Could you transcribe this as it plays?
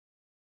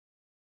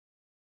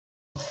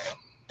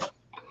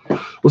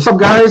What's up,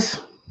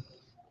 guys?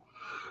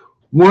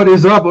 What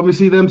is up? Let me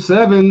see them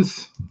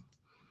sevens.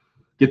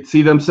 Get to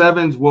see them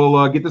sevens.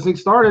 We'll get this thing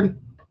started.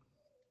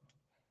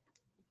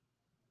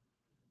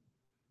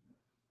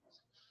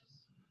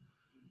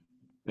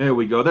 There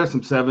we go. There's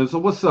some sevens. So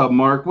what's up,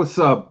 Mark? What's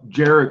up,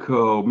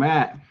 Jericho,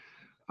 Matt,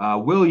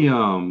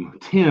 William,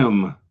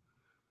 Tim?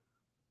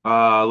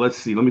 Let's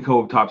see. Let me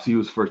go top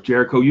CUs first.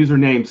 Jericho,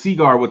 username,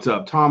 Seagar, what's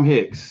up? Tom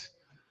Hicks.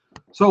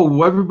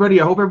 So everybody,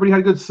 I hope everybody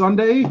had a good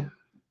Sunday.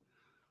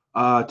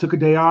 Took a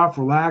day off,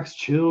 relaxed,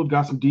 chilled,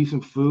 got some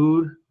decent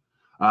food.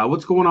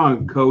 What's going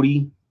on,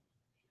 Cody?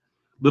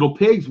 Little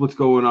Pigs, what's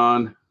going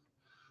on?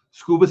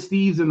 Scuba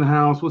Steve's in the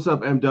house. What's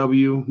up,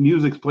 MW?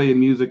 Music's playing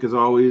music as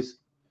always.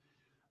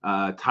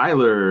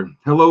 Tyler,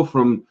 hello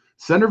from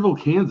Centerville,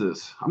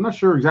 Kansas. I'm not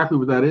sure exactly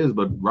what that is,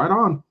 but right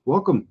on.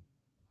 Welcome.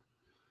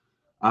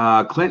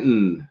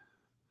 Clinton,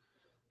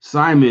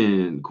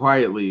 Simon,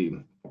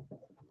 quietly.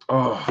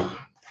 Oh,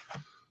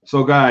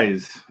 so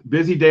guys,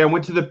 busy day. I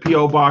went to the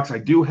P.O. box. I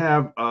do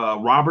have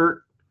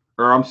Robert's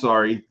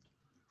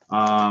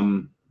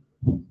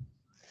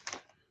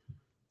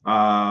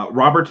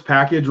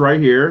package right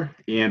here,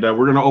 and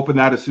we're gonna open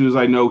that as soon as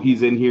I know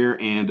he's in here.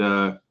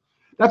 And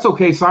that's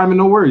okay, Simon.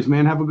 No worries,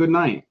 man. Have a good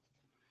night.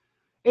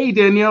 Hey,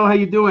 Danielle, how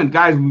you doing,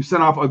 guys? We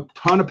sent off a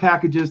ton of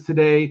packages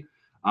today.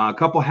 A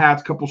couple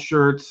hats, couple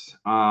shirts,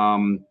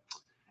 and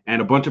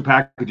a bunch of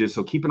packages.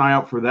 So keep an eye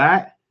out for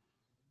that.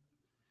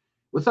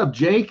 What's up,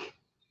 Jake?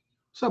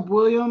 What's up,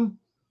 William?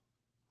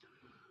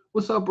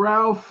 What's up,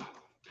 Ralph?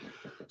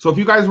 So if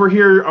you guys were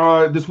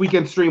here this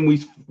weekend stream,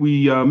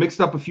 we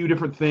mixed up a few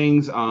different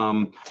things.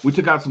 We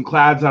took out some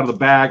clads out of the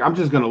bag. I'm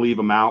just going to leave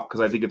them out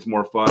because I think it's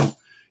more fun.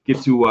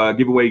 Get to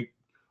give away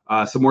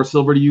some more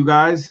silver to you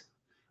guys.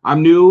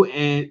 I'm new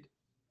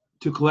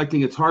to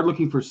collecting. It's hard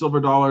looking for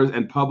silver dollars,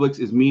 and Publix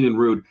is mean and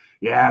rude.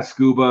 Yeah,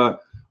 Scuba.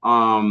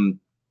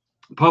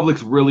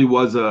 Publix really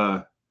was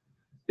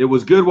it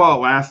was good while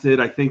it lasted.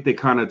 I think they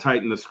kind of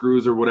tightened the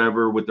screws or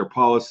whatever with their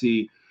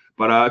policy.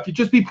 But if you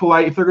just be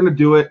polite, if they're going to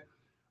do it,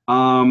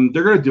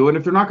 they're going to do it.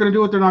 If they're not going to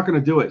do it, they're not going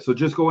to do it. So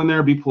just go in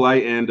there, be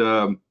polite, and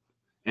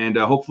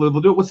hopefully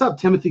they'll do it. What's up,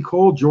 Timothy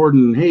Cole?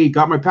 Jordan, hey,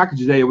 got my package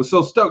today. It was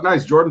so stoked.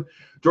 Nice, Jordan.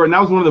 Jordan,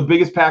 that was one of the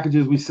biggest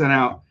packages we sent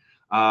out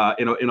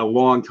in a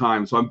long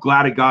time. So I'm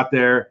glad it got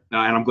there,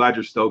 and I'm glad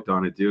you're stoked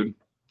on it, dude.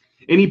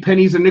 Any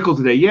pennies and nickels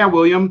today? Yeah,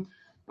 William.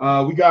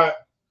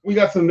 We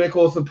got some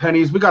nickels, some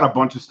pennies. We got a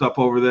bunch of stuff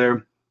over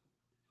there.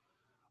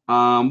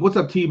 What's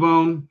up,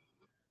 T-Bone?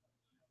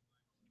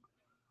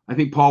 I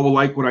think Paul will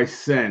like what I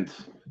sent.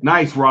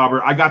 Nice,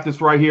 Robert. I got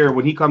this right here.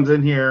 When he comes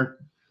in here,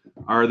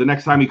 or the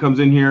next time he comes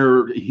in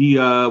here, he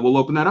will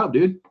open that up,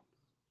 dude.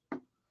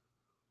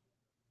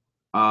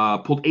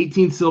 Pulled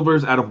 18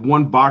 silvers out of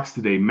one box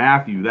today.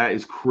 Matthew, that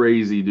is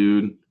crazy,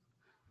 dude.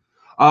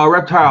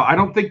 Reptile, I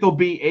don't think there'll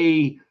be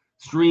a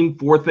stream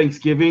for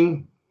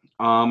Thanksgiving.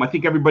 I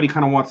think everybody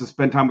kind of wants to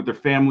spend time with their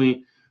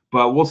family,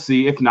 but we'll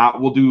see. If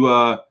not, we'll do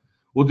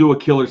a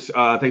killer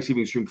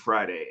Thanksgiving stream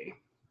Friday.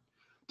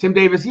 Tim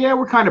Davis, yeah,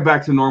 we're kind of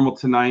back to normal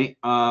tonight.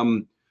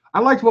 I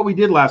liked what we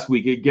did last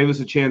week. It gave us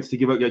a chance to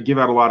give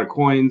out a lot of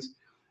coins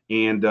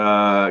and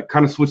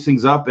kind of switch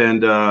things up.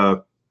 And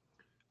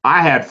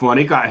I had fun.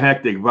 It got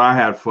hectic, but I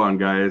had fun,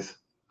 guys.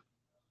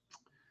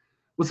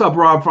 What's up,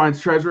 Rob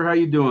Finds Treasure? How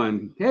you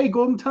doing? Hey,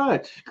 Golden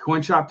Touch.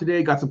 Coin shop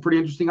today. Got some pretty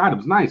interesting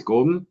items. Nice,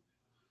 Golden.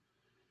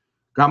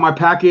 Got my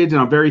package,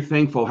 and I'm very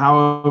thankful.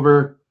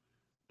 However,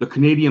 the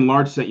Canadian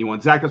large sent you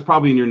one. Zach, that's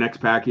probably in your next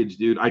package,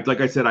 dude.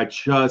 Like I said, I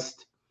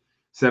just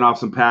sent off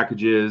some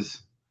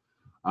packages.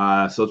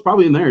 So it's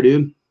probably in there,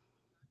 dude.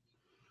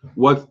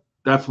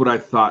 That's what I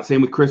thought. Same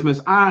with Christmas.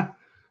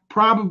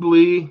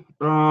 Probably.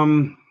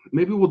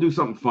 Maybe we'll do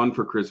something fun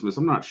for Christmas.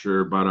 I'm not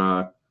sure,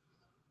 but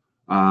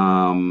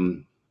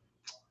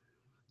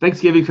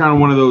Thanksgiving kind of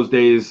one of those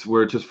days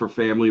where it's just for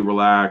family,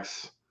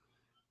 relax.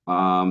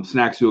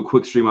 Snacks, do a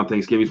quick stream on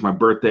Thanksgiving. It's my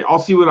birthday. I'll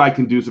see what I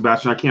can do,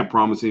 Sebastian. I can't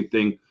promise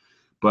anything,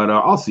 but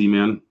I'll see,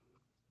 man.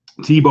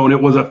 T-Bone,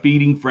 it was a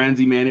feeding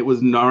frenzy, man. It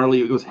was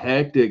gnarly. It was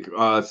hectic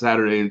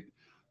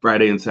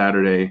Friday and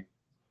Saturday.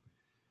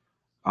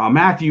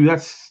 Matthew,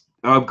 that's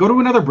go to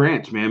another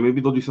branch, man.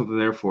 Maybe they'll do something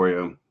there for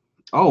you.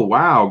 Oh,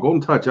 wow. Golden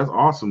Touch. That's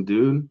awesome,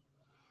 dude.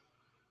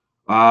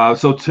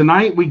 So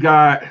tonight we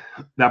got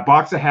that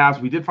box of halves.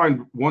 We did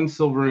find one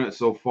silver in it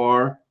so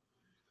far.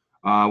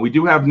 We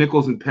do have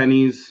nickels and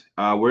pennies.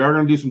 We are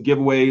going to do some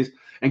giveaways.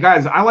 And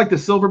guys, I like the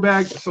silver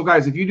bag. So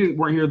guys, if you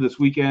weren't here this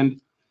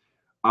weekend,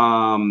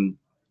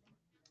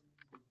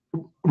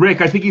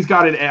 Rick, I think he's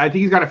got it. I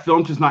think he's got it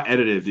filmed, just not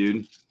edited,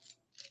 dude.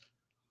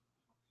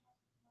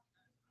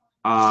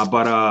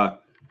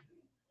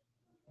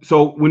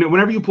 So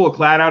whenever you pull a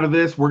clad out of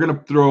this, we're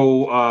gonna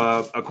throw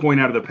a coin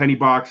out of the penny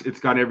box. It's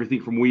got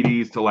everything from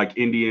Wheaties to like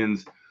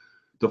Indians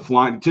to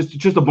flying,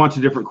 just a bunch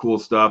of different cool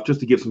stuff, just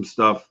to give some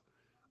stuff,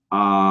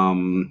 back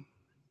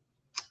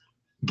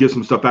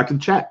to the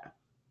chat.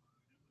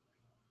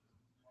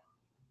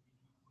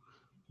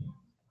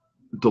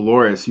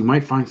 Dolores, you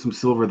might find some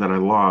silver that I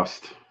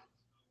lost.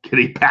 Get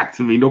it back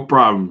to me, no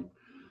problem.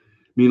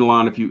 mean a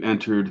lot if you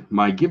entered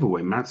my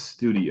giveaway, Matt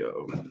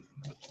Studio.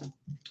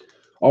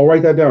 I'll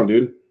write that down,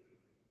 dude.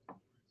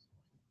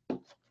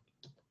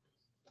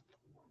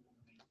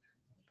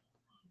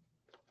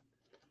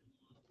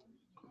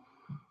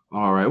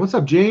 All right, what's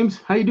up, James?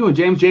 How you doing,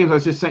 James? James, I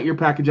just sent your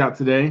package out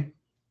today.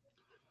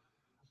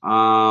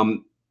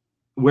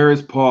 Where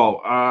is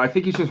Paul? I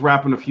think he's just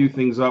wrapping a few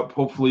things up.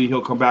 Hopefully,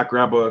 he'll come back,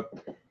 grab a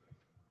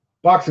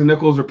box of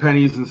nickels or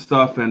pennies and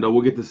stuff, and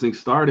we'll get this thing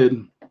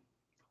started.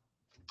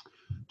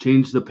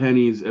 Change the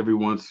pennies every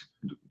once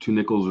to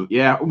nickels.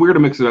 Yeah, we're gonna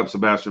mix it up,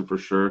 Sebastian, for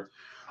sure.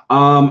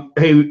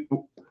 Hey,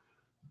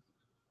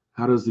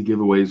 how does the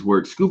giveaways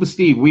work? Scuba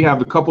Steve, we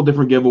have a couple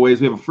different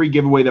giveaways. We have a free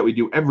giveaway that we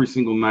do every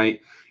single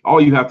night. All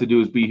you have to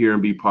do is be here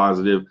and be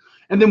positive.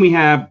 And then we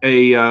have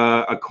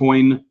a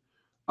coin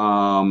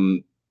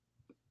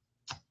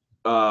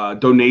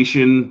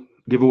donation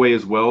giveaway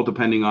as well,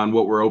 depending on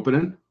what we're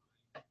opening.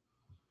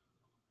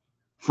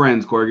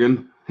 Friends,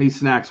 Corrigan. Hey,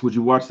 Snacks, would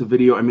you watch the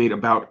video I made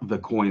about the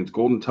coins?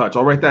 Golden Touch.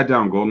 I'll write that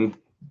down, Golden.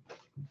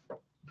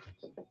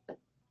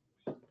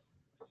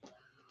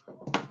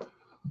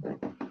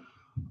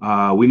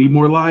 We need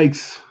more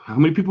likes. How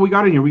many people we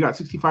got in here? We got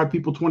 65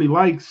 people, 20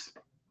 likes.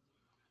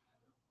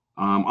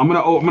 I'm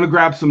gonna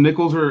grab some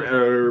nickels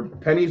or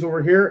pennies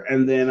over here,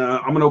 and then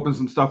I'm gonna open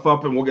some stuff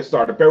up, and we'll get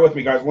started. Bear with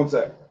me, guys. One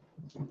sec.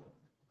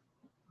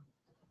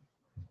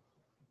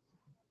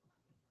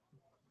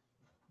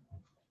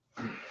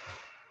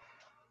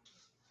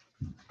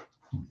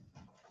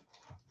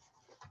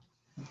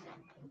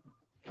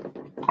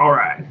 All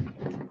right.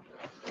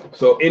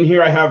 So in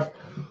here I have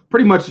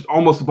pretty much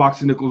almost a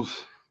box of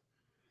nickels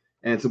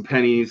and some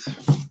pennies,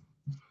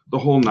 the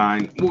whole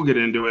nine. We'll get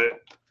into it.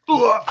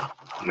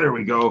 There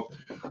we go.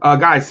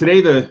 Guys,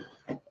 today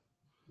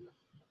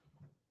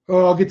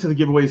I'll get to the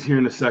giveaways here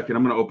in a second.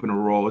 I'm going to open a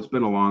roll. It's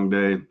been a long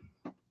day.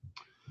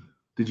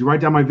 Did you write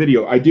down my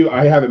video? I do.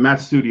 I have it,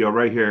 Matt Studio,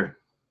 right here.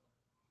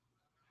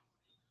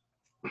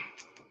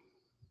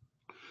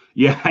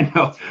 Yeah, I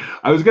know.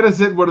 I was going to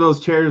sit in one of those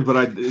chairs, but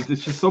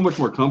it's just so much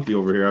more comfy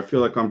over here. I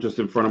feel like I'm just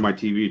in front of my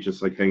TV,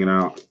 just like hanging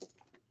out.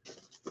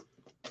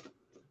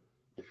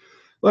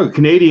 Look,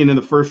 Canadian in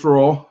the first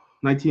roll,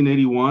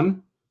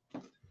 1981.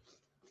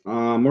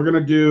 We're going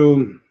to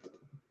do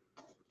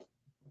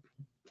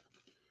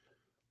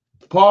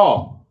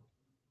Paul.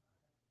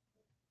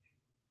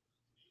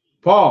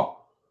 I'm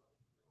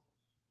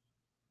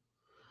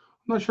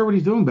not sure what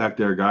he's doing back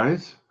there,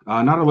 guys.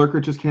 Not a lurker,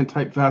 just can't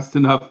type fast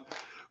enough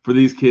for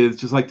these kids.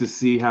 Just like to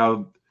see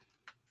how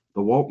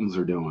the Waltons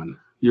are doing.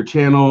 Your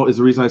channel is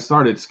the reason I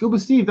started. Scuba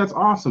Steve, that's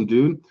awesome,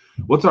 dude.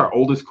 What's our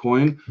oldest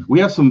coin? We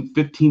have some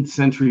 15th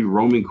century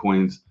Roman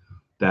coins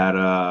that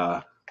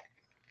are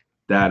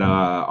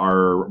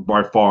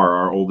by far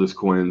our oldest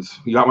coins.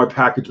 You got my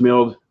package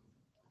mailed.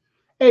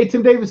 Hey,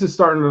 Tim Davis is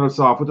starting us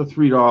off with a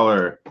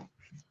 $3.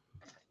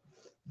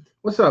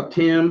 What's up,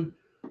 Tim?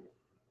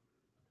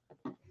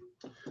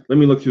 Let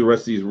me look through the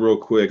rest of these real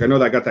quick. I know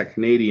that I got that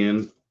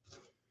Canadian.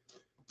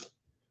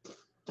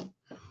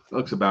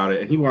 Looks about it.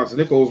 And he wants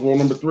nickels, roll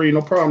number 3.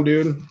 No problem,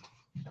 dude.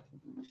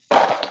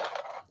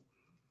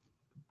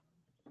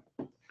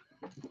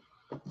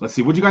 Let's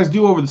see. What'd you guys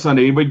do over the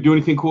Sunday? Anybody do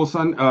anything cool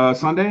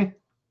Sunday?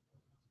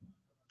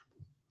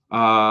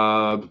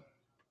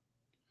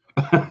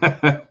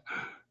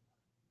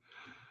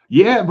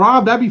 Yeah,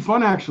 Rob, that'd be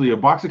fun, actually. A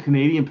box of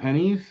Canadian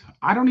pennies.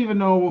 I don't even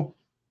know,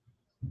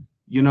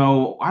 I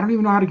don't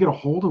even know how to get a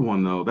hold of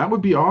one, though. That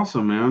would be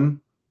awesome, man.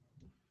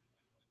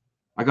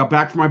 I got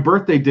back from my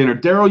birthday dinner.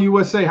 Daryl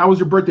USA, how was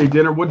your birthday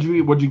dinner? What'd you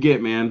eat? What'd you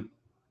get, man?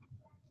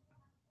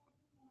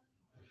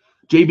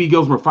 JB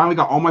Gilsmer, finally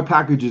got all my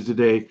packages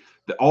today.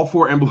 All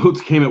 4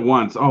 envelopes came at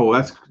once. Oh,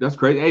 that's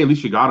great. Hey, at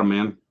least you got them,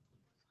 man.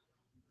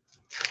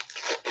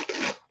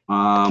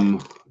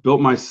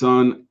 Built my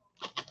son.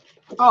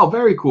 Oh,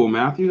 very cool,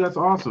 Matthew. That's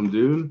awesome,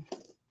 dude.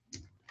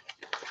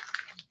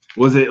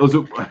 Was it?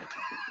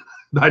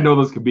 I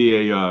know this could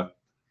be a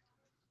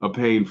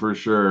pain for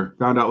sure.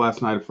 Found out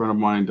last night a friend of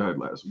mine died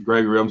last.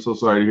 Gregory, I'm so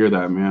sorry to hear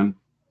that, man.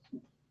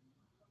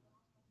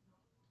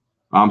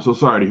 I'm so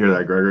sorry to hear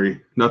that,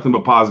 Gregory. Nothing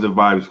but positive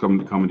vibes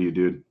coming to you,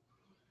 dude.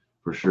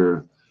 For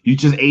sure. You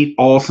just ate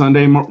all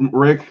Sunday,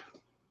 Rick?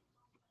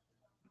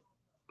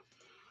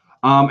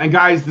 And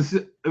guys,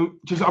 I'm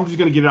just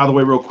gonna get it out of the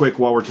way real quick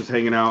while we're just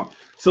hanging out.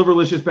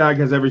 Silverlicious bag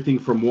has everything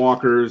from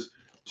Walkers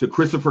to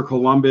Christopher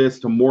Columbus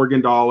to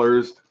Morgan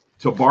dollars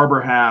to Barber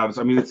halves.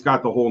 I mean, it's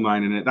got the whole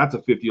 9 in it. That's a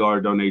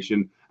 $50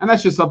 donation, and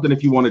that's just something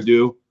if you want to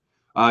do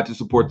to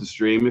support the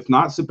stream. If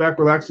not, sit back,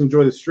 relax,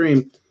 enjoy the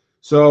stream.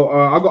 So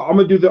I'm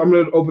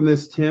gonna open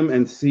this, Tim,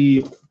 and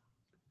see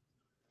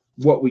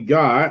what we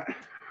got.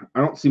 I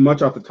don't see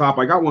much off the top.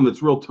 I got one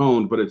that's real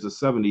toned, but it's a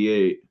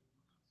 78.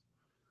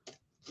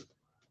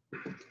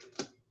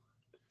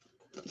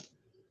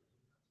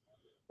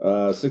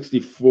 Uh,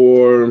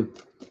 64,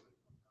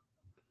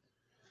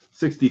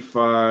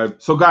 65.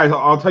 So guys,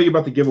 I'll tell you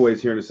about the giveaways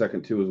here in a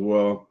second too as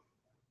well.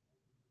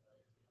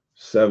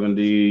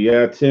 70.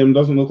 Yeah, Tim,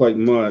 doesn't look like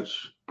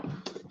much.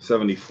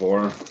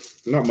 74.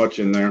 Not much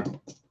in there.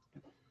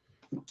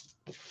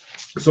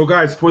 So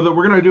guys, for the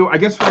we're gonna do. I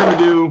guess we're gonna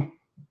do.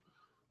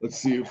 Let's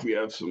see if we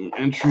have some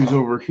entries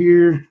over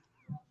here.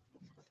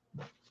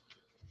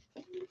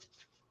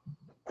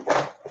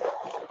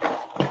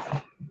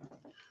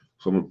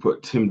 So I'm gonna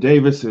put Tim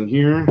Davis in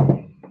here.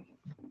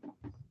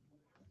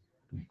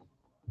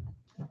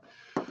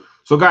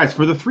 So guys,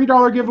 for the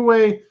 $3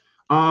 giveaway,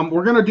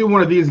 we're gonna do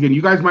one of these again.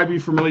 You guys might be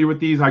familiar with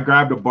these. I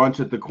grabbed a bunch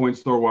at the coin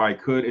store while I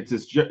could. It's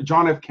this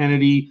John F.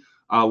 Kennedy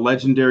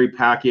legendary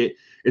packet.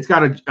 It's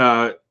got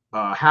a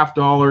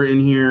 $50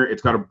 in here.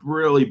 It's got a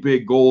really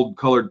big gold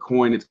colored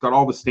coin. It's got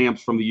all the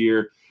stamps from the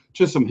year,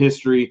 just some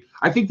history.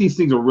 I think these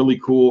things are really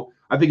cool.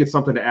 I think it's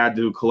something to add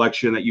to a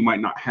collection that you might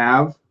not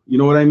have. You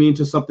know what I mean?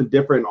 Just something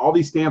different. All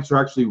these stamps are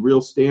actually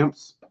real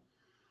stamps.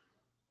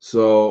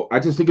 So I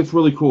just think it's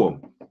really cool.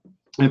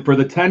 And for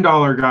the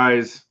 $10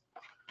 guys,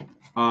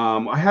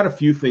 I had a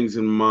few things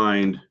in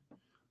mind,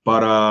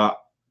 but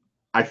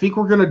I think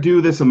we're gonna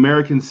do this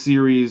American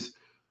Series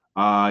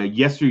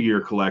yesteryear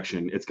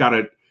collection. It's got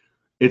a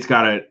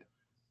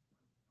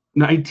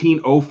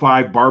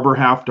 1905 Barber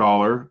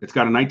 $50. It's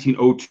got a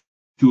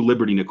 1902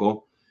 Liberty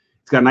nickel.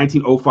 It's got a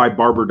 1905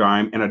 Barber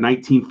dime and a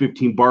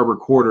 1915 Barber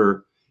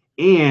quarter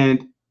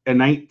and a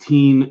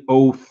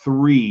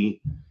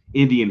 1903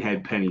 Indian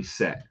head penny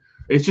set.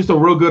 It's just a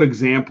real good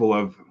example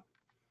of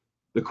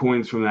the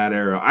coins from that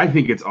era. I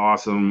think it's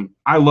awesome.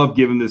 I love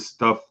giving this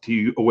stuff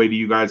away to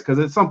you guys because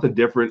it's something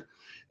different.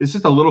 It's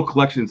just a little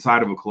collection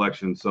inside of a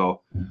collection.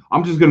 So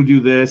I'm just going to do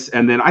this.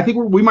 And then I think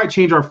we might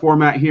change our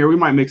format here. We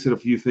might mix it a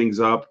few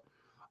things up.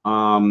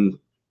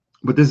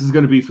 But this is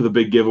going to be for the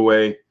big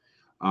giveaway.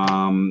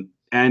 And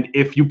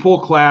if you pull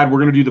clad, we're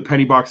going to do the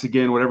penny box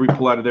again. Whatever you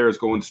pull out of there is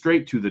going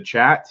straight to the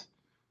chat.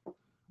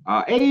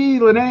 Hey,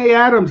 Lene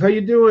Adams, how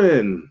you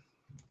doing?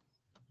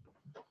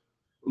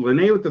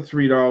 Lene with the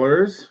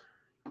 $3.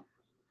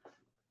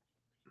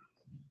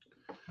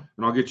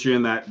 And I'll get you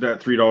in that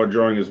 $3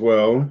 drawing as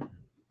well.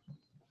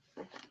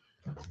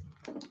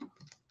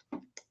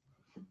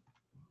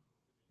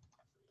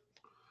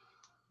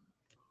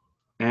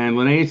 And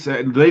Lene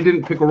said they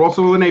didn't pick a roll.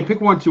 So Lene,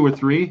 pick 1, 2, or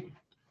 3.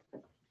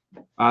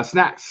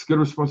 Snacks, good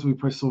responsibly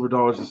priced silver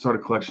dollars to start a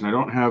collection. I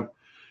don't have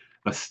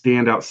a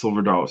standout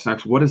silver dollar.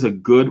 Snacks, what is a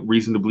good,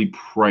 reasonably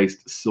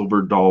priced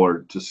silver dollar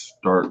to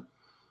start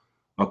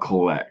a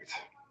collect?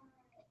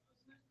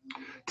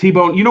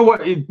 T-Bone, you know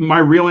what? My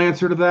real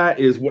answer to that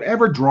is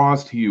whatever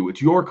draws to you.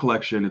 It's your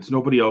collection. It's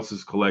nobody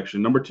else's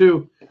collection. Number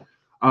 2,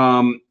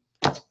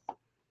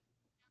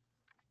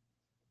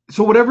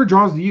 so whatever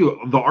draws to you.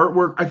 The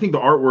artwork, I think the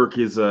artwork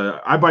is,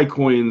 I buy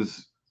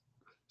coins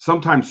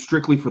sometimes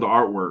strictly for the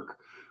artwork,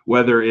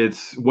 whether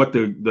it's what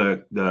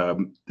the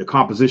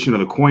composition of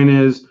the coin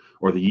is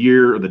or the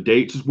year or the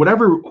date, just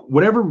whatever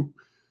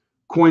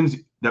coins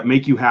that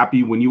make you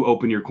happy when you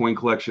open your coin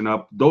collection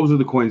up. Those are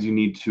the coins you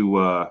need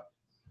to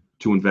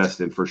invest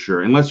in for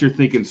sure. Unless you're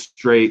thinking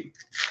straight,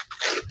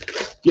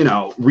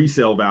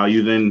 resale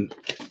value, then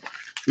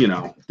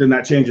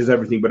that changes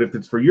everything. But if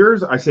it's for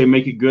yours, I say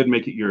make it good,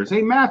 make it yours.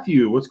 Hey,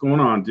 Matthew, what's going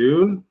on,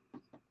 dude?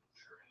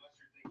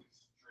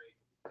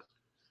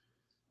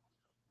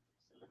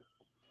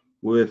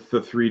 With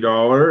the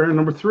 $3 and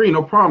number 3,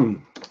 no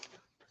problem.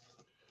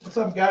 What's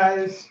up,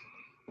 guys?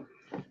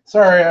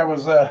 Sorry, I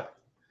was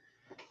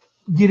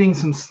getting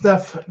some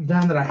stuff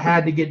done that I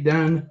had to get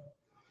done.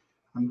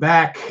 I'm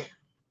back.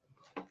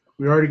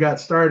 We already got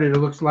started, it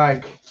looks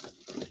like.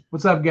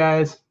 What's up,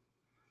 guys?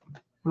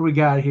 What do we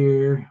got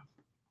here?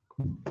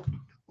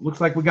 Looks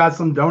like we got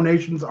some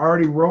donations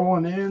already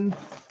rolling in.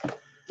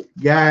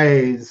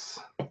 Guys,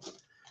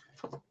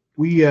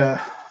 we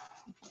were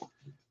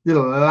doing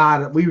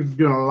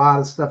a lot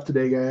of stuff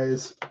today,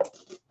 guys.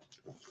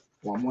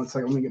 One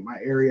second, let me get my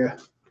area a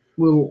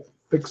little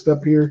fixed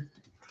up here.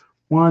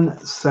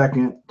 1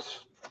 second.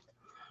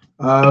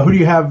 Who do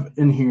you have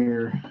in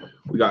here?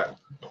 We got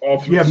all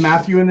 3. You have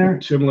Matthew in there?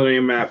 Tim, Lene,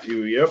 and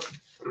Matthew, yep.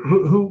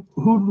 Who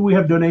do we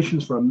have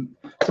donations from?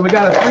 So we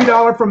got a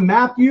 $3 from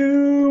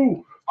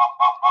Matthew.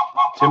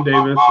 Tim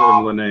Davis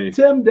and Lene.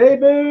 Tim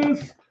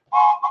Davis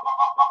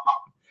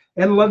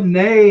and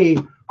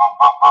Lene.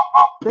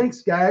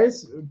 Thanks,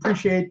 guys.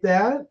 Appreciate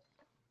that.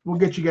 We'll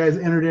get you guys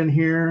entered in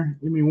here.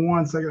 Give me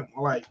 1 second.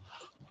 Get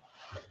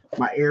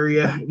my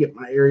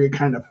area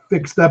kind of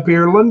fixed up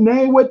here.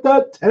 Lene with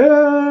the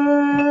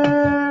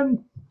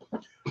 10.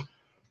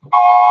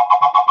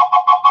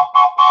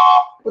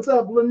 What's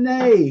up,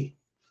 Lene?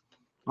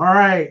 All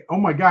right. Oh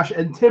my gosh.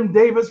 And Tim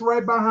Davis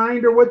right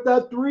behind her with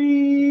the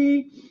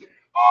 3.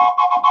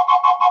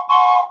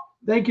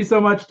 Thank you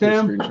so much,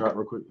 Tim. Screenshot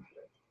real quick.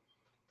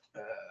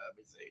 Let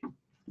me see.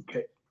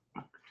 Okay.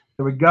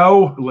 There we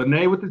go.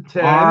 Lene with the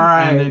 10. All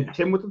right. And then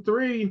Tim with the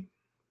 3.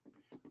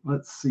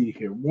 Let's see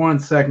here. 1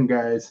 second,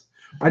 guys.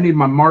 I need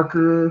my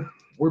marker.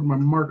 Where'd my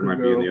marker Might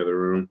go? be in the other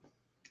room.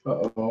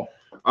 Uh-oh.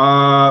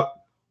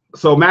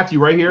 So Matthew,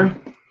 right here.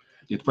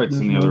 It's probably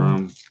in the other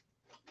room.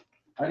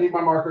 I need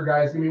my marker,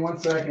 guys. Give me 1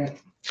 second.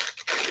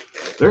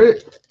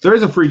 There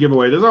is a free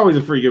giveaway. There's always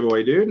a free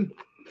giveaway, dude.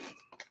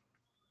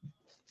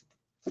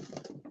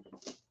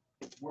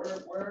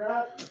 Where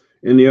at?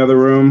 In the other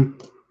room.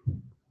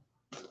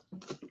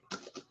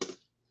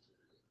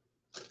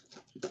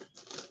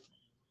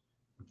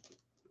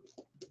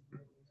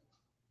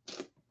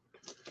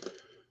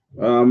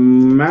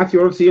 Matthew,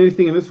 I don't see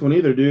anything in this one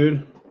either,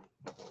 dude.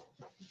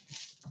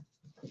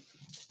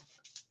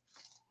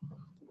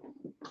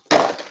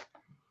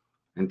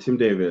 And Tim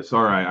Davis.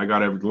 All right, I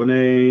got every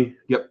Lene.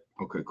 Yep.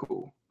 Okay,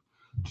 cool.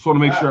 Just want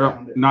to make sure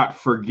I'm not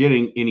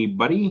forgetting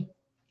anybody.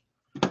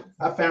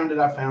 I found it.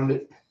 I'm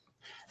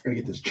gonna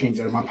get this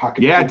change out of my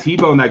pocket. Yeah,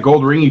 T-Bone, that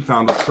gold ring he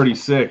found was pretty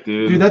sick,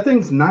 dude. Dude, that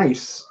thing's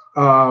nice.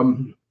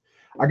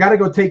 I gotta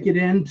go take it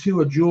into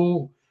a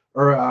jewel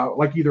or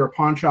like either a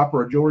pawn shop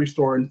or a jewelry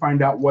store and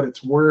find out what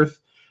it's worth.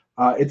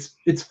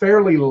 It's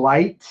fairly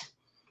light.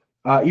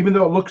 Even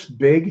though it looks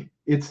big,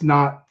 it's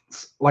not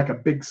like a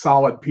big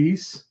solid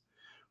piece.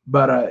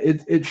 But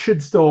it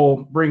should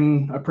still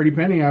bring a pretty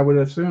penny, I would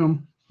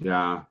assume.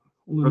 Yeah,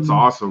 that's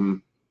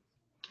awesome.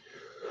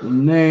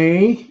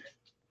 Nay.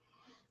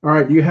 All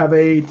right, do you have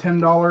a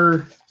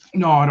 $10?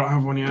 No, I don't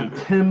have one yet.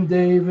 Tim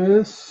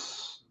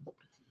Davis.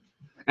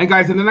 And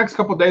guys, in the next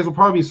couple of days, we'll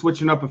probably be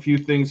switching up a few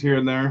things here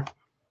and there.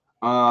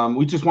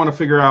 We just want to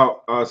figure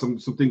out some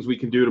things we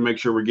can do to make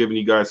sure we're giving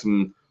you guys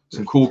some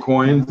cool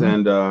coins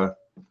and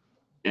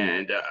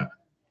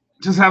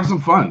just have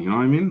some fun. You know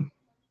what I mean?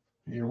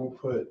 Here we'll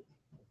put.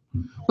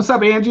 What's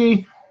up,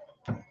 Angie?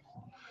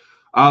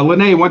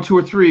 Lene, 1, 2,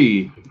 or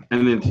 3,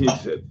 and then T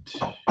said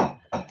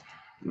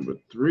number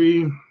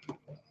 3.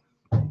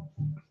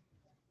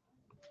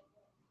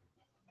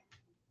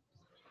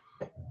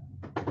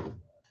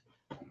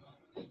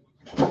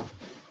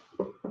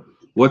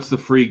 What's the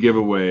free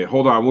giveaway?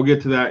 Hold on, we'll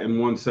get to that in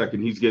 1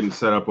 second. He's getting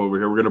set up over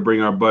here. We're gonna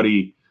bring our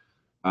buddy.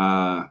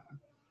 We'll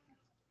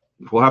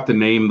have to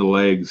name the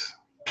legs.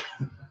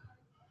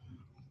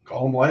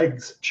 Call them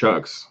legs.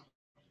 Chucks.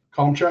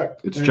 Call them Chuck.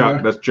 It's there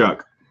Chuck. That's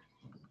Chuck.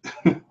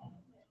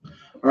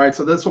 All right,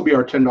 so this will be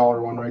our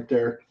 $10 one right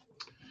there.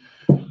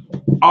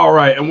 All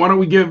right, and why don't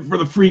we give for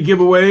the free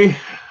giveaway?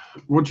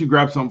 Why don't you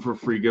grab something for a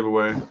free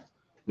giveaway?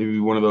 Maybe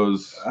one of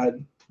those. I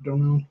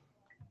don't know.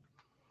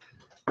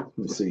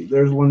 Let's see.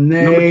 There's Lene.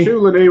 Number 2,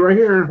 Lene, right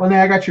here. Lene,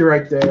 I got you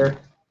right there.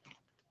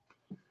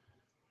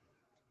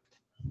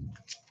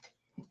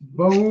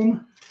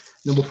 Boom.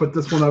 Then we'll put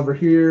this one over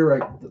here,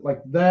 right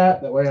like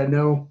that. That way I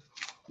know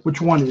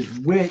which one is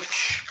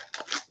which.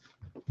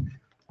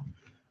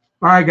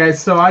 All right,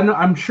 guys. So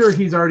I'm sure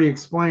he's already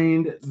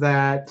explained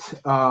that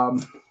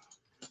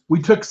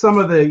we took some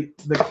of the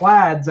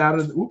clads out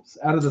of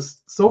the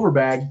silver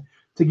bag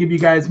to give you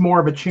guys more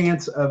of a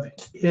chance of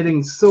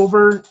hitting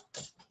silver.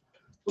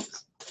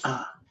 Oops.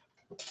 There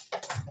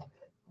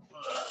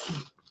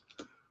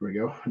we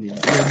go. I need a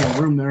little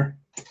more room there.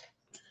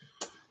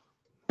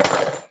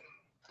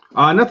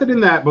 Nothing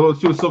in that, but let's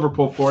do a silver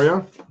pull for you.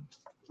 All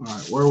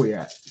right, where are we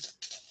at?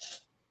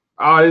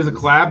 It is a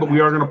collab, but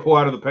we are going to pull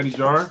out of the penny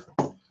jar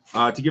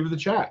to give to the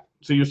chat.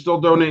 So you're still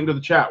donating to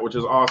the chat, which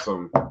is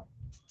awesome.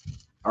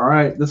 All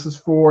right, this is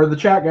for the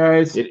chat,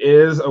 guys. It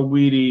is a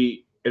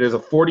Weedy. It is a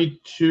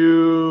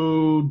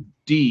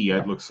 42D,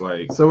 it looks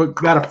like. So we've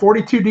got a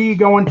 42D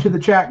going to the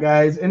chat,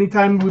 guys.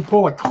 Anytime we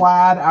pull a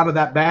clad out of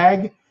that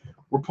bag,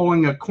 we're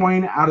pulling a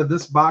coin out of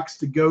this box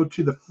to go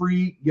to the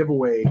free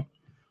giveaway.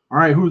 All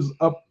right, who's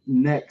up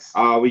next?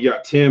 We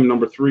got Tim,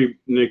 number 3,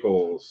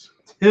 Nichols.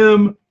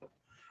 Tim.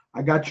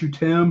 I got you,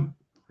 Tim.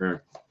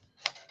 Okay.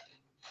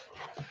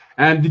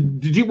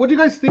 And what do you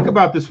guys think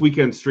about this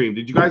weekend stream?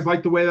 Did you guys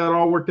like the way that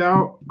all worked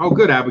out? Oh,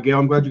 good, Abigail.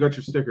 I'm glad you got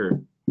your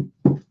sticker.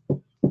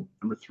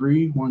 Number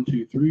 3, 1,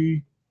 2,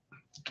 3.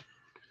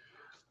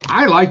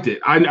 I liked it.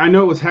 I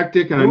know it was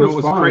hectic and I know it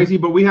was fun. crazy,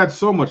 but we had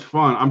so much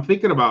fun. I'm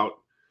thinking about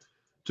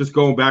just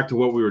going back to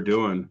what we were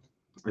doing.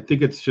 I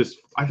think it's just,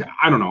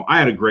 I don't know. I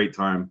had a great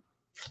time.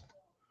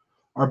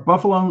 Are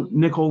Buffalo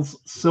Nickels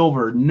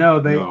silver? No,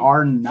 they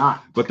are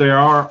not. But they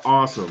are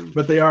awesome.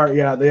 But they are,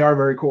 yeah, they are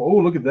very cool. Oh,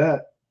 look at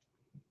that.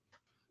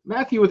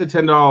 Matthew with a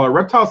 $10.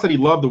 Reptile said he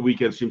loved the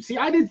weekend stream. See,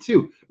 I did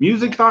too.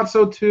 Music thought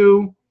so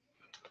too.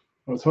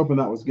 I was hoping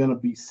that was going to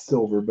be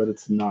silver, but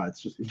it's not.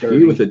 It's just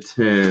dirty. With a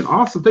 10.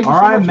 Awesome. Thank you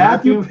so much, much,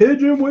 Matthew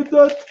Pigeon with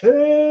a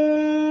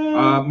 10.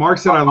 Mark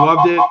said, I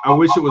loved it. I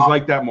wish it was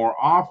like that more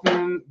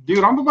often.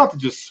 Dude, I'm about to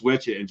just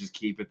switch it and just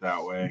keep it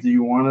that way. Do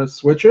you want to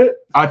switch it?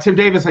 Tim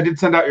Davis, I did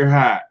send out your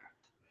hat.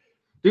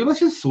 Dude, let's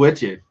just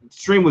switch it. The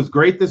stream was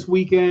great this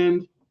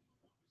weekend.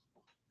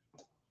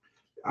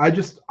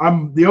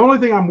 The only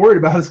thing I'm worried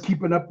about is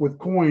keeping up with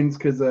coins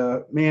because,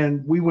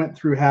 man, we went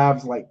through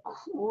halves like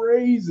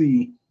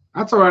crazy.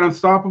 That's all right.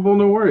 Unstoppable.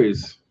 No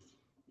worries.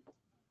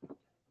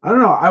 I don't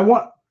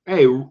know.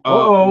 Hey,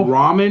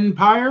 Ramen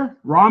Pyre?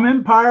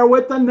 Ramen Pyre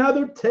with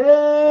another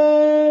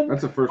 10.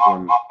 That's the first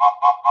one.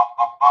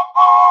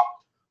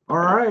 All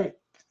right.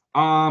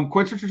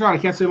 Quentin Trotron, I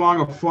can't stay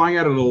long. I'm flying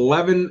out at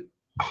 11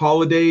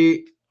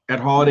 holiday.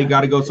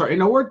 Got to go. Sorry. Hey,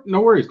 no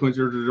worries,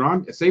 Quentin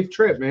Trotron. A safe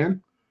trip,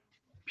 man.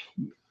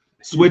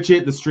 Switch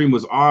it. The stream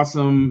was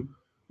awesome.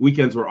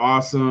 Weekends were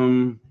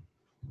awesome.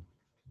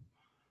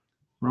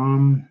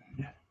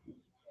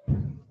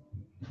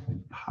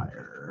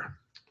 Pyre.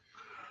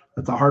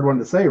 That's a hard one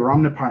to say.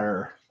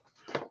 Romnipire.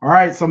 All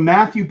right, so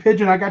Matthew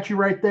Pigeon, I got you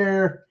right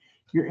there.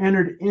 You're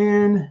entered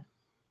in.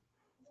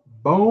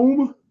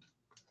 Boom.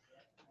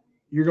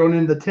 you're going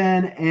into the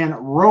 10, and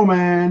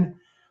Roman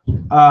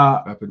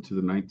up into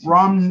the 1960s.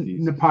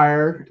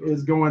 Romnapire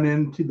is going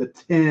into the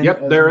 10.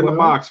 Yep, they're in the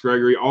box,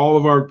 Gregory. All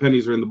of our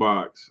pennies are in the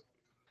box.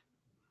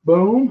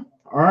 Boom.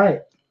 All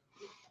right.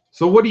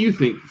 So what do you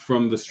think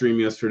from the stream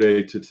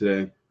yesterday to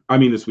today? I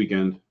mean, this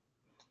weekend.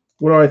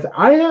 What do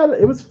I had,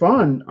 it was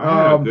fun.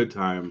 I had a good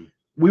time.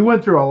 We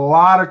went through a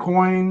lot of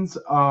coins.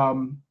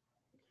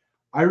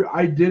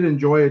 I did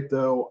enjoy it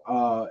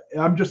though.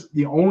 I'm just,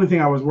 the only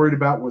thing I was worried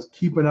about was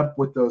keeping up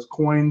with those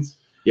coins.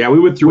 Yeah, we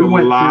went through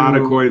a lot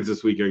of coins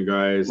this weekend,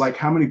 guys. Like,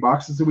 how many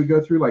boxes did we go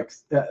through? Like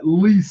at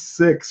least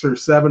 6 or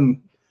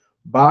 7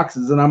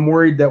 boxes, and I'm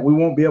worried that we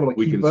won't be able to keep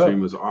up. Weekend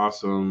stream was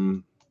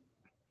awesome.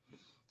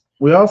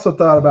 We also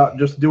thought about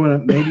just doing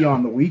it maybe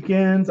on the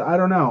weekends. I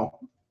don't know.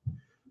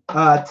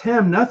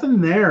 Tim,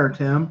 nothing there,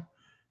 Tim.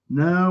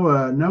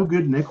 No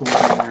good nickels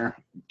in there.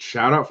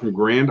 Shout out from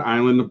Grand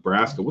Island,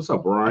 Nebraska. What's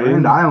up, Brian?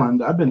 Grand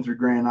Island. I've been through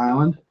Grand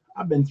Island.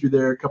 I've been through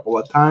there a couple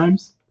of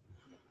times.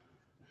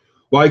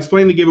 Well, I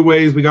explained the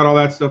giveaways. We got all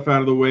that stuff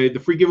out of the way. The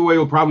free giveaway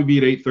will probably be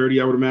at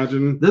 8:30, I would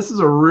imagine. This is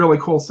a really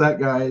cool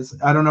set, guys.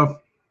 I don't know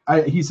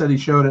if he said he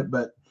showed it,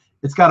 but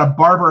it's got a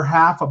barber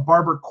half, a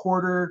barber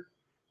quarter,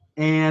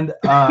 and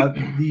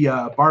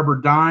the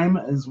barber dime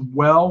as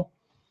well.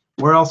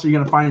 Where else are you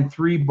going to find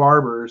 3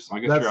 barbers? I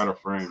guess you're out of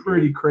frame.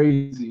 Pretty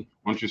crazy.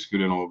 Why don't you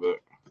scoot in a little bit?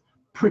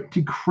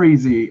 Pretty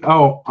crazy.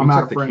 Oh, I'm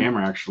out of frame. The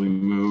camera actually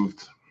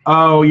moved.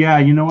 Oh, yeah.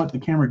 You know what? The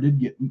camera did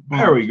get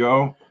bumped. There we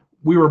go.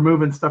 We were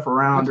moving stuff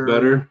around. That's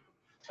better.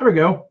 There we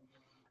go.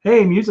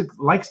 Hey, music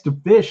likes to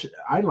fish.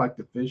 I like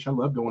to fish. I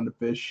love going to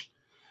fish.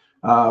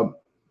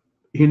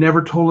 He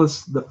never told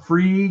us the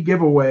free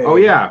giveaway. Oh,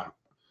 yeah.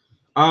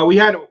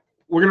 We're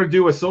going to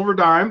do a silver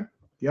dime.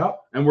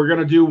 Yep. And we're going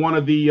to do one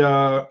of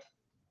the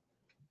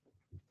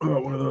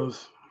one of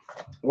those.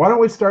 Why don't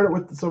we start it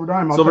with the silver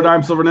dime? Silver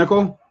dime, silver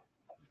nickel.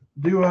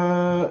 Do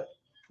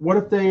what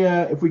if they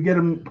if we get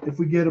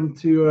them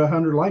to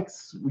 100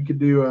 likes, we could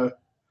do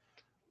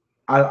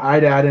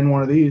I'd add in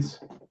one of these.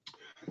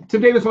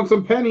 Tim Davis wants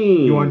some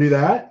pennies. You want to do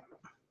that?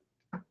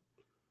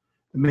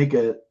 Make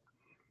it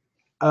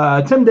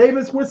Tim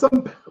Davis with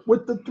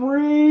the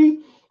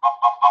 3.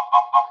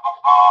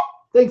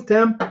 Thanks,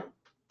 Tim. Let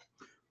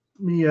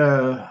me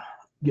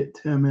get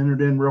Tim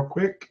entered in real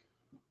quick.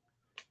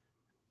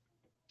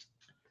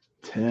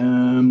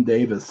 Tim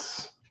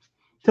Davis.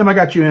 Tim, I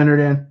got you entered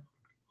in.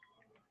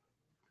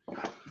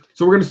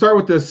 So we're going to start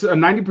with this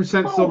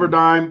 90% silver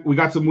dime. We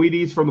got some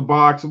Wheaties from the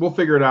box. We'll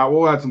figure it out.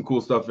 We'll add some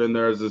cool stuff in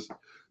there as this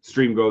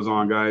stream goes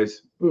on,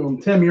 guys. Boom.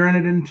 Tim, you're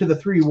entered into the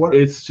 3. What?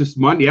 It's just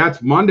Monday. Yeah,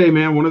 it's Monday,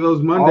 man. One of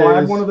those Mondays. I'll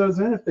add one of those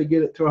in if they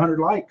get it to 100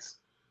 likes.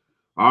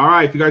 All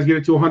right. If you guys get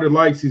it to 100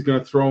 likes, he's going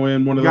to throw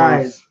in one of those.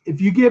 Guys, if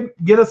you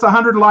get us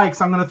 100 likes,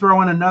 I'm going to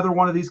throw in another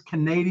one of these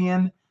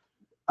Canadian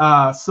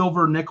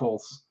silver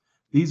nickels.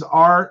 These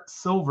are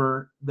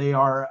silver. They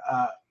are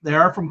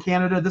from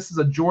Canada. This is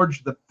a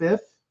George V.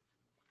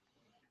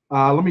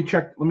 Let me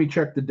check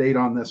the date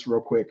on this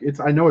real quick.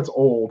 I know it's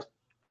old.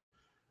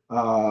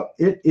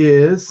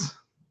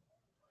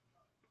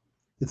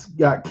 It's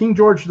got King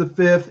George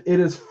V.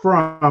 It is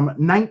from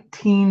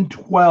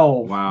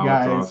 1912. Wow,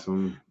 guys. that's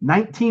awesome.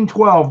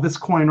 1912. This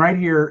coin right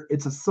here.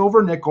 It's a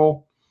silver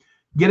nickel.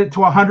 Get it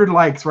to 100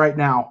 likes right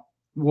now.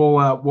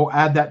 We'll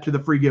add that to the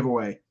free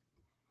giveaway.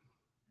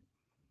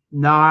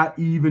 Not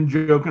even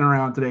joking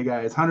around today,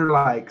 guys. 100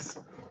 likes.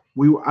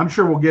 I'm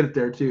sure we'll get it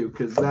there too,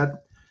 because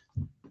that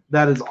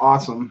is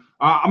awesome.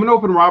 I'm gonna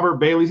open Robert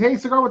Bailey's. Hey,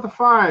 cigar with the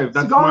 5.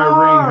 That's Cigar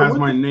my ring. Has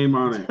my name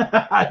on it.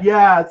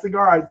 Yeah,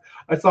 cigar.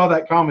 I saw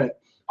that comment.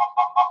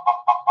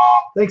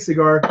 Thanks,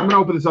 cigar. I'm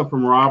gonna open this up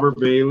from Robert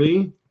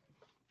Bailey.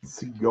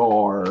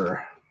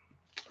 Cigar.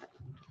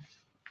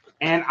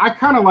 And I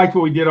kind of liked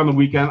what we did on the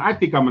weekend. I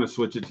think I'm gonna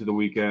switch it to the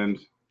weekend.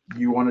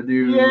 You want to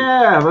do?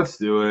 Yeah, let's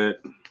do it.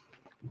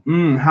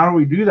 How do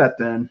we do that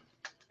then?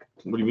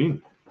 What do you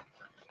mean?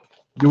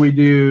 Do we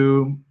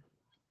do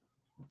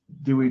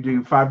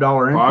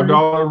 $5 entry?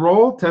 $5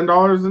 roll,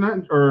 $10 in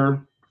it,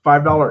 or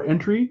 $5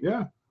 entry?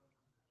 Yeah.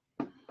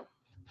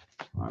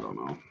 I don't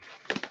know.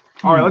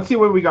 All right, let's see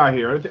what we got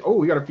here. Oh,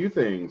 we got a few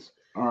things.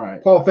 All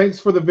right. Paul, thanks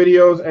for the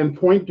videos and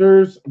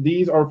pointers.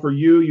 These are for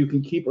you. You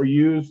can keep or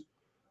use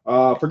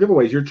for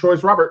giveaways. Your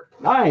choice, Robert.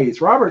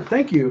 Nice, Robert.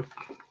 Thank you.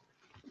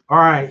 All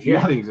right. A few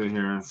things in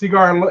here.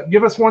 Cigar,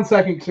 give us 1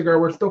 second, Cigar.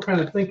 We're still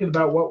kind of thinking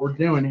about what we're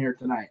doing here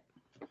tonight.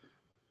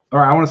 All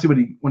right, I want to see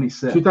what he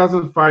said.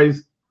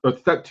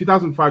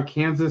 2005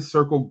 Kansas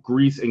Circle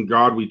Grease and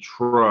God We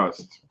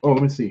Trust. Oh,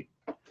 let me see.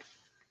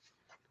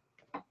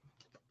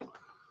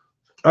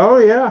 Oh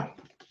yeah,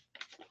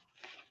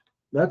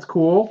 that's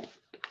cool.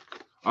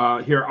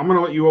 Here, I'm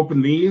gonna let you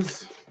open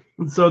these.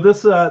 So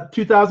this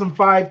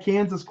 2005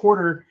 Kansas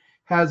quarter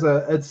has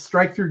a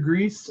strike through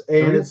grease,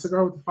 and it's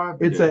a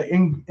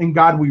in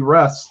God We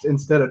Rust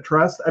instead of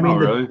trust. I mean,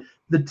 really?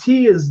 the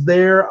T is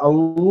there a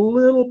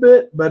little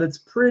bit, but it's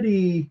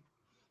pretty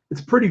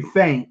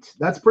faint.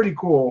 That's pretty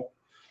cool.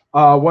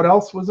 What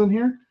else was in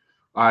here?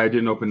 I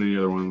didn't open any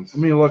other ones.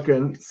 Let me look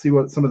and see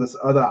what some of this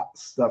other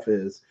stuff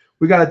is.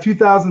 We got a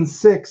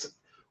 2006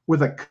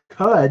 with a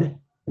cud.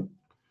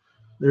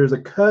 There's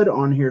a cud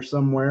on here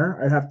somewhere.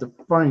 I'd have to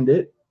find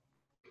it.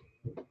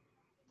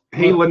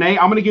 Hey, Lene,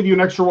 I'm going to give you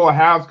an extra roll of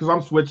halves because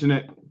I'm switching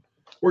it.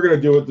 We're going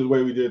to do it the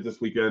way we did it this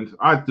weekend.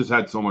 I just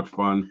had so much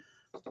fun.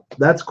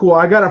 That's cool.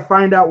 I got to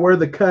find out where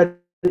the cud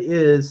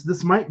is.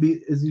 This might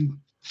be. Is he?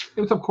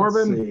 Hey, what's up,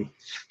 Corbin?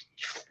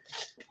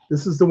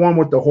 This is the one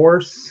with the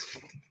horse.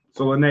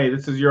 So, Lene,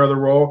 this is your other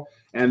roll.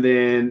 And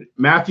then,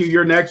 Matthew,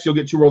 you're next. You'll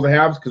get 2 rolls of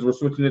halves because we're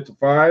switching it to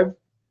 5.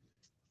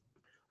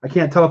 I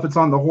can't tell if it's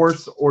on the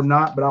horse or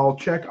not, but I'll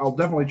check. I'll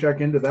definitely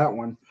check into that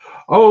one.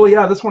 Oh,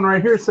 yeah, this one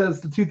right here says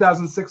the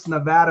 2006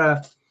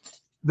 Nevada,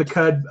 the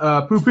cud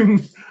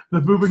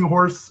pooping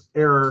horse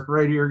error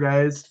right here,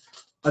 guys.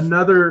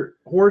 Another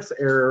horse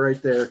error right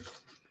there.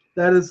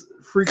 That is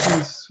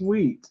freaking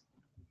sweet.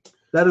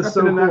 That is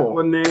so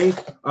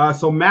cool.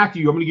 So,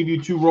 Matthew, I'm going to give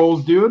you 2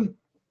 rolls, dude.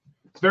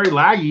 It's very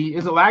laggy.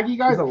 Is it laggy,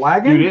 guys? Is it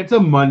lagging? Dude, it's a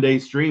Monday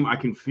stream. I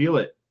can feel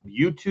it.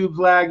 YouTube's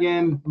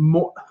lagging.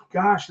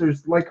 Gosh,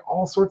 there's like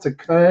all sorts of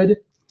cud.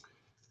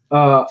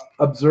 Obverse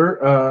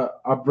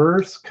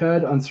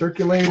cud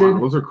uncirculated. Wow,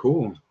 those are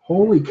cool.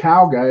 Holy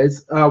cow,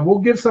 guys. We'll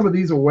give some of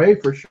these away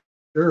for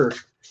sure.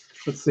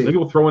 Let's see. Maybe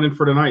we'll throw it in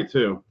for tonight,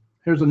 too.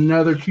 Here's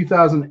another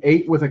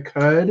 2008 with a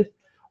cud. A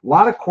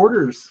lot of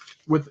quarters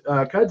with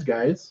cuds,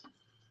 guys.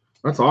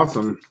 That's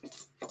awesome.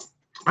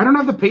 I don't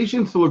have the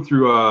patience to look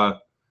through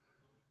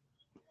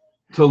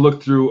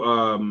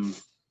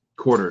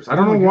quarters. I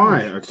don't know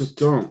why. I just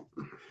don't.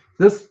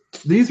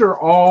 These are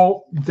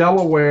all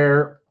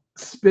Delaware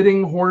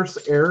spitting horse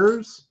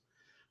errors,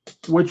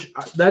 which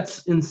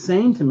that's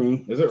insane to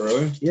me. Is it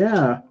really?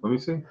 Yeah. Let me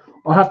see.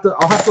 I'll have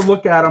to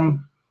look at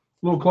them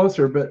a little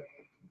closer, but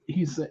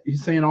he's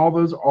saying all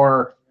those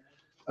are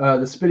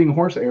the spitting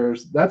horse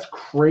errors. That's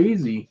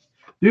crazy,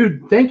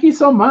 dude. Thank you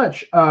so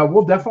much.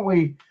 We'll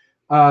definitely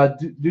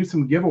do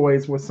some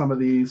giveaways with some of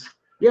these.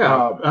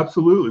 Yeah,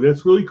 absolutely.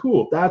 That's really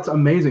cool. That's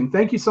amazing.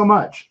 Thank you so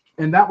much.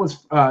 And that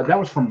was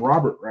from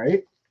Robert,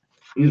 right?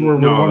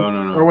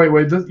 No. Or wait.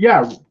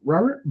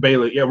 Robert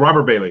Bailey. Yeah,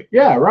 Robert Bailey.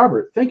 Yeah,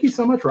 Robert. Thank you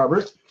so much,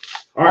 Robert.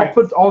 All right. I'll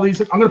put all these.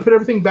 I'm gonna put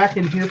everything back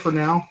in here for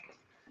now,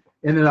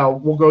 and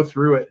then we'll go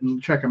through it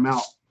and check them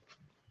out.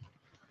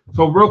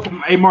 So, real quick,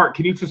 hey Mark,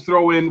 can you just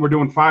throw in? We're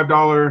doing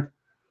 $5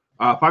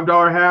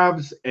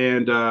 halves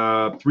and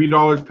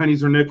 $3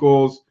 pennies or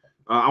nickels.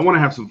 I want to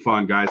have some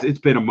fun, guys. It's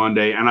been a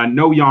Monday, and I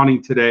know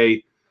yawning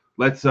today.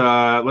 Let's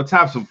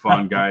have some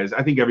fun, guys.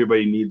 I think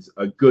everybody needs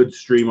a good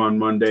stream on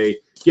Monday.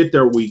 Get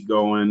their week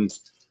going.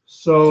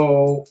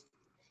 So,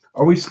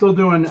 are we still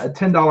doing a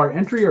 $10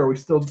 entry, or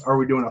are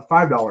we doing a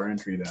 $5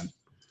 entry then?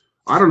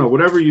 I don't know.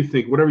 Whatever you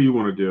think. Whatever you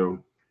want to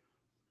do.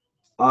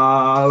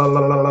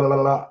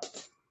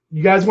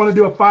 You guys want to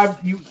do a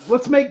 5? You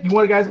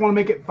guys want to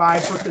make it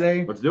 5 for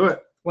today? Let's do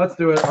it. Let's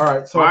do it. All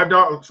right. So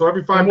 $5. So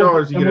every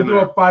 $5 you get in there.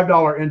 We'll do a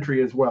 $5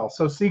 entry as well.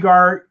 So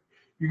Seagar,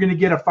 you're going to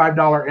get a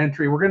 $5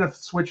 entry. We're going to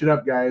switch it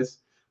up, guys,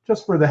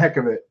 just for the heck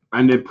of it.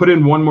 And then put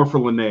in one more for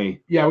Lene.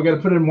 Yeah, we got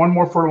to put in one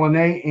more for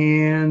Lene.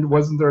 And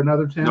wasn't there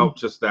another 10? Nope,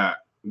 just that.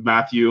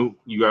 Matthew,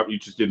 you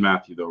just did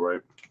Matthew though,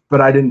 right?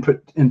 But I didn't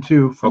put in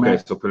 2 for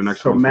Matt. So put an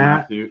extra one for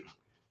Matthew.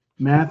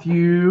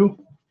 Matthew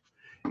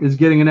is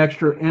getting an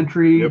extra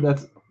entry. Yep.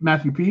 That's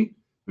Matthew P.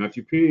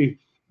 Matthew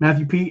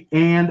P.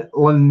 And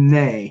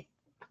Lene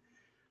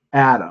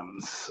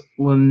Adams.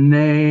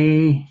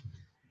 Lene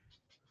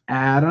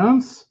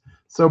Adams.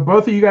 So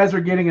both of you guys are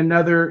getting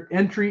another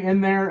entry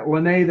in there.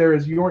 Lene, there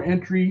is your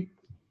entry.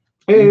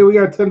 Hey, we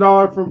got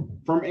 $10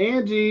 from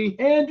Angie.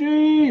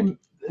 Angie.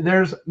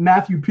 There's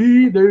Matthew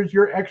P. There's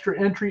your extra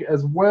entry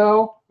as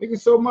well. Thank you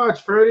so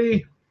much,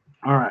 Freddie.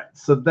 All right.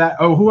 So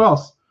who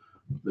else?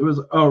 It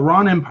was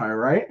Ron Empire,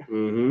 right?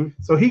 Mm-hmm.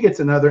 So he gets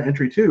another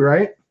entry too,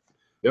 right?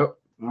 Yep.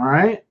 All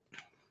right.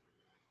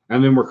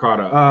 And then we're caught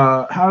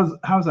up.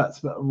 How's that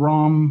spelled?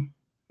 Rom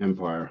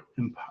Empire.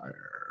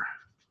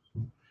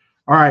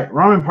 All right,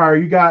 Rom Empire,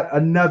 you got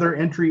another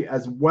entry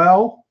as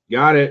well.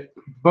 Got it.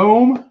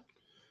 Boom.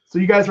 So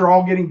you guys are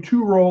all getting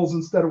 2 rolls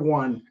instead of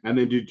 1. And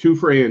then do 2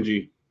 for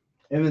Angie.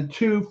 And then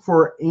 2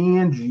 for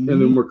Angie. And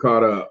then we're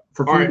caught up.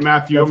 All right,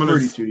 Matthew, I'm gonna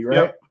right?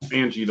 Yep,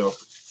 Angie though.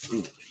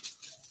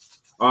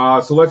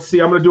 So let's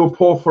see. I'm gonna do a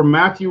poll for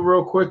Matthew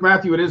real quick.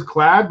 Matthew, it is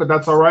clad, but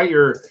that's all right.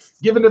 You're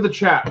given to the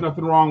chat.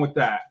 Nothing wrong with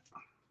that.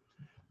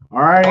 All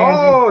right.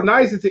 Oh, Angie.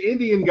 Nice. It's an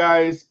Indian,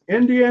 guys.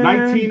 Indian.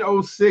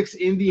 1906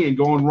 Indian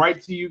going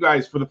right to you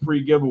guys for the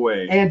free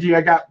giveaway. Angie,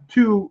 I got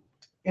 2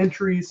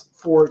 entries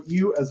for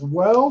you as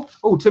well.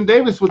 Oh, Tim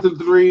Davis with the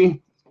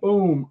 3.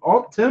 Boom.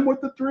 Oh, Tim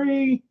with the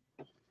 3.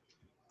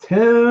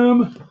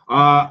 Tim.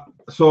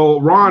 So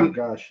Ron, oh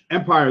gosh.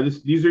 Empire,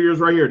 these are yours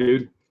right here,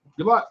 dude.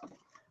 Good luck.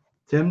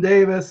 Tim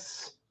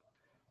Davis.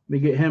 Let me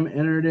get him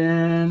entered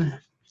in.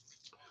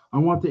 I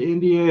want the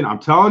Indian. I'm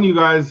telling you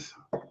guys,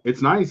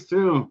 it's nice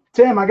too.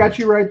 Tim, I got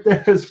you right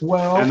there as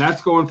well. And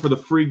that's going for the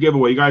free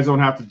giveaway. You guys don't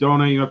have to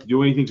donate. You don't have to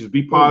do anything. Just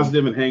be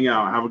positive and hang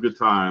out. Have a good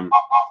time.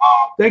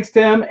 Thanks,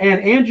 Tim.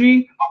 And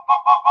Angie,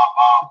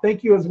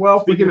 thank you as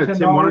well. Speaking of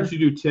Tim, why don't you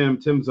do Tim?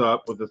 Tim's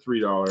up with the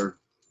 $3.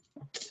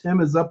 Tim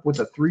is up with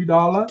a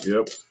 $3.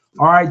 Yep.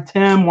 All right,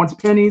 Tim wants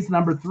pennies,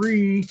 number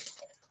 3.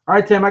 All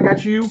right, Tim, I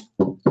got you.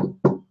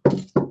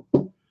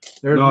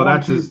 There's no, one,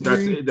 that's two, his.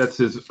 three. That's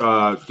his.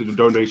 The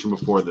donation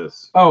before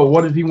this. Oh,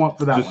 what did he want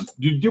for that Just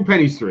one? do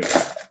pennies 3.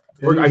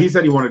 Pennies. He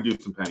said he wanted to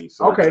do some pennies.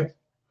 So Okay.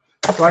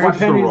 So I got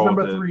pennies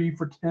number with 3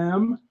 for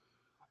Tim.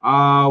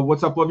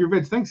 What's up? Love your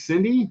vids. Thanks,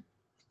 Cindy.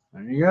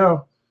 There you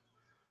go.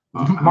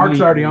 How Mark's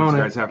many already of on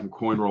these it. guys have from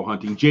coin roll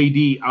hunting?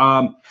 JD.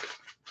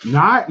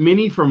 Not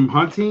many from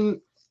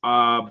hunting.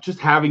 Just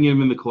having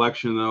him in the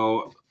collection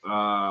though.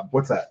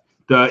 What's that?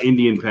 The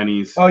Indian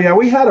pennies. Oh yeah,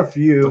 we had a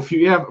few. A few,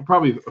 yeah,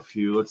 probably a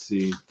few. Let's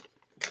see.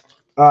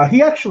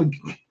 He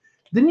actually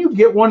didn't you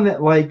get one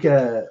that like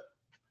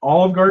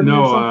Olive Garden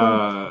or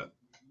something?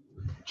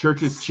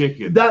 Church's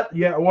chicken. That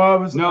well, it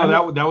was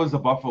that was the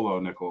buffalo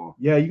nickel.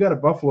 Yeah, you got a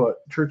buffalo at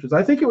Church's.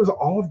 I think it was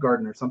Olive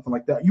Garden or something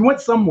like that. You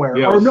went somewhere.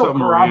 Yeah, or no,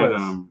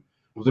 Carrabba's.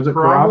 Was it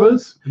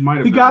Carrabba's? It might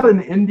have He been. got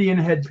an Indian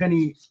head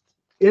penny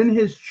in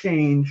his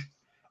change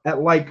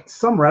at like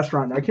some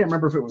restaurant. I can't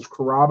remember if it was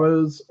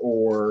Carrabba's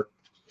or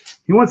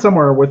he went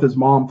somewhere with his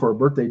mom for a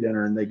birthday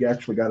dinner and they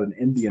actually got an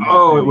Indian head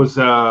penny. It was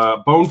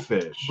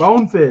bonefish.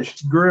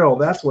 Bonefish grill.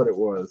 That's what it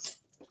was.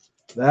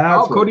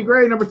 That's Cody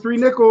Gray, number 3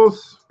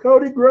 nickels.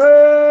 Cody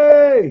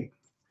Gray,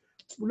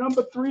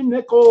 number 3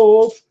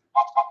 nickels.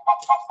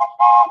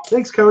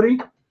 Thanks, Cody.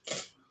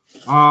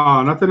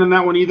 Nothing in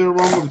that one either.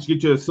 We'll just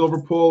get you a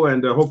silver pull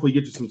and hopefully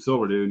get you some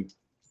silver, dude.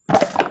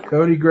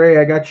 Cody Gray,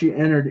 I got you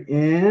entered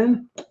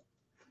in.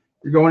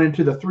 You're going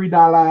into the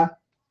 $3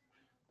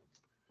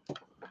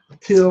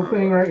 till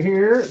thing right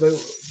here. The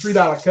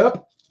 $3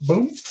 cup.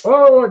 Boom.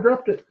 Oh, I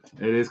dropped it.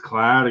 It is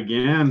clad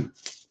again.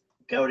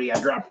 Cody,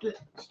 I dropped it.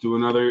 Let's do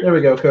another. There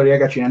we go, Cody. I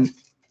got you in.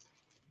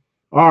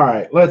 All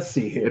right, let's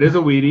see here. It is a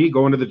Wheatie.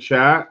 Go into the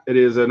chat. It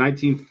is a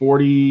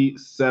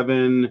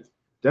 1947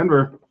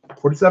 Denver.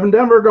 47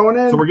 Denver going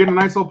in. So we're getting a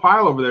nice little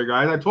pile over there,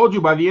 guys. I told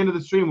you by the end of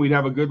the stream we'd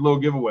have a good little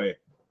giveaway.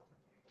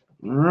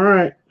 All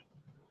right.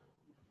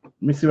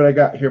 Let me see what I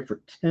got here for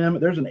Tim.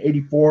 There's an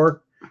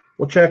 84.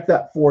 We'll check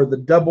that for the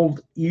doubled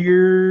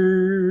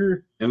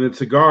ear. And then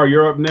Cigar,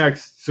 you're up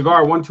next.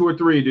 Cigar, 1, 2, or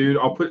 3, dude.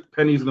 I'll put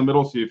pennies in the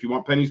middle, so if you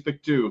want pennies,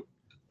 pick 2.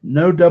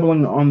 No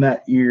doubling on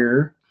that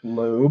ear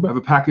lobe. I have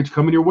a package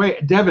coming your way.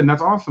 Devin,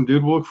 that's awesome,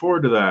 dude. We'll look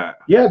forward to that.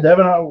 Yeah,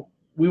 Devin,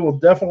 we will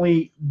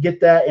definitely get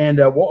that, and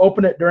we'll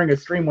open it during a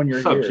stream when you're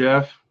here. What's up,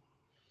 Jeff?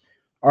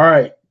 All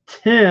right,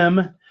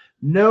 Tim.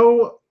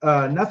 No,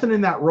 nothing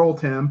in that roll,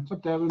 Tim. What's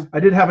up, Devin?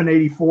 I did have an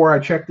 84. I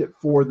checked it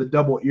for the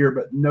double ear,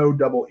 but no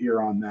double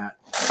ear on that.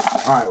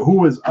 All right,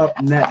 who is up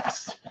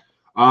next?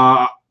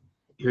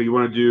 Here, you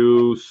want to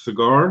do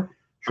Cigar?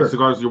 Sure.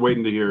 Cigars, you're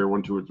waiting to hear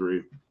 1, 2, or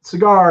 3.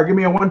 Cigar, give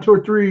me a 1, 2,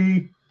 or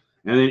 3.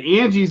 And then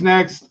Angie's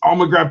next. I'm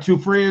gonna grab 2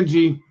 for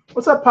Angie.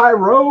 What's up,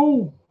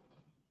 Pyro?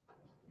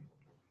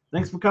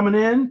 Thanks for coming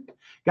in,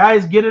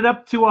 guys. Get it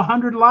up to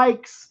 100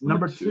 likes.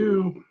 Number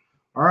 2.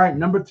 All right,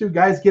 number 2,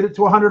 guys. Get it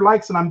to 100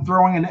 likes, and I'm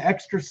throwing an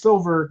extra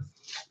silver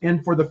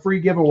in for the free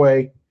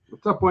giveaway.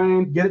 What's up,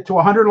 Wayne? Get it to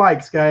 100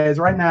 likes, guys.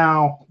 Right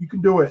now, you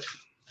can do it.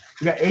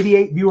 We got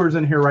 88 viewers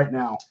in here right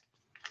now.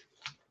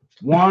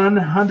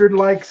 100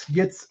 likes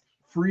gets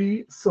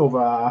free silver.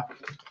 All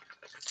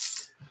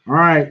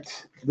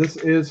right. This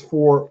is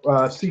for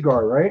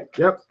Cigar, right?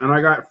 Yep. And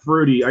I got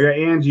Fruity. I got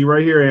Angie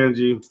right here,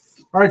 Angie.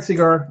 All right,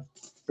 Cigar.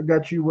 I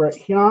got you right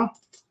here.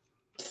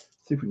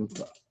 See if we can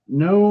find.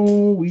 No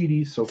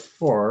Wheaties so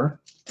far.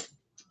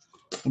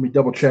 Let me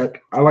double check.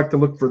 I like to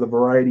look for the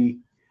variety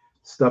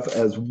stuff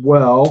as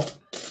well.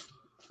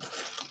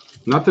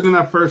 Nothing in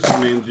that first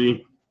one,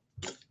 Angie.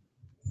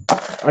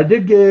 I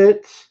did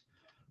get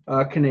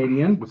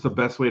Canadian. What's the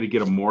best way to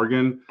get a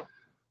Morgan?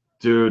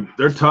 Dude,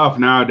 they're tough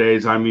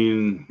nowadays. I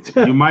mean,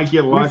 you might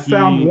get lucky. We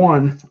found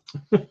one.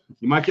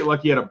 You might get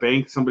lucky at a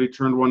bank. Somebody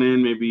turned one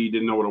in. Maybe you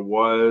didn't know what it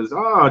was.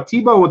 Oh,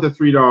 T-Bone with the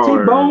 $3.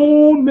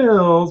 T-Bone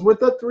Mills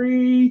with the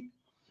 3.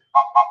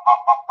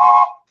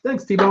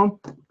 Thanks, T-Bone.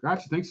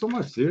 Gotcha. Thanks so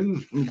much, dude.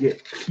 Let me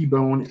get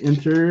T-Bone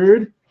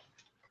entered.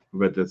 I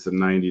bet that's a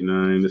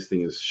 99. This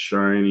thing is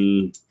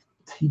shiny.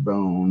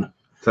 T-Bone.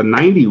 It's a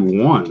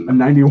 91. A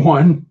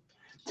 91.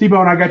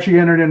 T-Bone, I got you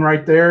entered in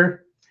right there.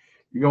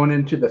 You're going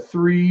into the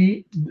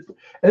 3.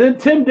 And then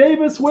Tim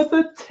Davis with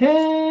a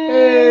 10.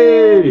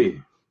 Hey.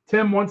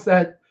 Tim wants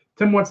that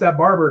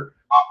barber.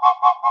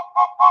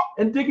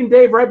 And Dick and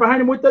Dave right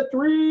behind him with the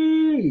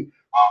 3.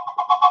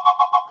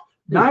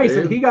 Nice. Dave.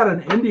 And he got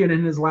an Indian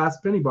in his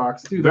last penny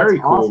box, too. Very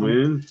That's cool, awesome.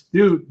 man.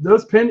 Dude,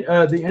 those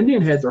the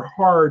Indian heads are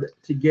hard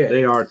to get.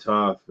 They are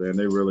tough, man.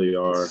 They really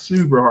are.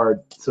 Super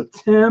hard. So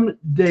Tim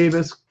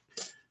Davis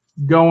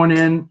going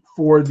in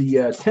for the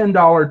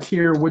 $10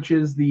 tier, which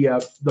is the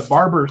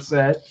barber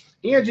set.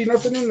 Angie,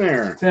 nothing in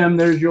there. Tim,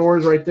 there's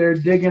yours right there.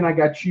 Digging, I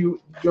got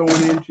you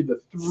going into the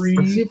 3.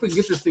 Let's see if we can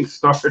get this thing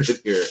started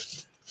here.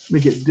 Let me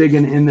get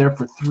Digging in there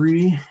for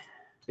 3.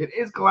 It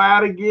is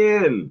glad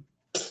again.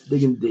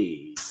 Digging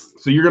D.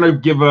 So you're gonna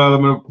give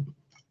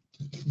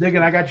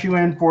Digging, I got you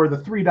in for the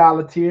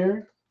 $3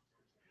 tier.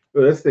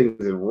 Oh, this thing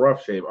is in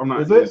rough shape. I'm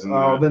not Is it? using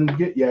Oh, that. then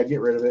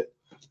get rid of it.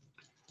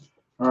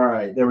 All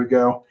right, there we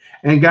go.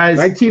 And guys,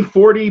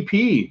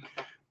 1940p.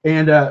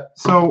 and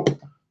so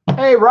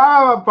Hey,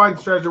 Rob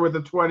finds treasure with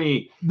a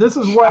 20. this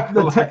is what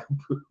the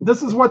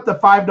this is what the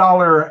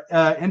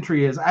 $5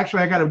 entry is.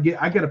 Actually,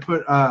 I gotta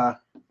put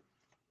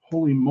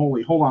holy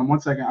moly, hold on one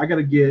second. I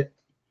gotta get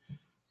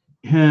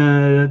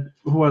who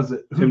was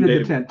it? Who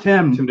did the 10?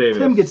 Tim Davis.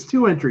 Tim gets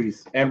 2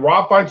 entries. And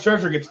Rob finds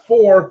treasure gets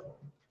 4.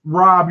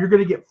 Rob, you're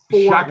gonna get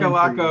 4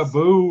 Shakalaka entries.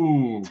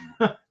 boom.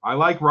 I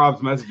like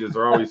Rob's messages.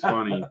 They're always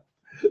funny.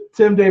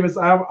 Tim Davis,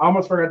 I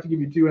almost forgot to give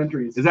you 2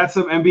 entries. Is that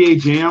some NBA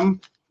Jam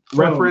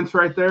reference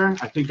right there?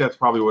 I think that's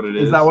probably what it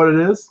is. Is that what it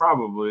is?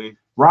 Probably.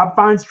 Rob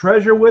finds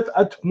treasure with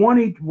a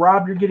 20.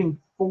 Rob, you're getting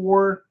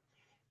 4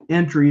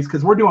 entries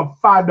because we're doing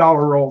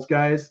 $5 rolls,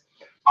 guys.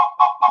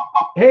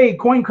 Hey,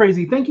 Coin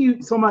Crazy, thank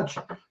you so much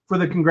for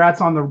the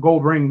congrats on the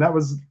gold ring.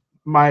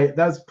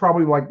 That's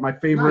probably like my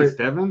favorite. Nice,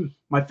 Devin.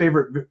 My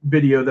favorite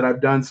video that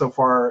I've done so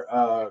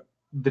far,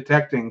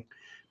 detecting,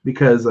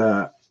 because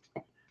I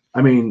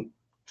mean,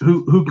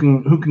 who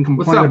can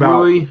complain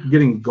about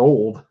getting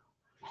gold?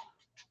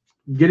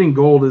 Getting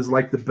gold is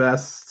like the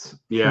best.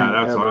 Yeah,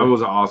 that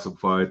was an awesome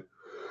fight.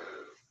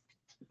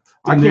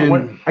 I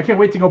can't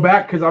wait to go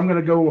back because I'm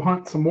gonna go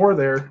hunt some more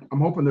there. I'm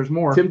hoping there's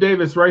more. Tim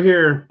Davis, right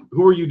here.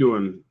 Who are you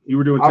doing? You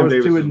were doing Tim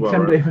Davis as well.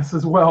 Tim Davis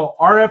as well.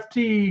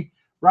 RFT.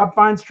 Rob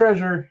finds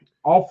treasure.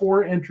 All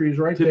 4 entries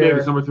right there. Tim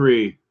Davis, number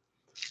 3.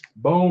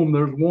 Boom.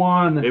 There's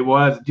 1. It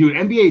was, dude.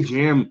 NBA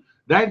Jam.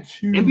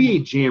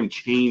 NBA Jam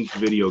changed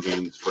video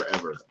games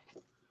forever.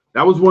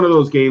 That was one of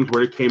those games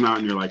where it came out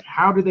and you're like,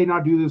 how did they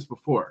not do this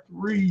before?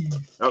 3.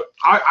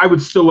 I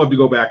would still love to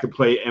go back and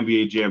play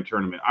NBA Jam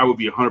tournament. I would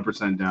be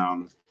 100%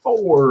 down.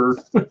 4.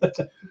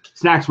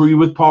 Snacks, were you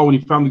with Paul when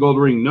you found the gold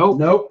ring?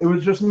 Nope. It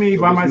was just me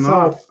by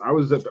myself. I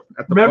was at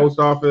the post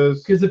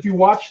office. Because if you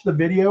watch the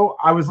video,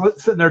 I was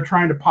sitting there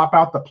trying to pop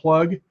out the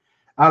plug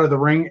out of the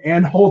ring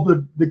and hold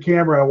the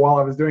camera while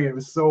I was doing it. It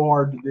was so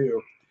hard to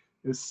do.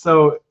 It was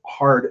so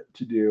hard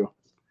to do.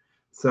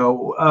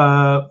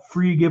 So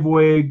free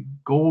giveaway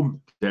gold.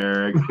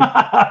 Derek.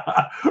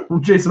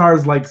 Jason R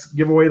is like,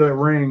 give away the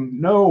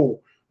ring. No,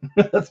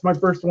 that's my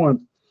first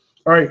one.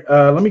 All right,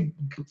 let me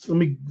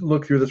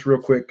look through this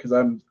real quick because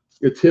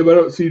Tim, I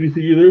don't see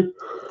anything either.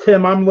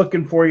 Tim, I'm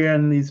looking for you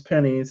in these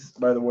pennies,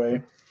 by the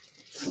way.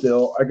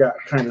 Still, I got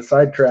kind of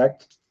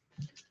sidetracked.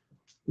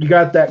 You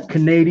got that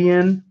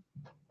Canadian.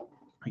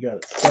 I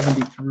got a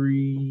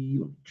 73.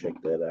 Let me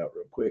check that out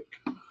real quick.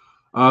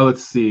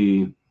 Let's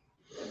see.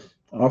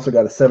 I also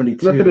got a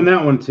 72. Nothing in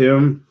that one,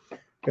 Tim.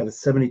 Got a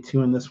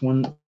 72 in this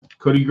one.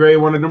 Cody Gray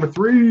wanted number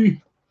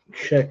 3.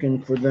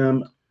 Checking for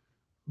them.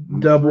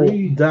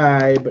 Double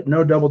die, but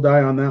no double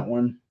die on that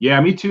one. Yeah,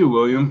 me too,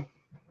 William.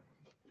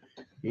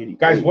 88.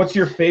 Guys, what's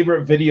your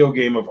favorite video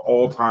game of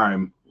all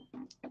time?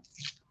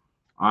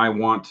 I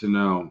want to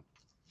know.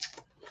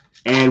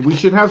 And we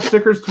should have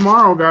stickers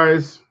tomorrow,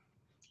 guys.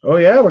 Oh,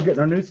 yeah, we're getting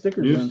our new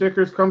stickers. New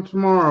stickers come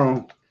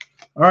tomorrow.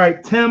 All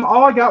right, Tim,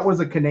 all I got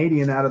was a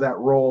Canadian out of that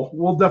roll.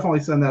 We'll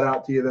definitely send that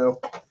out to you,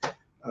 though.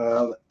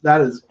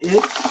 That is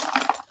it.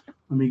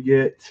 Let me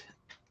get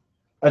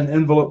an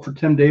envelope for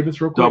Tim Davis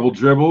real quick. Double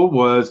Dribble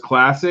was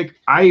classic.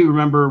 I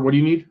remember, what do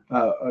you need?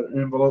 An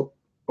envelope.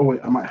 Oh,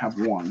 wait, I might have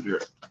one.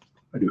 Here.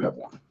 I do have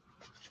one.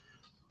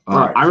 All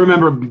right. I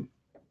remember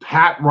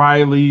Pat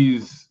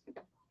Riley's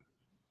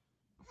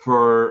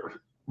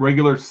for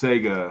regular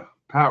Sega.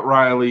 Pat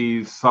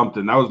Riley's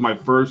something. That was my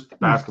first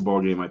basketball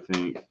game, I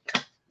think.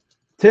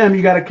 Tim,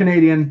 you got a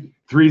Canadian.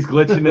 3's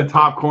glitching the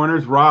top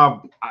corners.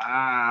 Rob,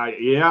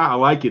 yeah, I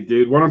like it,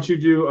 dude. Why don't you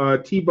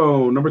do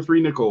T-Bone, number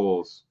 3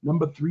 nickels.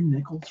 Number 3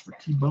 nickels for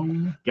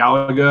T-Bone.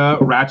 Galaga,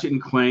 Ratchet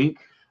and Clank.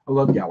 I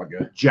love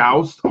Galaga.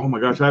 Joust. Oh, my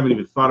gosh, I haven't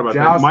even thought about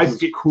Joust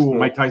that. is cool.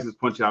 Mike Tyson's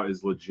Punch-Out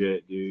is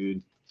legit,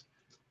 dude.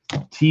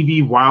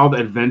 TV Wild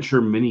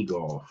Adventure Mini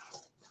Golf.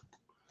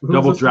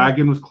 Double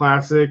Dragon was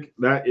classic.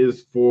 That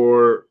is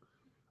for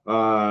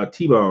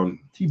T-Bone.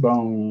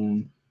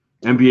 T-Bone.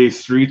 NBA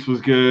Streets was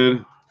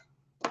good.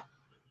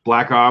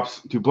 Black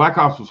Ops. Dude, Black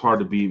Ops was hard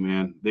to beat,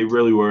 man. They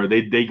really were.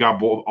 They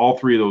got all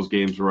 3 of those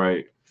games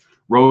right.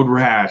 Road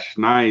Rash.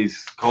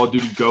 Nice. Call of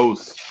Duty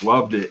Ghosts.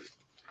 Loved it.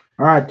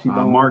 All right,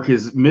 T-Bone. Mark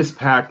is Miss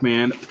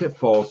Pac-Man,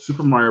 Pitfall,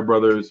 Super Mario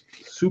Brothers,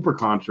 Super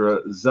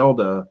Contra,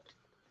 Zelda,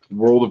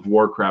 World of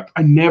Warcraft.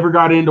 I never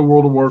got into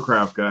World of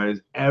Warcraft,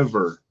 guys,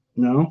 ever.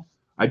 No?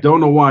 I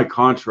don't know why.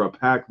 Contra,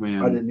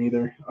 Pac-Man. I didn't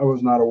either. I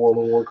was not a World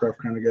of Warcraft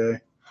kind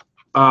of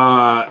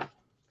guy.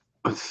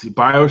 Let's see.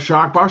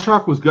 Bioshock.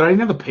 Bioshock was good. I didn't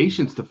have the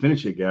patience to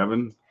finish it,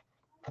 Gavin.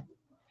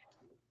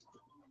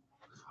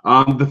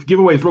 The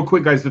giveaways, real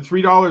quick, guys. The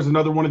 $3,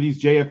 another one of these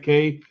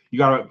JFK. You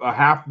got a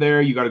half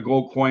there. You got a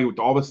gold coin with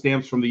all the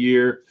stamps from the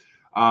year,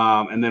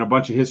 and then a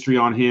bunch of history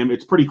on him.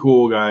 It's pretty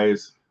cool,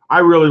 guys. I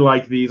really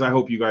like these. I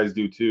hope you guys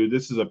do too.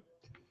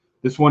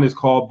 This one is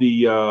called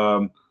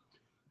the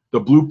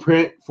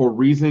Blueprint for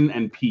Reason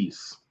and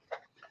Peace.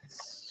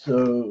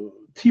 So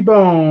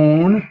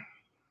T-Bone.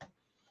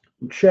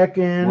 I'm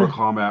checking. Mortal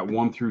Kombat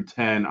 1 through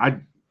 10.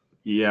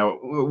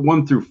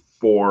 1 through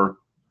 4.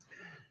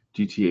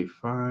 GTA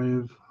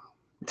 5.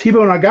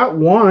 T-Bone, I got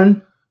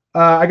one.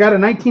 I got a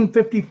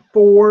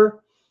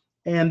 1954,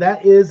 and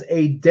that is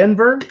a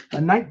Denver,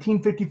 a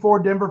 1954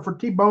 Denver for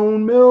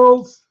T-Bone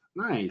Mills.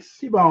 Nice.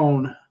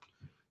 T-Bone.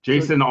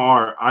 Jason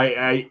R.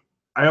 I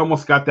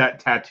almost got that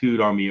tattooed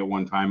on me at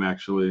one time,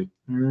 actually.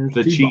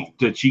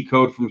 The cheat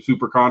code from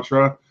Super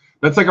Contra.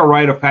 That's like a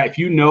rite of passage. If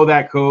you know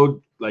that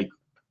code, like,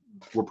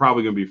 we're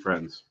probably gonna be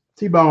friends.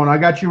 T-Bone, I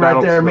got you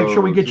right there. Make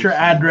sure we get your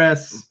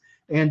address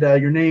and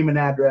your name and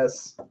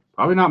address.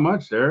 Probably not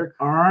much, Derek.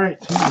 All right,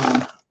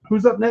 T-Bone.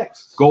 Who's up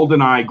next?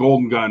 GoldenEye,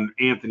 Golden Gun,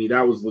 Anthony.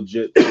 That was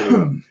legit.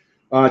 Tim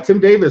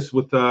Davis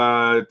with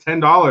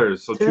 $10.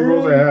 So 2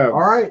 rolls of halves. All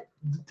right,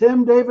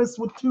 Tim Davis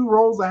with 2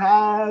 rolls of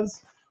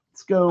halves.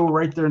 Let's go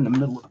right there in the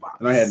middle of the box.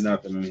 And I had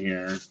nothing in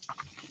here.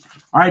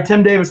 All right,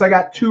 Tim Davis. I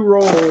got 2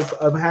 rolls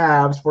of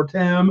halves for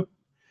Tim,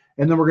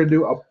 and then we're gonna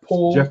do a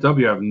pull. Jeff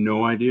W. I have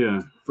no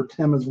idea. For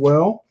Tim as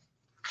well.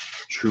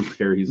 True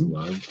Perry's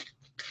Love.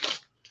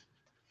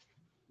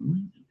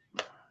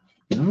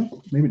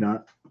 No, maybe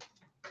not.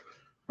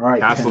 All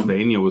right,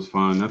 Castlevania Tim. was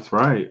fun. That's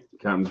right,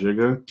 Captain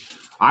Jigga.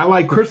 I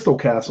like Crystal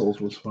Castles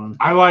was fun.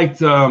 I liked.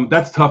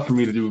 That's tough for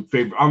me to do.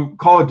 Favorite.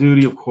 Call of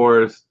Duty, of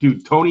course.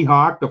 Dude, Tony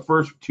Hawk. The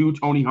first 2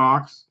 Tony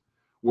Hawks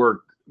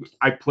were.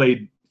 I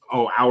played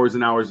hours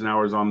and hours and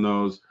hours on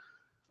those.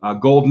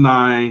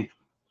 GoldenEye,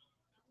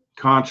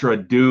 Contra,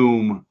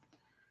 Doom.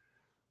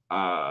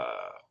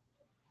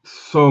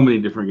 So many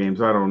different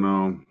games. I don't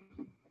know.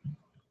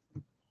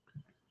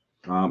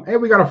 Hey,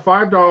 we got a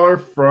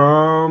 $5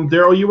 from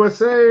Daryl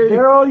USA.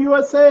 Daryl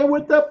USA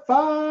with the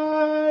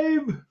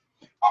 5.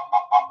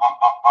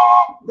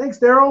 Thanks,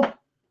 Daryl.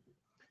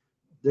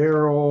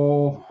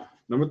 Daryl.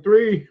 Number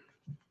 3.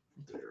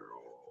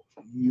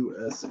 Daryl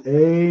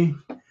USA.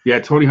 Yeah,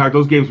 Tony Hawk.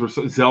 Those games were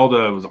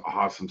Zelda was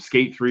awesome.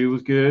 Skate 3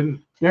 was good.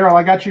 Daryl,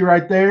 I got you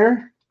right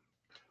there.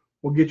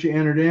 We'll get you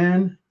entered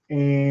in,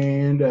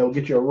 and we'll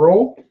get you a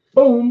roll.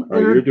 Boom. All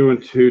right, you're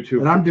doing 2.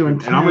 And I'm doing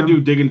 10. And I'm going to do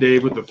Diggin'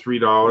 Dave with the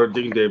 $3.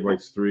 Diggin' Dave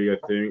likes 3, I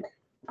think.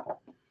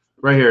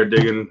 Right here,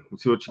 Diggin'.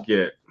 Let's see what you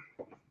get.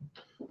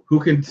 Who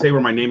can say where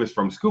my name is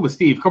from? Scuba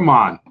Steve. Come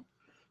on.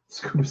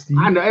 Scuba Steve.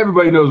 I know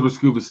everybody knows where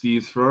Scuba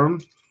Steve's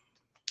from.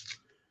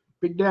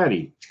 Big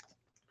Daddy.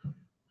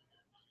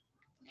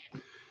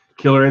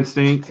 Killer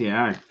Instinct.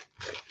 Yeah.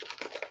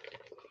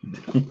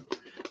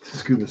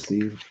 Scuba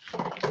Steve.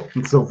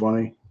 It's so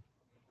funny.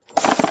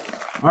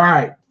 All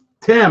right.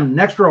 Tim,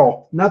 next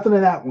roll. Nothing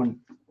in that one.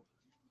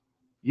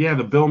 Yeah,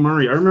 the Bill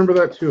Murray. I remember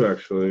that too,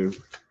 actually.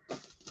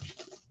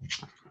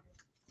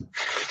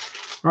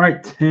 All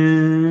right,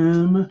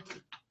 Tim.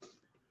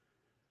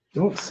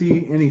 Don't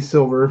see any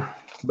silver,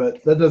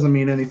 but that doesn't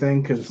mean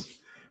anything because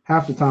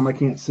half the time I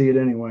can't see it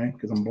anyway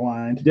because I'm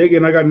blind.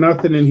 Digging, I got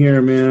nothing in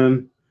here,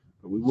 man.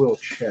 But we will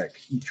check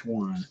each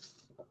one.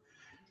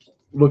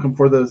 Looking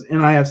for those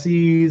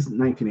NIFCs,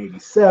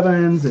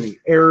 1987s, any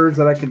errors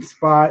that I can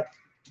spot.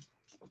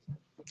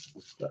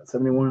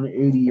 71,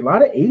 80, a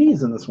lot of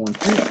 80s in this one.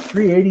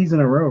 Three 80s in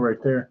a row right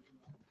there.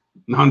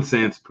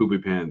 Nonsense, poopy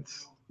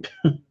pants.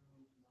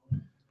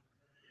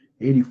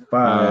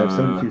 85,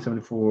 72,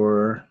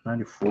 74,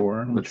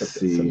 94. Let's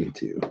see.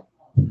 72.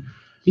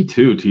 Me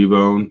too,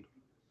 T-Bone.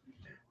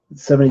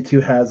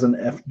 72 has an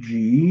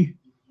FG.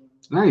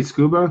 Nice,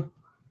 Scuba. All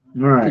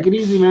right. Take it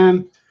easy,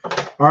 man.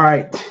 All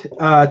right.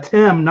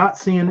 Tim, not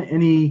seeing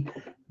any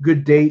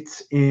good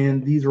dates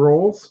in these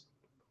rolls.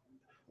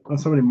 Oh,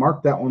 somebody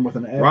marked that one with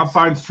an X. Rob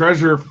finds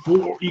treasure.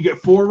 You get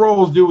 4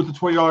 rolls, dude, with the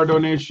 $20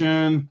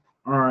 donation.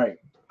 All right.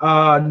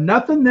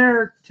 Nothing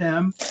there,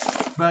 Tim,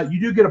 but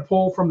you do get a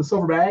pull from the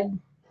silver bag.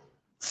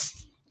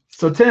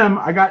 So, Tim,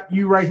 I got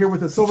you right here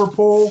with a silver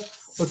pull.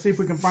 Let's see if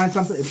we can find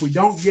something. If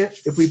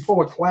we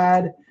pull a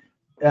clad,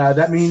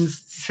 that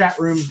means chat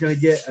room is going to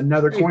get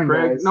another coin,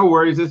 Craig, guys. no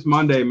worries. It's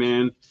Monday,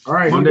 man. All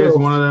right. Monday's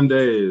one of them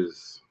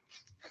days.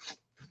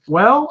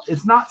 Well,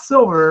 it's not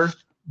silver,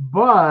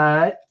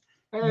 but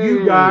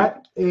you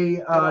got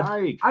a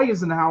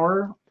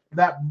Eisenhower.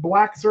 That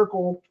black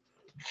circle,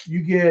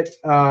 you get.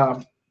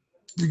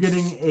 You're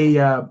getting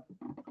a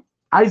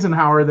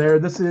Eisenhower there.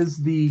 This is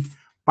the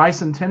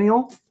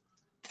bicentennial.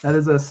 That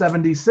is a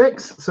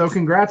 76. So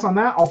congrats on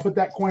that. I'll put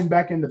that coin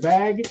back in the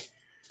bag.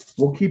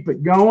 We'll keep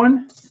it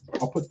going.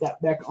 I'll put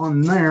that back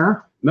on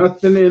there.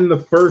 Nothing in the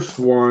first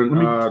one.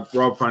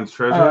 Rob finds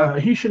treasure.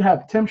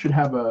 Tim should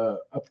have a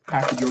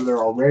package over there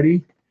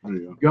already. There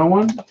you go.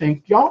 Going.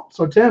 Thank y'all.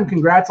 So Tim,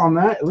 congrats on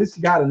that. At least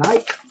you got a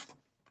night.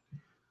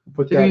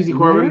 Put Take it easy,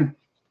 Corbin.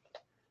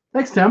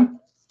 Thanks, Tim.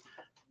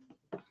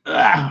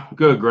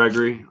 Good,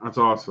 Gregory. That's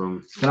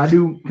awesome. Can I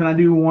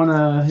do one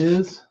of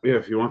his? Yeah,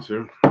 if you want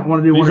to. I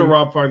want to do These one. are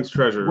Rob finds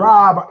treasure.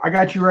 Rob, I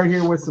got you right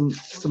here with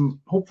some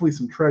hopefully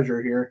some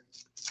treasure here.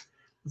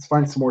 Let's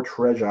find some more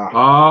treasure.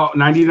 Oh,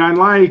 99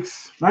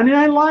 likes.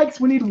 99 likes.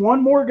 We need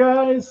one more,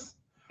 guys.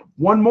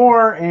 One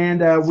more,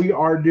 and we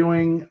are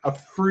doing a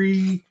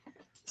free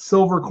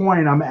silver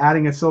coin. I'm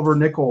adding a silver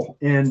nickel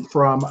in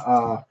from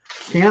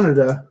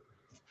Canada.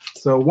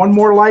 So one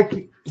more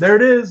like. There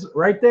it is,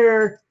 right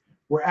there.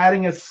 We're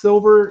adding a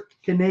silver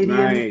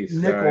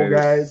Canadian nickel,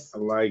 guys. I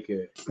like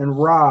it. And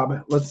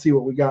Rob, let's see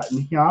what we got in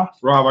here.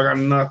 Rob, I got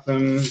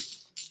nothing.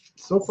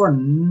 So far,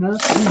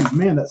 nothing. Ooh,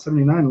 man, that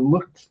 79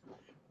 looked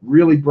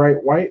really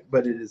bright white,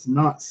 but it is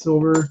not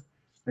silver.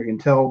 I can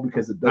tell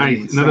because it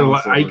doesn't. Nice. Another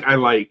I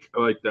like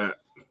that.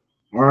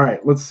 All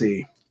right, let's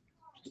see.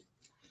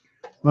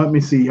 Let me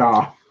see,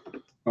 y'all.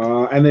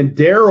 And then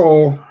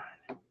Daryl,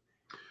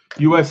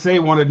 USA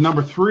wanted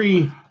number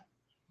 3.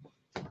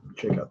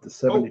 Check out the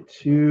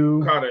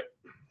 72. Got it.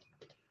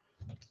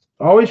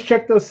 Always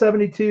check those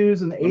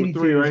 72s and the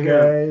 82s, right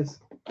guys.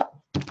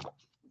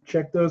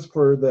 Check those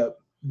for the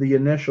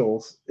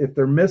initials. If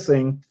they're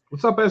missing,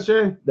 what's up,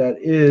 SJ? that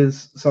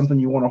is something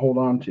you want to hold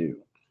on to.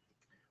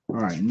 All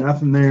right,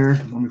 nothing there.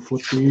 Let me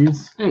flip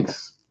these.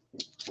 Thanks.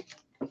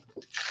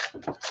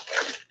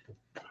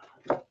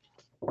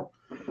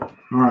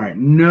 All right,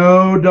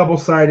 no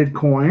double-sided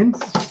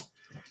coins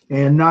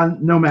and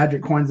no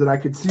magic coins that I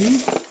could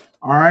see.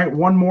 All right,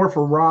 one more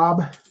for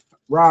Rob.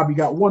 Rob, you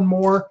got one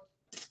more.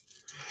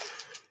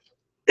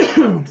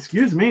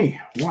 Excuse me.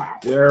 Wow.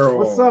 Daryl.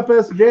 What's up,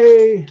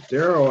 SJ?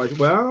 Daryl.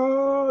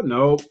 Well,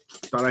 nope.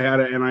 Thought I had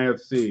an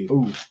NIFC.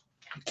 Ooh.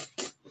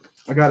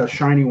 I got a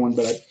shiny one,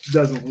 but it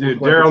doesn't look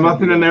Dude, like Daryl,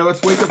 nothing in there.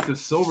 Let's wake up the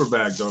silver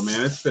bag, though,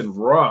 man. It's been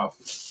rough.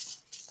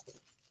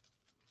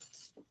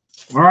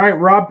 All right,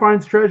 Rob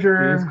finds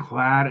treasure. It's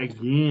clad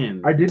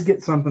again. I did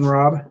get something,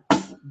 Rob.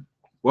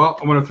 Well,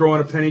 I'm going to throw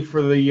in a penny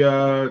for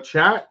the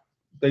chat.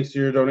 Thanks to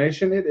your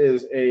donation. It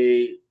is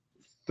a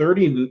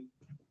 30.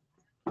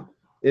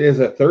 It is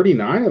a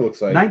 39, it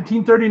looks like.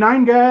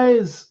 1939,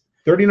 guys.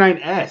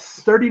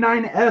 39S.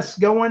 39S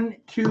going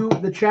to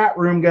the chat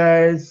room,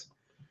 guys.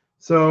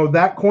 So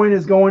that coin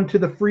is going to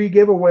the free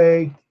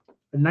giveaway.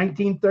 The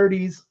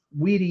 1930s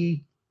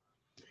Wheatie.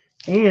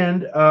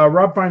 And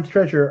Rob finds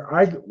treasure.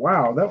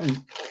 Wow, that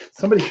one.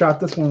 Somebody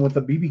shot this one with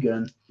a BB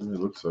gun. It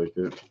looks like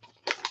it.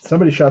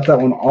 Somebody shot that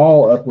one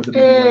all up with a BB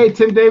gun. Hey,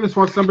 Tim Davis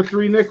wants number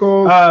 3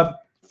 nickels.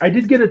 I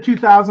did get a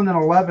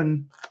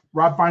 2011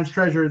 Rob finds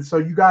treasure. So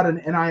you got an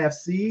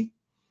NIFC.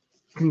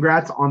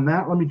 Congrats on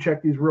that. Let me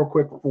check these real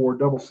quick for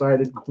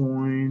double-sided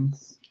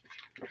coins.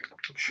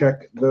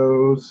 Check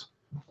those.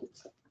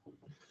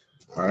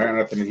 All right,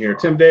 nothing in here.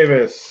 Tim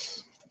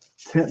Davis.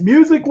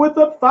 Music with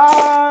a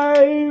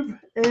 5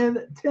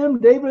 and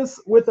Tim Davis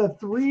with a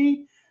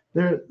 3.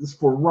 There is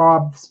for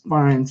Rob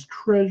finds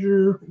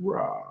treasure.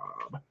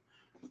 Rob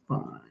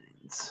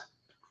finds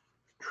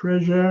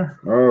treasure.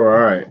 All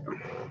right.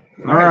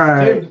 All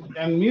right. Tim,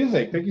 and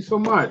music. Thank you so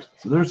much.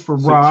 So there's for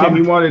Rob. Tim,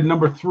 you wanted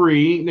number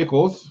 3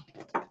 nickels.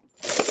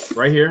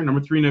 Right here, number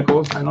 3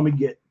 nickels. And let me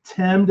get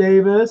Tim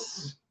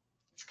Davis.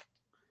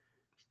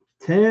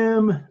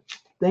 Tim,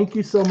 thank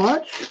you so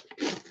much.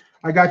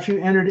 I got you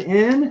entered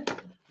in.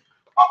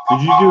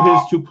 Did you do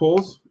his 2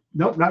 pulls?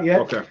 Nope, not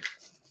yet. Okay.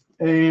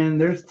 And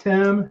there's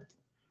Tim.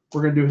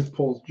 We're going to do his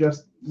pulls.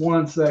 Just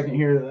 1 second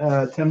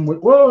here. Tim,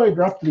 whoa, I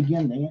dropped it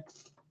again, dang it.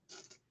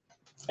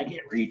 I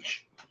can't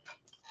reach.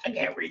 I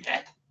can't reach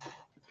it.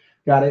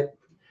 Got it.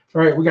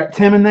 All right, we got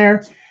Tim in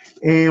there.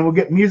 And we'll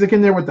get music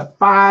in there with the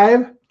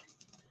 5.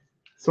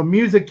 So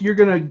music, you're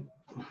going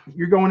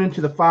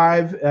into the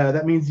 5.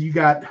 That means you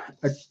got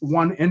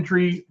 1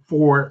 entry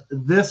for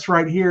this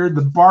right here,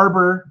 the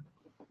barber.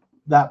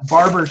 That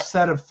barber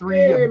set of 3.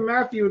 Hey,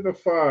 Matthew with the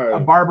 5. A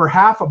barber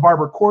half, a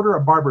barber quarter,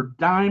 a barber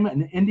dime,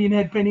 an Indian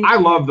head penny. I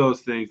love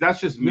those things.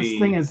 That's just me. This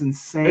thing is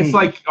insane. It's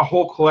like a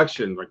whole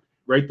collection, like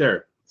right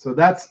there. So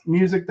that's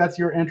music. That's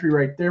your entry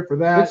right there for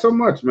that. Thanks so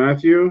much,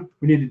 Matthew.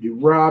 We need to do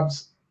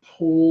Rob's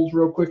pulls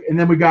real quick. And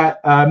then we got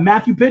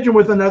Matthew Pigeon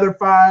with another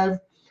 5.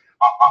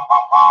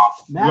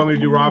 You want me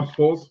to do Rob's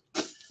pulls?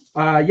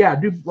 Yeah,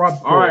 do Rob's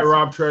pulls. All right,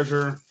 Rob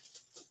Treasure.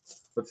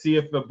 Let's see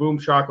if the Boom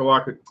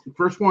Shakalaka.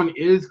 First one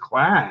is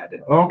clad.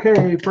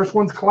 Okay, first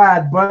one's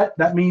clad, but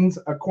that means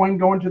a coin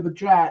going to the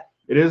chat.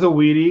 It is a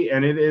Wheatie,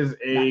 and it is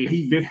a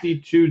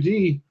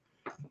 52D.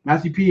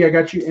 Matthew P., I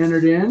got you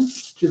entered in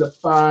to the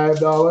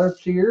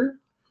 $5 tier.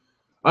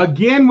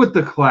 Again with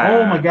the clad.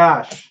 Oh, my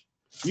gosh.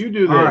 You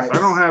do this. Right. I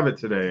don't have it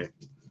today.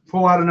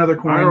 Pull out another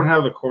coin. I don't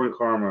have the coin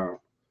karma.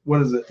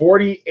 What is it?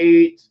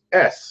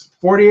 48S.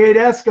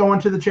 48S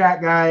going to the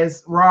chat,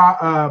 guys.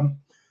 Rob,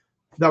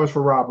 that was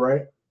for Rob,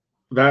 right?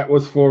 That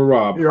was for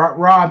Rob.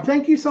 Rob,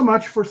 thank you so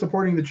much for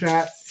supporting the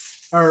chat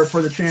or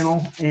for the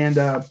channel, and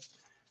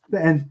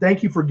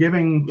thank you for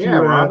giving to,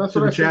 Rob, that's to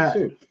what the I chat.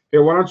 said too.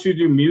 Here, why don't you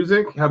do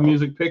music? Have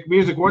music pick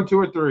music 1, 2,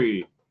 or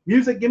 3.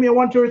 Music, give me a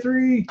 1, 2, or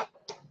 3.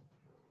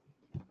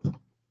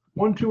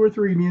 1, 2, or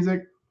 3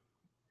 music.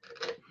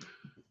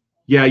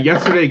 Yeah,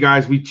 yesterday,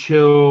 guys, we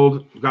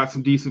chilled, got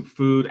some decent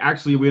food.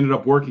 Actually, we ended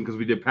up working because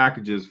we did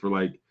packages for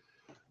like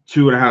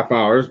 2.5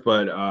 hours.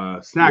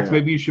 But snacks,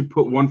 maybe you should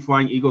put 1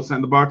 Flying Eagle scent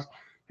in the box.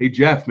 Hey,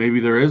 Jeff,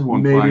 maybe there is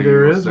one. Maybe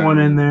there is one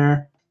in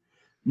there.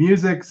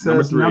 Music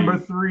says number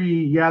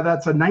 3. Yeah,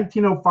 that's a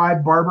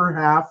 1905 Barber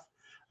half,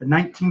 a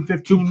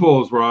 1915 2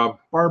 pulls, Rob.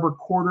 Barber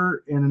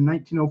quarter, and a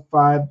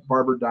 1905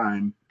 Barber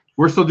dime.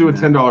 We're still doing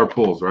 $10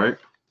 pulls, right?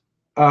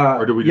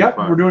 Or do we do 5?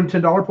 We're doing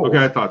 $10 pulls.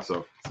 Okay, I thought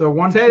so. So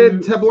 1,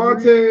 Ted 2,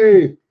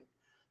 Teblante.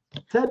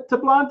 Ted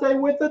Tablante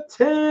with a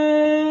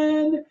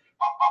 10.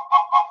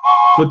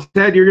 So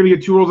Ted, you're gonna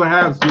get 2 rolls of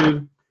halves,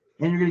 dude.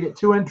 And you're gonna get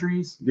 2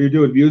 entries. You're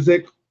doing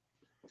music.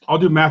 I'll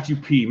do Matthew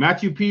P.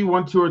 Matthew P.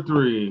 1, 2, or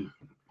 3.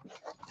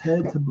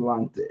 Ted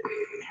Tablante.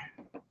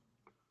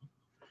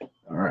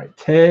 All right,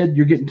 Ted,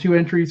 you're getting 2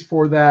 entries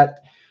for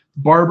that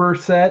barber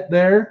set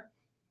there.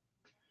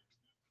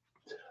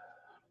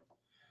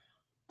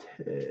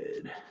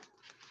 Ted.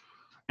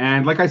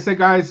 And like I said,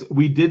 guys,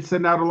 we did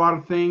send out a lot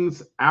of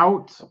things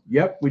out.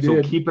 Yep, we So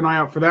did. keep an eye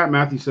out for that.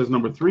 Matthew says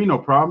number 3, no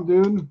problem,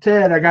 dude.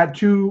 Ted, I got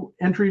 2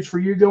 entries for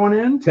you going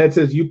in. Ted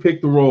says you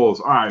pick the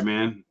rolls. All right,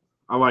 man.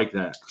 I like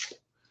that.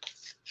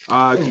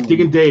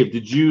 Dig and Dave,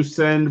 did you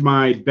send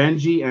my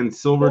Benji and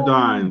Silver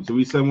Dime? Did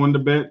we send one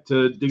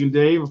to Dig and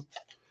Dave?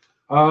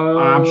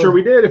 I'm sure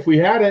we did if we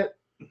had it.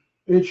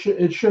 It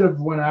should have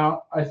went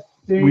out. I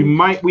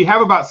think we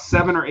have about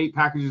 7 or 8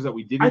 packages that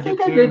we didn't get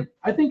to.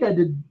 I think I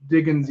did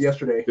Diggins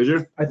yesterday. Did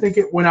you? I think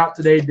it went out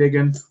today,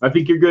 Diggins. I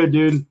think you're good,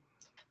 dude.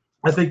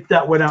 I think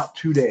that went out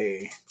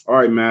today. All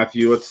right,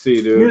 Matthew. Let's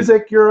see, dude.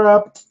 Music, you're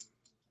up.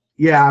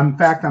 Yeah, in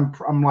fact,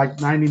 I'm like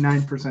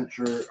 99%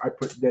 sure I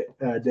put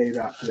Dave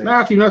out today.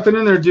 Matthew, nothing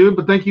in there, dude.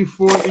 But thank you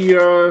for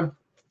the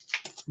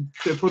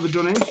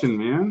donation,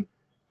 man.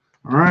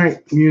 All right,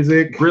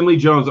 music. Brinley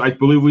Jones, I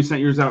believe we sent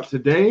yours out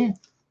today.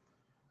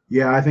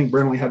 Yeah, I think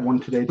Brinley had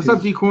one today. What's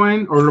up,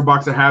 D-Coin? Order a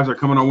box of halves are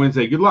coming on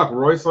Wednesday. Good luck,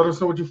 Royce. Let us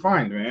know what you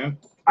find, man.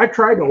 I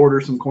tried to order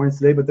some coins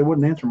today, but they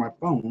wouldn't answer my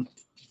phone.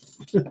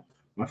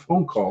 My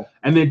phone call.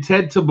 And then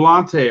Ted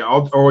Tablante.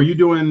 Or are you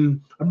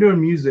doing? I'm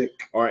doing music.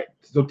 All right.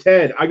 So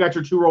Ted, I got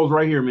your 2 rolls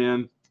right here,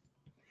 man.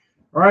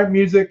 All right,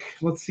 music.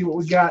 Let's see what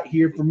we got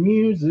here for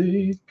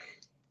music.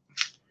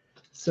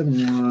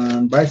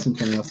 71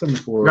 Bicentennial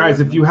 74.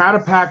 Guys, if you had a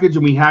package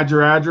and we had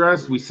your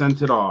address, we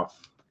sent it off.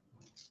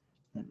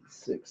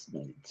 96,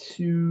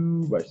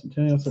 92,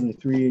 Bicentennial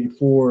 73,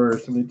 84,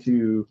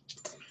 72,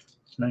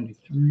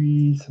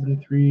 93,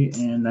 73,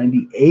 and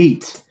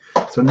 98.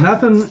 So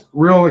nothing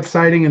real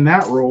exciting in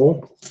that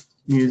roll,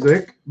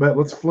 music. But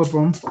let's flip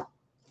them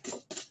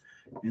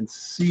and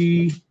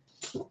see.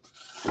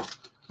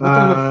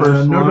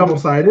 No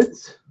double-sided.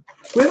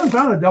 We haven't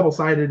found a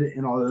double-sided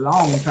in a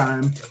long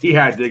time.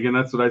 Yeah, Diggin',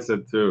 that's what I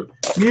said too.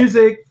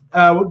 Music,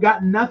 we've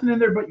got nothing in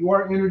there, but you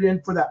are entered in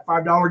for that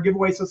 $5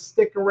 giveaway, so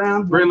stick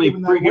around.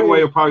 Brinley, free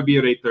giveaway will probably be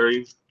at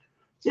 8:30.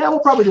 Yeah, we'll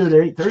probably do it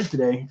at 8:30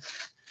 today.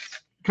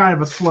 Kind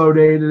of a slow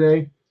day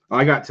today.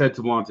 I got Ted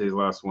Tablante's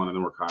last one, and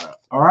then we're caught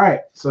up. All right,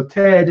 so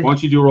Ted. Why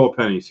don't you do a roll of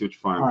pennies, see what you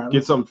find. Right,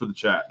 get something for the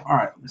chat. All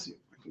right, let's see if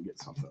I can get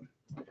something.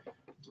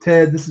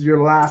 Ted, this is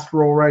your last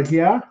roll right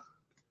here.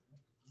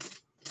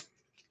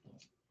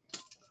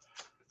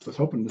 I was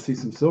hoping to see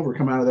some silver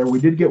come out of there. We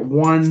did get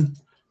 1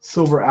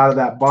 silver out of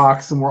that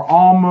box, and we're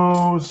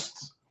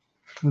almost,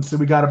 let's see,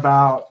 we got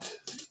about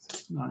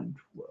 9,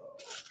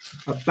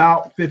 12,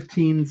 about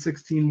 15,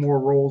 16 more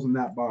rolls in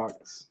that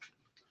box.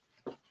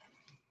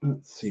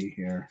 Let's see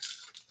here.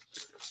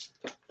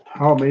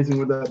 How amazing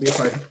would that be if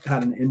I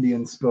had an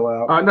Indian spill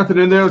out? Nothing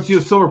in there. Let's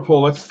use a silver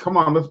pull. Let's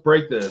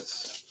break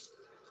this.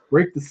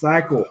 Break the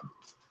cycle.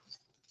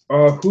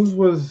 Whose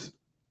was?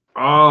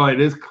 Oh, it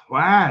is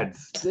Clad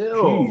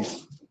still.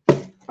 Jeez.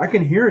 I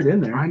can hear it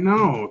in there. I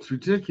know, it's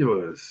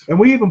ridiculous. And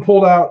we even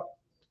pulled out.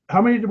 How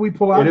many did we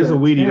pull out? It is a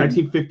weedy,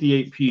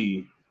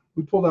 1958p.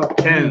 We pulled out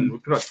 10. We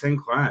put out 10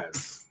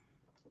 Clads.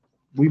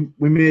 We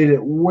made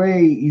it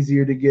way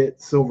easier to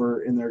get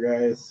silver in there,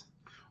 guys.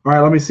 All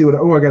right, let me see what.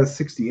 Oh, I got a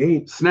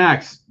 68.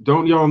 Snacks,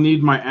 don't y'all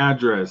need my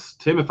address?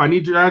 Tim, if I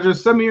need your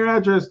address, send me your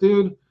address,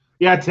 dude.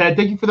 Yeah, Ted,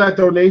 thank you for that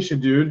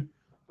donation, dude.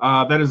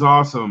 That is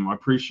awesome. I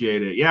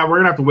appreciate it. Yeah, we're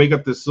gonna have to wake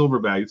up this silver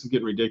bag. This is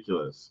getting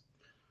ridiculous.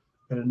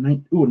 Got a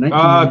 19.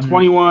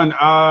 21.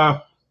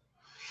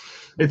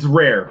 It's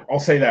rare. I'll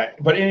say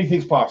that, but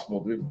anything's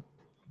possible, dude.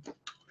 I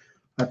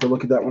have to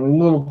look at that one a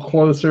little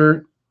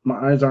closer.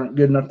 My eyes aren't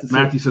good enough to see.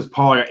 Matthew says,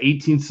 Paul, I got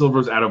 18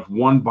 silvers out of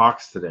 1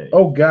 box today.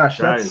 Oh gosh,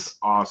 that is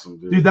awesome,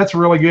 dude. Dude, that's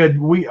really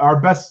good. Our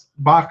best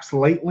box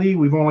lately,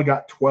 we've only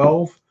got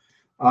 12.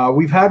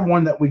 We've had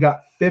one that we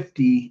got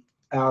 50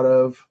 out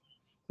of.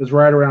 It was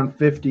right around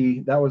 50.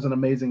 That was an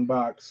amazing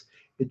box.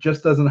 It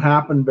just doesn't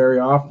happen very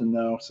often,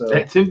 though. So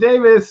hey, Tim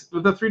Davis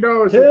with the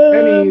 $3.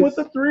 Tim with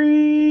the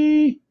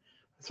 3.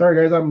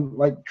 Sorry, guys. I'm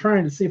like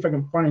trying to see if I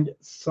can find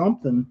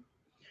something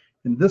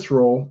in this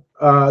roll.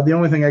 The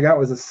only thing I got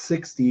was a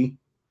 60,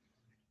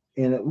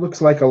 and it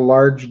looks like a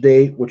large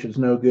date, which is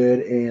no good,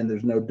 and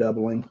there's no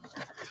doubling.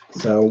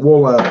 So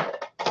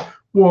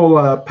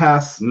we'll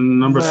pass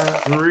number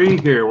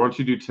 3 here. Why don't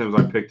you do Tim's?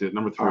 I picked it.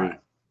 Number 3. Right.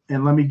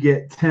 And let me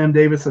get Tim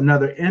Davis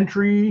another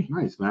entry.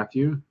 Nice,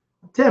 Matthew.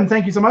 Tim,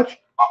 thank you so much.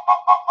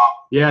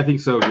 Yeah, I think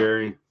so,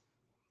 Gary.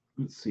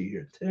 Let's see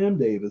here. Tim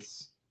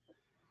Davis.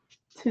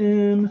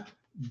 Tim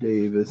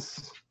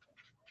Davis.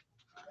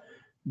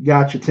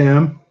 Gotcha,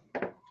 Tim.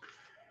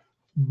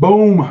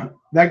 Boom.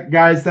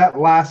 That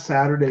last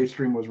Saturday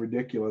stream was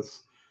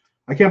ridiculous.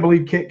 I can't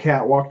believe Kit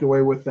Kat walked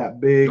away with that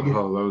big.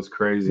 Oh, that was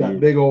crazy. That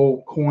big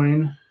old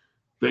coin.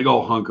 Big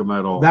old hunk of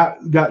metal.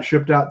 That got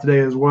shipped out today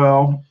as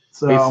well.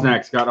 So, Hey,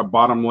 Snacks, got a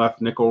bottom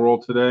left nickel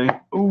roll today.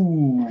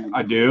 ooh.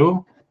 I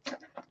do.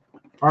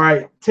 All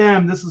right,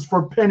 Tim, this is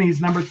for pennies,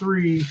 number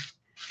 3. Let's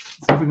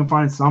see if we can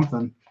find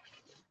something.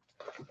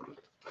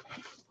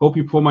 Hope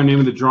you pull my name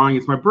in the drawing.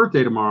 It's my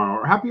birthday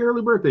tomorrow. Happy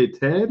early birthday,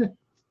 Ted.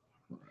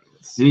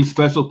 Any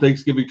special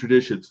Thanksgiving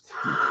traditions?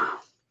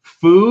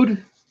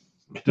 Food,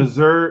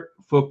 dessert,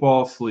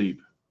 football,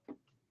 sleep.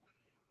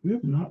 We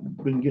have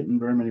not been getting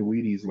very many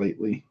Wheaties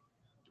lately.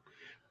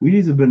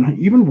 Wheaties have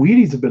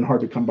been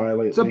hard to come by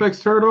lately. What's up,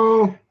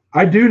 X-Turtle?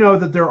 I do know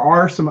that there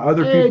are some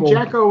other people.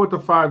 Jacko with the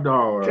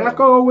 $5.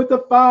 Jacko with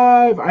the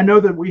 5. I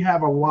know that we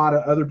have a lot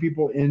of other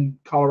people in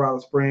Colorado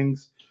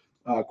Springs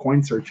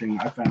coin searching,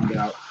 I found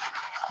out.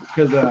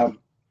 Because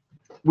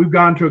we've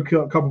gone to a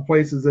couple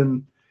places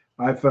and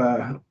I've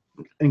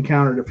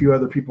encountered a few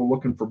other people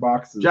looking for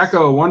boxes.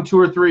 Jacko, 1, 2,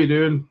 or 3,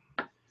 dude.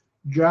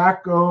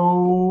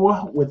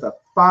 Jacko with a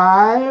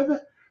 5.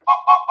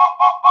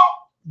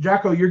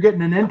 Jacko, you're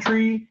getting an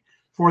entry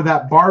for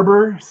that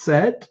barber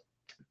set.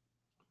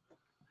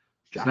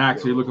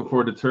 Snacks, are you looking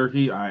forward to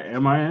turkey? I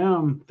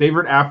am.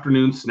 Favorite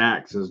afternoon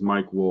snack, says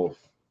Mike Wolf.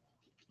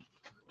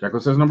 Jacko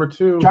says number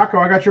 2. Jacko,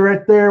 I got you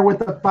right there with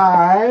the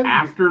 5.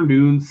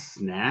 Afternoon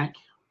snack?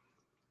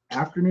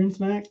 Afternoon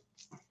snack?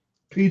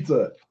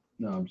 Pizza.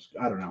 No,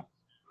 I don't know.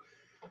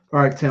 All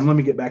right, Tim, let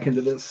me get back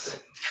into this.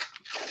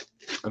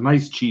 A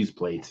nice cheese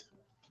plate.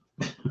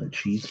 A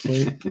cheese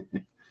plate?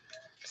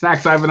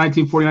 Snacks, I have a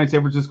 1949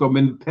 San Francisco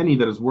mint penny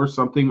that is worth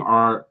something.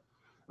 Are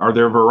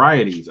there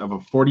varieties of a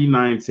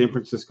 49 San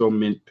Francisco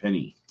mint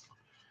penny?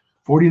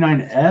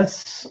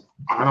 49S?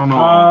 I don't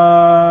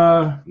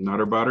know.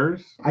 Nutter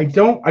Butters? I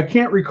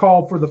can't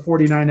recall for the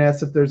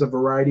 49S if there's a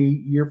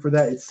variety year for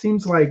that. It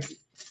seems like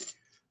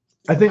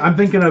I'm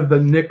thinking of the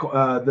nickel,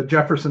 the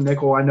Jefferson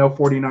nickel. I know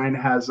 49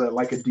 has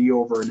like a D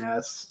over an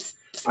S.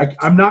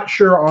 I'm not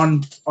sure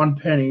on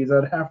pennies.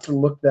 I'd have to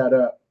look that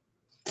up.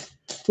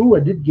 Ooh,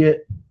 I did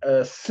get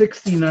a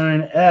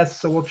 69S,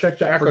 so we'll check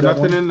that. For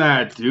nothing in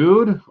that,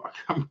 dude.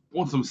 I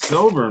want some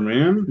silver,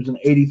 man. There's an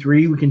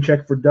 83. We can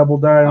check for double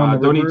die on the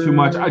don't need too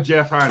much.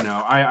 Jeff, I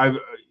know. I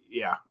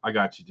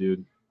got you,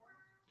 dude.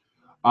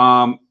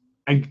 And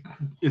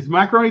is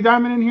Macaroni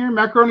Diamond in here?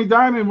 Macaroni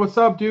Diamond, what's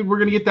up, dude? We're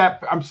gonna get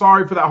that. I'm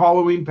sorry for that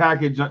Halloween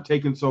package not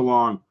taking so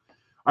long.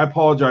 I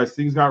apologize.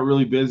 Things got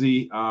really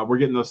busy. We're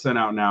getting those sent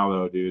out now,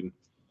 though, dude.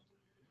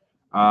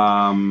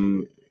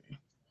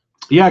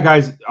 Yeah,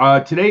 guys.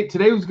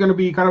 Today was gonna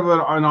be kind of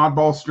an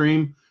oddball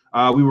stream.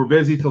 We were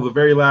busy till the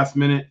very last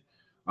minute.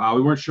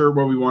 We weren't sure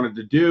what we wanted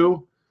to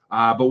do,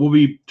 but we'll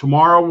be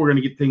tomorrow. We're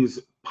gonna get things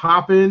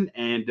popping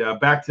and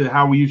back to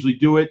how we usually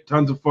do it.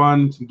 Tons of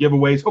fun, some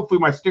giveaways. Hopefully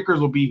my stickers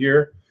will be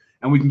here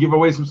and we can give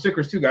away some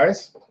stickers too,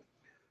 guys.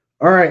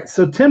 All right,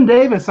 so Tim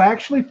Davis, I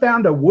actually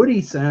found a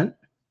Woody cent,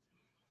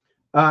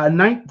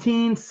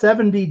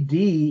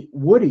 1970D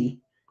Woody.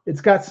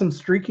 It's got some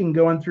streaking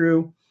going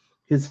through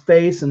his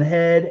face and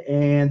head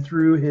and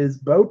through his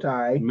bow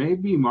tie.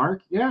 Maybe,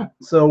 Mark. Yeah.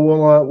 So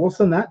we'll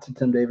send that to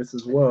Tim Davis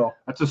as well.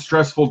 That's a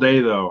stressful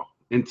day, though.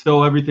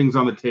 Until everything's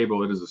on the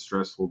table, it is a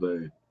stressful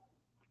day.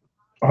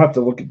 I'll have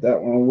to look at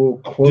that one a little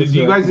closer. Do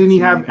you guys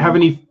have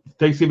any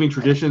Thanksgiving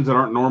traditions that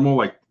aren't normal?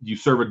 Like you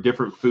serve a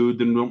different food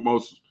than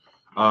most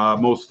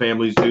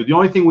families do. The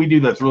only thing we do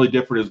that's really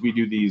different is we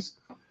do these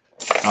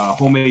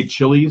homemade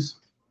chilies.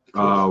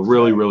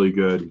 Really, really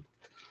good. I'm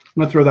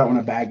gonna throw that one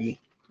a baggie.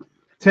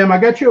 Tim, I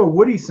got you a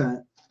Woody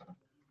cent.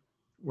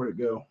 Where'd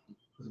it go?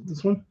 Is it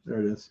this one? There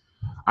it is.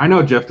 I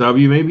know, Jeff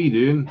W. Maybe,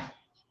 dude.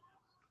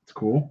 It's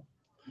cool.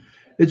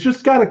 It's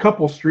just got a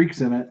couple streaks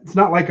in it. It's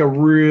not like a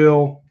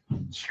real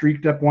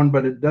streaked up one,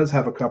 but it does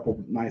have a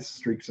couple nice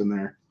streaks in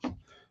there.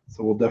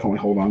 So we'll definitely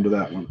hold on to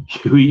that one.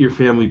 You eat your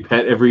family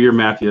pet every year,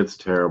 Matthew. That's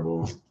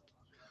terrible.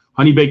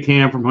 Honey baked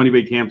ham from Honey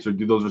Baked Hamster,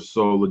 dude. Those are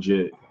so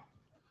legit.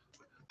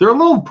 They're a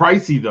little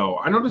pricey though.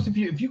 I noticed if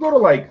you go to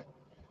like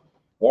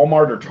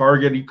Walmart or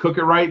Target, you cook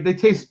it right, they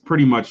taste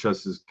pretty much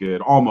just as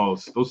good.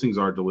 Almost. Those things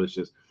are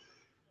delicious.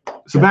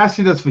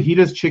 Sebastian does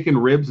fajitas, chicken,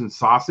 ribs, and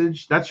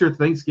sausage. That's your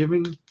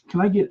Thanksgiving? Can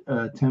I get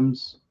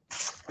Tim's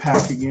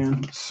pack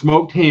again?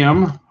 Smoked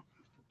ham.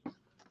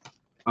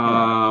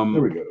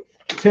 There we go.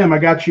 Tim, I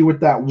got you with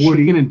that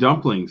Woody. Chicken and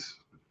dumplings.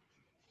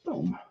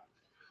 Boom.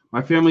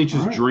 My family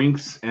just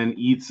drinks and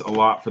eats a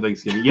lot for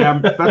Thanksgiving. Yeah,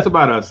 that's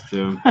about us,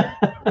 Tim.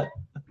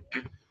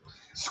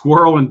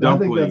 Squirrel and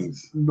dumplings. I think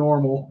that's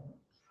normal.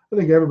 I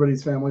think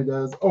everybody's family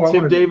does. Oh,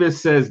 Tim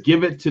Davis says,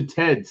 give it to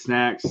Ted,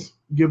 Snacks.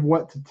 Give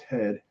what to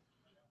Ted?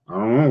 I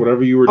don't know,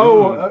 whatever you were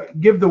doing.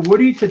 Give the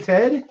Woody to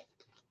Ted?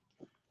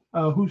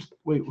 Who's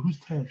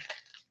Ted?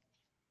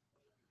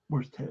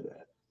 Where's Ted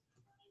at?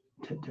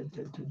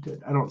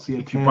 Ted. I don't see a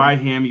Ted. If you buy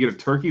ham, you get a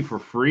turkey for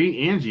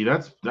free. Angie,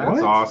 that's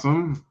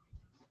awesome.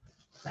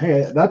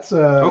 Hey, that's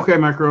okay,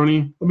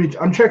 macaroni.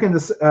 I'm checking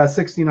this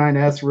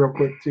 69S real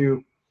quick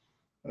too.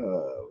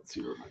 Let's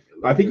see.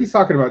 I think he's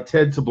talking about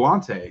Ted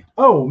Tablante.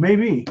 Oh,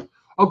 maybe.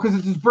 Oh, because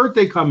it's his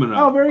birthday coming up.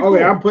 Oh, very cool.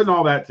 Okay, I'm putting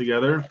all that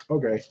together.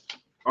 Okay.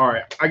 All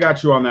right, I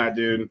got you on that,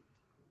 dude.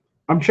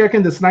 I'm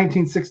checking this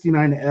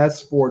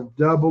 1969S for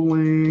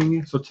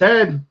doubling. So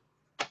Ted,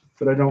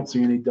 but I don't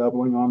see any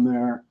doubling on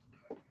there.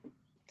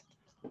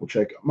 We'll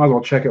check. Might as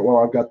well check it while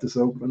I've got this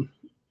open.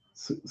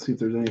 See if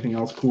there's anything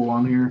else cool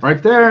on here.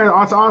 Right there.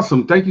 That's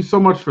awesome. Thank you so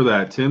much for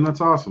that, Tim. That's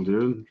awesome,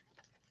 dude.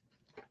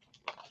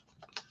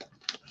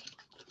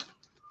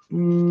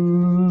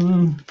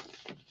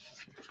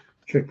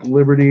 Check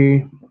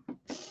Liberty.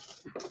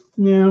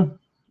 Yeah,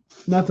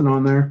 nothing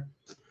on there.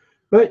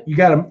 But you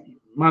gotta,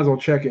 might as well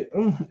check it.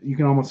 Oh, you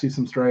can almost see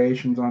some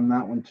striations on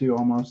that one too,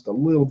 almost a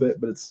little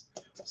bit, but it's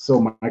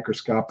so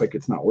microscopic,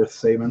 it's not worth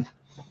saving.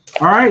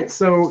 All right,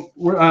 so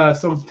we're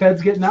so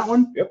Ted's getting that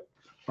one. Yep.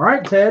 All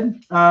right,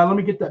 Ted. Let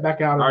me get that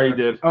back out. I already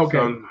did. Okay.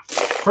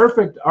 So,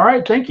 perfect. All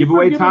right, thank you.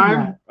 Giveaway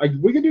time. Like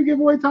we could do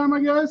giveaway time,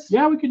 I guess.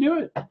 Yeah, we could do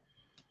it.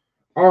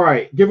 All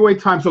right, giveaway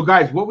time. So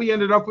guys, what we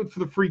ended up with for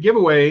the free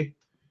giveaway,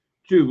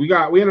 dude, we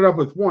ended up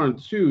with 1,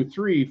 2,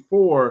 3,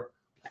 4,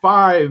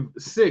 5,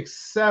 6,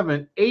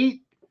 7,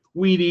 8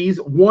 Wheaties,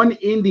 1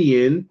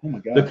 Indian, oh my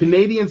God, the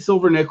Canadian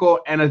silver nickel,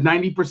 and a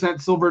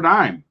 90% silver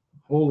dime.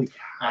 Holy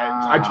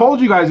cow. I told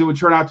you guys it would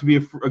turn out to be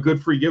a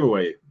good free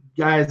giveaway.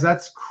 Guys,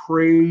 that's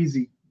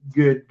crazy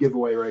good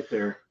giveaway right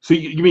there. So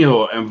you give me a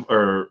little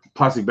or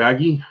plastic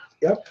baggie.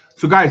 Yep.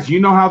 So guys, you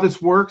know how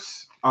this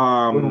works.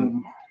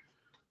 Boom.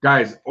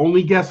 Guys,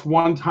 only guess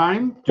one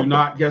time. Do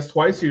not guess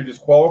twice. You're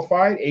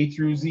disqualified. A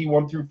through Z,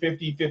 1 through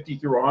 50, 50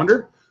 through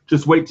 100.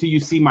 Just wait till you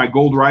see my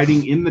gold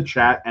writing in the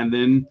chat, and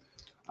then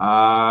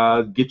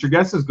get your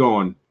guesses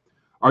going.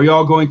 Are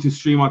y'all going to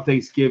stream on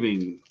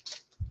Thanksgiving?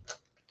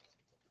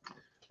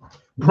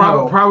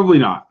 No. Probably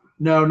not.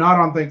 No, not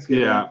on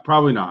Thanksgiving. Yeah,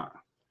 probably not.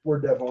 We're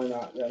definitely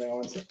not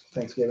on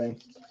Thanksgiving.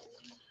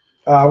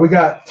 We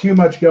got too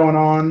much going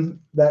on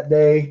that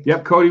day.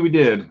 Yep, Cody, we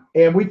did.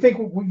 And we think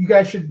you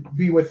guys should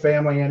be with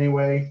family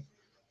anyway.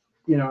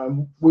 You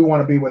know, we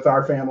want to be with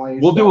our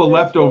families. We'll do a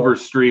leftover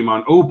stream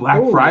on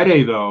Black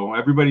Friday though.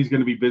 Everybody's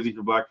going to be busy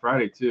for Black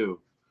Friday too.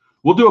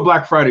 We'll do a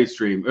Black Friday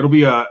stream. It'll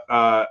be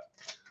a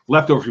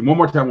leftover stream. One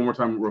more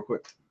time, real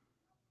quick.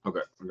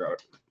 Okay, I got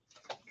it.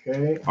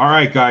 Okay. All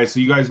right, guys. So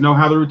you guys know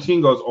how the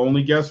routine goes.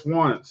 Only guess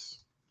once.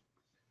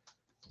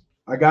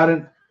 I got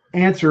an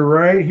answer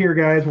right here,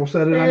 guys. We'll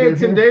set it under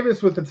Tim here.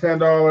 Davis with the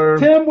 $10.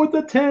 Tim with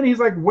the 10. He's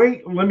like,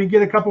 wait, let me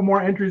get a couple more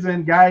entries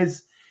in,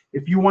 guys.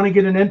 If you want to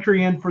get an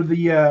entry in for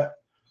the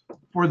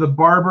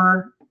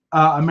Barber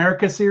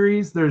America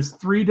series, there's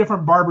 3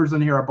 different barbers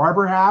in here: a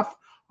barber half,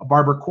 a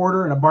barber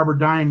quarter, and a barber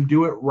dime.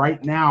 Do it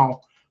right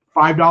now.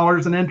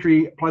 $5 an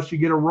entry, plus you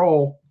get a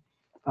roll.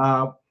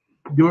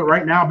 Do it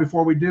right now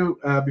before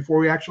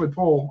we actually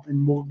pull,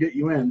 and we'll get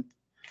you in.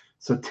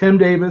 So Tim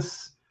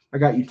Davis, I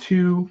got you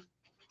 2.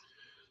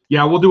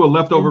 Yeah, we'll do a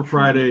leftover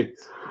Friday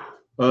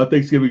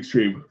Thanksgiving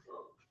stream.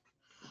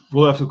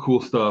 We'll have some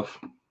cool stuff.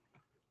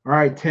 All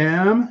right,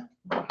 Tim.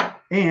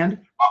 And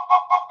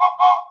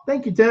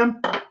thank you, Tim.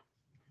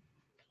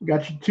 We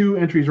got you 2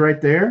 entries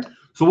right there.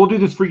 So we'll do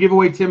this free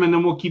giveaway, Tim, and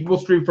then we'll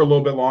stream for a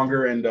little bit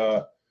longer,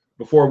 and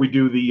before we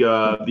do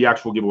the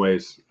actual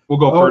giveaways, we'll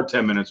go for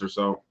 10 minutes or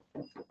so.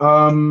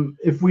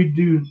 If we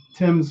do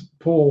Tim's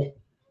pull,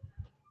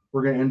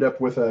 we're gonna end up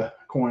with a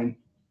coin.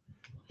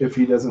 If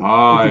he doesn't,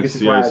 I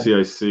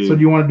see. So do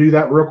you want to do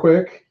that real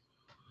quick?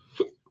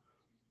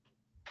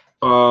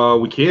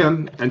 We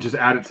can, and just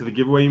add it to the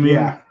giveaway, you mean?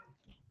 Yeah.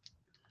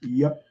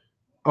 Yep.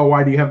 Oh,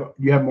 why do you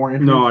have more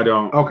entries? No, I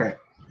don't. Okay.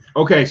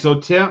 Okay, so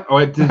Tim,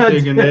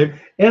 digging,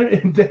 Dave.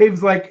 And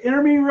Dave's like,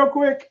 enter me real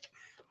quick.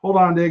 Hold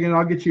on, Diggin.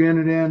 I'll get you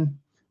entered in.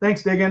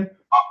 Thanks, Diggin.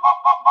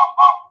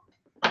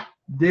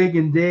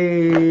 Diggin'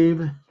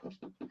 Dave.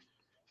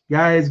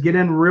 Guys, get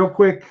in real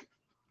quick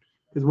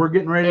because we're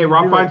getting ready. Hey,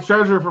 Rob finds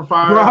treasure for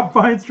 5. Rob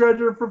finds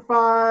treasure for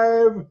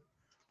 5.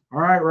 All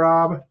right,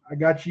 Rob. I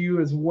got you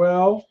as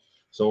well.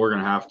 So we're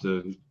going to have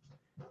to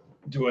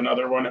do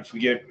another one if we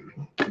get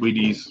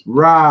Wheaties.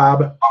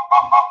 Rob.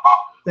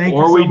 Thank you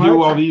so much. Or we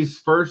do all these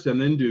first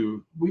and then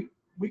do.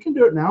 We can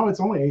do it now. It's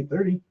only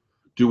 8:30.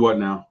 Do what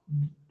now?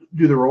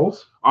 Do the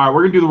rolls. All right,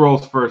 we're going to do the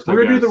rolls first. We're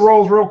going to do the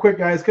rolls real quick,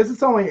 guys, because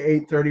it's only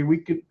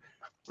 8:30.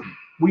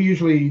 We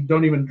usually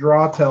don't even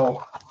draw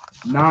till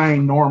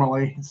 9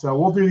 normally. So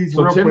we'll do these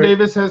real quick. So Tim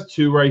Davis has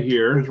 2 right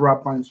here. There's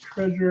Rob finds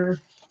treasure.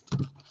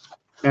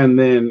 And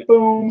then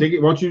boom. Why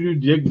don't you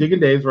do Diggin'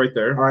 Dave's right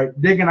there? All right,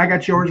 Diggin', I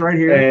got yours right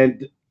here.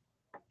 And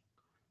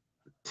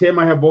Tim,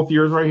 I have both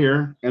yours right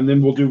here. And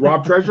then we'll do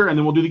Rob Treasure, and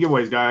then we'll do the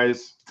giveaways,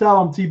 guys.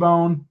 Tell him,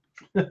 T-Bone.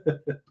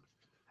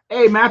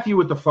 Hey, Matthew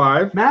with the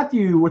 5.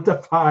 Matthew with the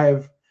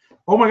 5.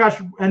 Oh, my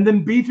gosh. And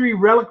then B3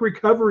 Relic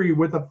Recovery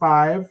with a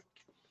 5.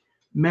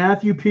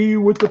 Matthew P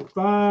with the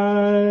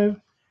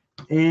 5.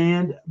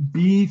 And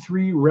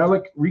B3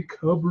 Relic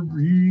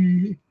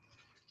Recovery.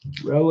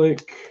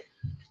 Relic.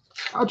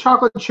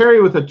 Chocolate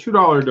Cherry with a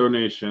 $2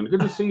 donation.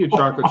 Good to see you,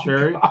 Chocolate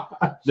Cherry.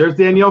 Gosh. There's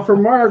Danielle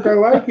from Mark. I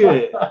like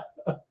it.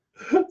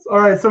 All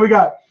right, so we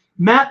got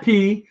Matt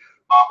P,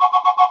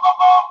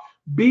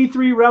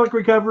 B3 Relic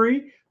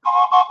Recovery,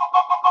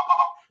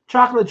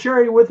 Chocolate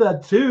Cherry with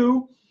a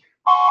 2,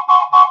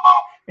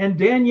 and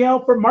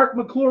Danielle from Mark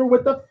McClure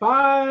with a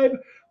 5.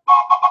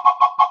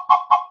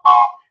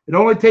 It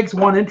only takes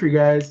 1 entry,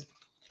 guys.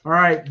 All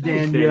right,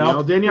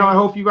 Danielle. Danielle, I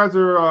hope you guys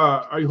are.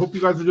 I hope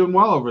you guys are doing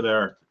well over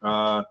there.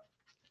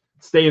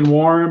 Staying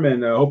warm,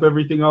 and hope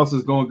everything else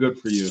is going good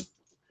for you.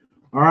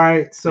 All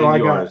right, so And I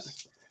yours.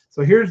 got.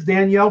 So here's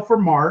Danielle for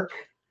Mark.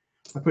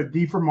 I put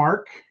D for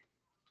Mark,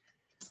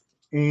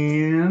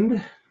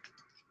 and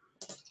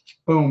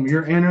boom,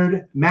 you're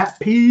entered. Matt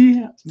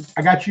P,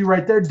 I got you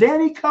right there.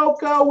 Danny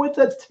Coco with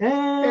a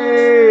 10.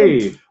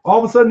 Hey.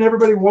 All of a sudden,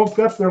 everybody woke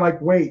up. They're like,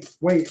 wait,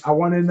 I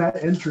want in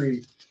that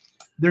entry.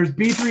 There's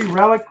B3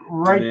 Relic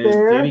right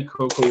there. Danny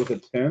Coco with a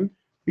 10.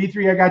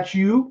 B3, I got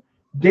you.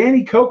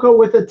 Danny Coco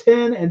with a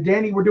 10. And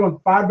Danny, we're doing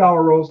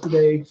 $5 rolls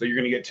today. So you're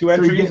going to get 2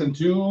 entries and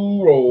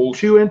 2 rolls.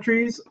 2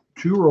 entries,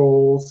 2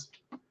 rolls.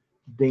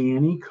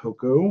 Danny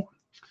Coco.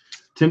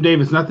 Tim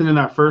Davis, nothing in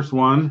that first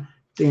one.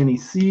 Danny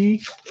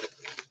C.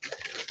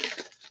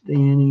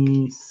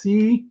 Danny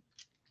C.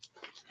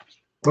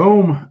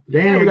 Boom.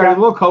 Danny, we got a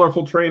little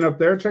colorful train up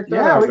there. Check that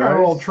out, Yeah, we got guys. a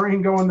little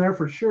train going there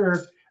for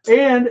sure.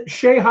 And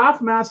Shay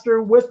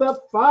Hoffmaster with a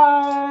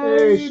 5.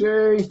 Hey,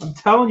 Shay. I'm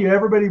telling you,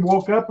 everybody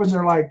woke up and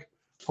they're like,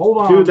 hold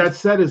on. Dude, that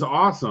set is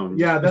awesome.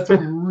 Yeah, that's a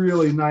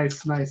really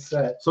nice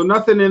set. So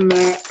nothing in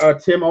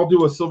that. Tim, I'll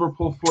do a silver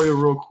pull for you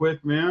real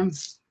quick, man.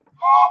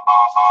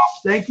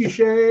 Thank you,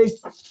 Shay.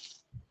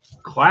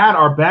 Glad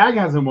our bag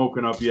hasn't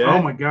woken up yet.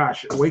 Oh my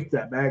gosh, wake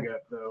that bag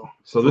up though.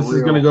 So this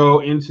is going to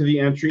go into the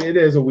entry. It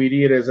is a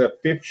Wheatie. It is a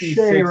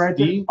 56D. Right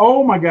there.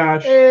 Oh my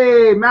gosh.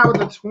 Hey, Matt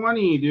with a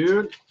 20,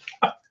 dude.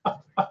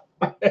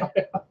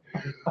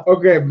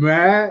 Okay,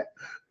 Matt.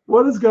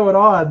 What is going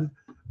on?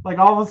 Like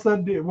all of a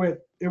sudden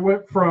it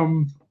went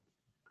from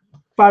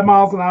 5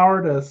 miles an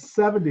hour to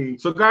 70.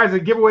 So guys, the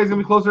giveaway is going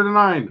to be closer to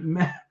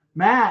 9.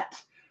 Matt.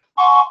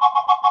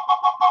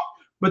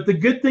 But the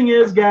good thing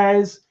is,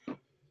 guys,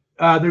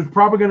 there's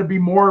probably going to be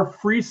more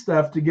free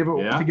stuff to give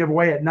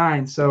away at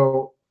 9.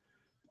 So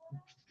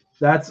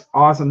that's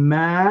awesome.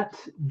 Matt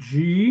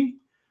G,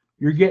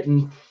 you're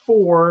getting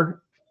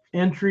 4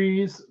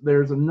 entries.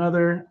 There's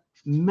another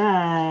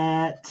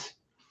Matt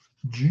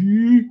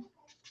G.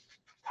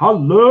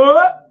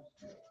 Hello,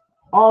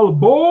 all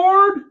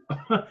aboard.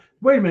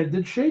 Wait a minute,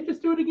 did Shay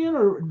just do it again,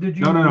 or did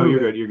you? No, you're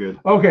good. You're good.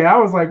 Okay, I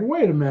was like,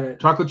 wait a minute.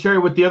 Chocolate cherry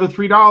with the other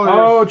 $3.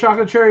 Oh,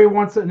 chocolate cherry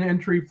wants an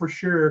entry for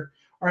sure.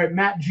 All right,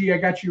 Matt G, I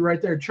got you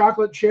right there.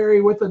 Chocolate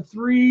cherry with a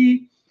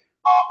 3.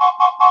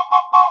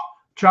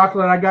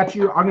 Chocolate, I got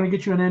you. I'm going to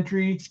get you an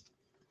entry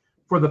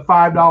for the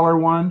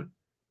 $5 one.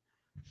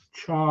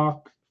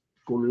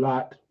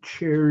 Chocolate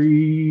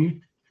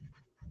cherry.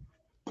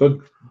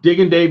 So,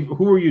 Diggin' Dave,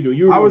 who are you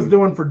doing? I was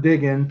doing for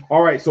Diggin'.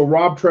 All right, so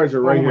Rob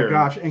Treasure right here. Oh, my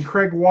gosh. And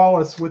Craig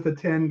Wallace with a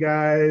 10,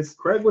 guys.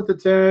 Craig with the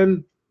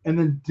 10. And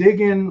then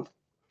Diggin'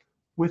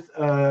 with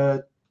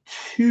a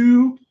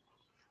 2.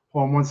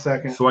 Hold on 1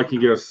 second. So I can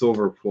get a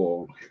silver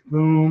pull.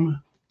 Boom.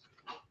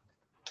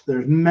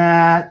 There's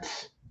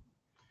Matt.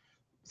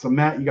 So,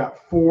 Matt, you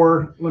got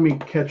 4. Let me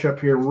catch up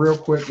here real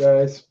quick,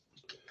 guys.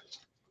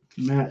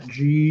 Matt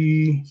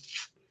G.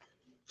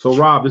 So,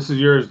 Rob, this is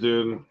yours,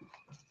 dude.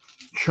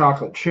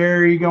 Chocolate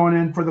cherry going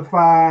in for the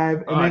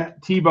 5. And then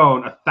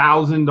T-Bone,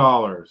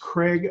 $1,000.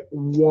 Craig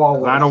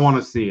Wallace. I don't want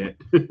to see it.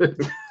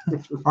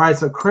 All right,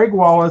 so Craig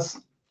Wallace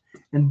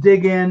and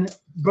Diggin'.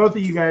 Both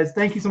of you guys,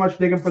 thank you so much,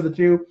 Diggin', for the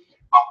 2.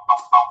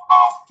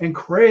 And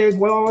Craig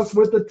Wallace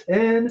with the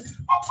 10.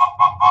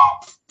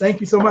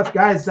 Thank you so much,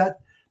 guys. That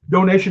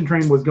donation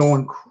train was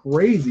going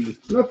crazy.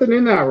 Nothing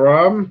in that,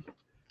 Rob.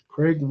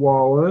 Craig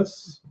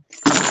Wallace.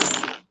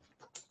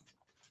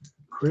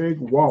 Craig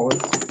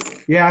Wallace.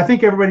 Yeah, I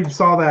think everybody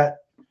saw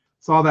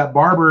that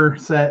barber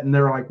set and they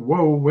were like,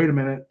 "Whoa, wait a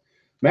minute."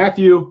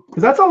 Matthew,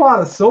 because that's a lot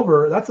of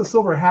silver. That's a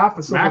silver half,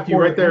 a silver Matthew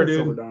quarter, right there, and a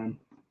silver dime.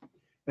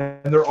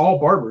 And they're all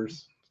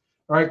barbers.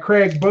 All right,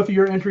 Craig, both of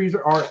your entries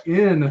are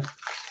in.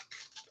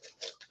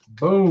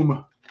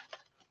 Boom.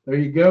 There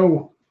you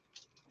go.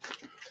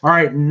 All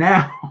right,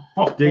 now.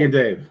 Diggin'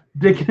 Dave.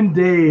 Diggin'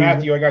 Dave.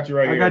 Matthew, I got you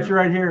right here. I got you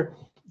right here.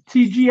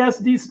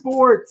 TGSD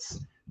Sports.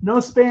 No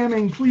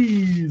spamming,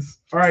 please.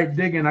 All right,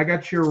 Diggin'. I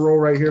got your roll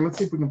right here. Let's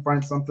see if we can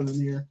find something in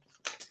here.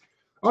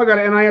 Oh, I got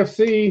an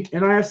NIFC.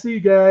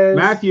 NIFC, guys.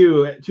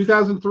 Matthew,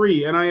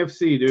 2003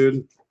 NIFC,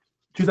 dude.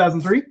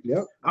 2003?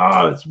 Yep.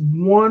 Oh, it's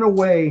 1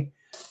 away.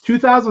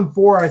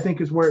 2004, I think,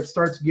 is where it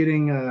starts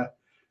getting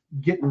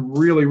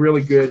really,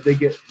 really good. They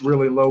get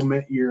really low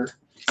mid-year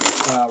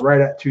right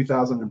at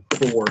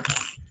 2004.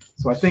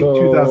 So I think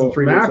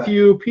 2003.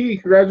 Matthew P,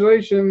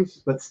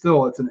 congratulations. But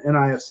still, it's an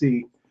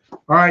NIFC.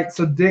 All right,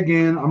 so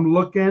Diggin'. I'm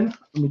looking.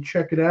 Let me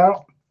check it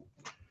out.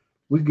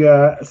 We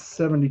got a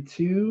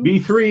 72.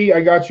 B3,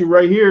 I got you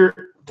right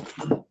here.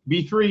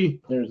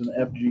 B3. There's an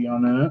FG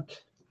on that.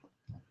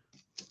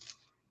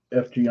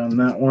 FG on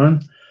that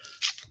one.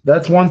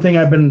 That's one thing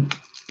I've been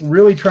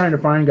really trying to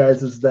find,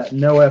 guys, is that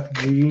no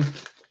FG.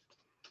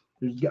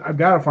 I've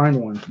got to find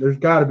one. There's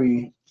got to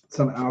be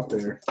some out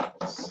there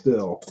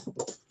still.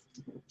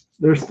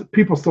 There's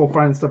people still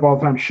finding stuff all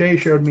the time. Shay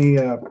showed me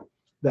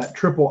that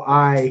triple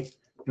I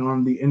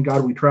on the In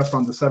God We Trust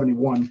on the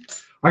 71.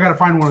 I got to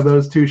find one of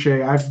those too,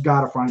 Shay. I've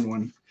got to find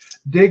one.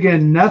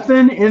 Diggin',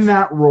 nothing in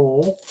that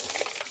roll.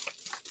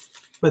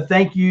 But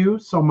thank you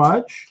so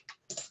much.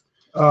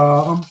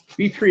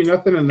 B3,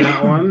 nothing in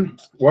that one.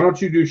 Why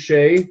don't you do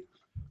Shay?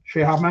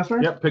 Shay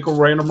Hoffmaster? Yep, pickle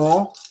random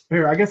roll.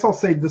 Here, I guess I'll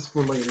save this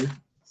for later.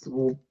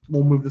 So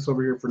we'll move this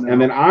over here for now.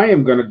 And then I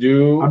am gonna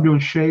do. I'm doing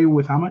Shay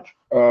with how much?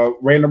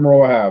 Random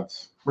roll of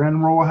halves.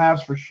 Random roll of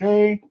halves for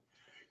Shay.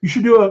 You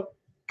should do a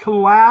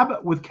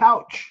collab with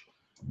Couch.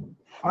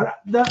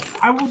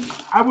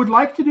 I would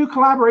like to do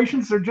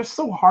collaborations. They're just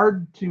so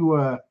hard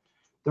to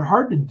they're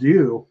hard to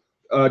do.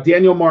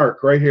 Daniel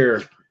Mark right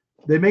here.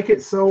 They make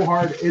it so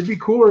hard. It'd be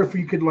cooler if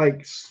you could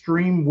like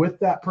stream with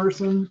that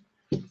person.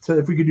 So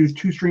if we could do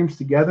 2 streams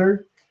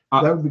together,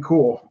 that would be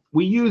cool.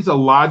 We use a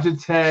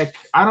Logitech.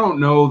 I don't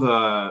know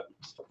the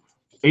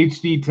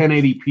HD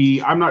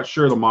 1080p. I'm not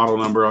sure the model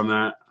number on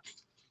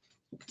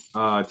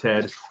that.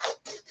 Ted.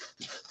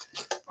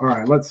 All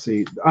right, let's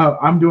see.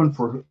 I'm doing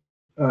for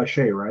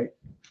Shay, right?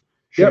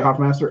 Shay Yep.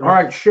 Hoffmaster. All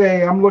right,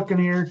 Shay, I'm looking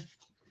here.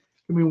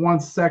 Give me 1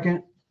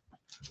 second.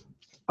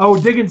 Oh,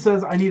 Diggins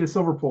says I need a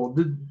silver pole.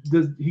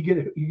 Does he get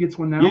it? He gets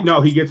one now? No,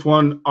 he gets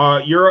one.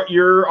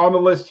 You're on the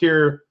list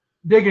here.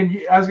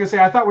 Diggin, I was gonna say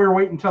I thought we were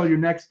waiting until your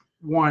next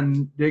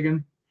one,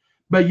 Diggin.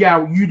 But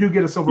yeah, you do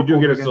get a silver pole. You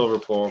do get a Diggin. silver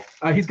pole.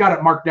 He's got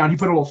it marked down. He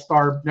put a little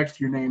star next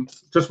to your name.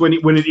 Just when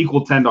it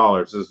equals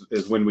 $10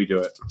 is when we do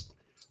it.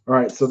 All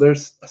right, so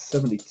there's a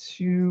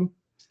 72.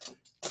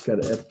 It's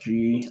got an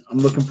FG. I'm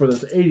looking for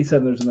this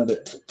 87. There's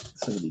another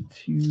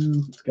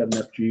 72. It's got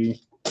an FG.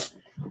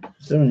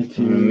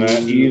 72. Not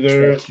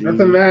either. FG.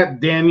 Nothing that,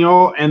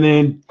 Daniel. And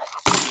then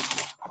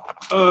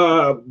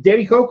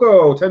Danny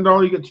Coco,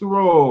 $10. You get 2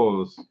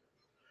 rolls.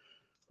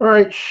 All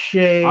right,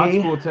 Shay.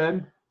 That's cool,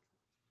 Ted.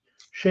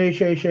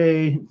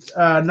 Shay.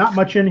 Not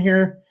much in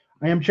here.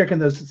 I am checking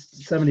those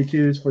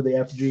 72s for the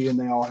FG, and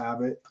they all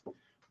have it.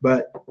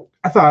 But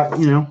I thought,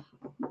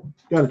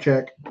 gotta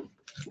check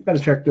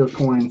those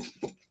coins.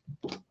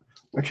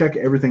 I check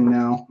everything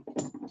now.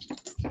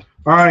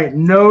 All right,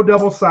 no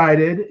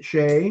double-sided,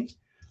 Shay.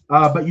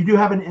 But you do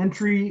have an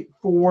entry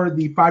for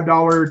the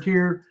 $5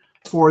 tier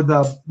for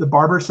the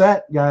barber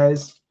set,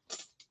 guys.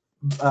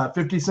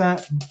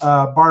 50-cent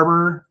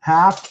barber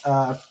half,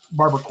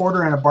 barber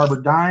quarter, and a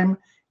barber dime,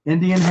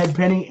 Indian head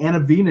penny, and a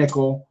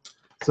V-nickel.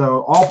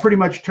 So all pretty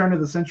much turn of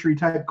the century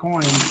type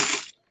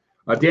coins.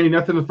 Danny,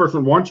 nothing in the first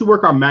one. Why don't you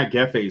work on Matt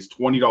Geffe's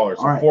 $20?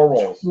 So All right, 4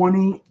 rolls.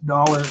 $20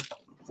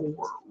 4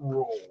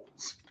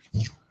 rolls.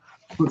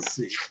 Let's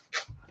see.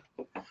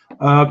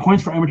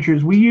 Coins for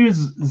amateurs. We use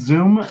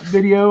Zoom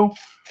video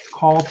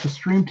call to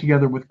stream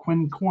together with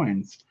Quinn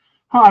Coins.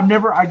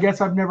 I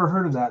guess I've never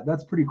heard of that.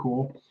 That's pretty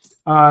cool.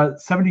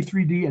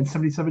 73D and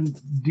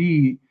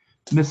 77D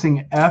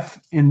missing F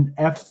and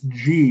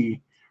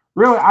FG.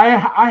 Really,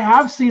 I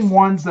have seen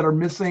ones that are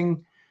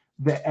missing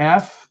the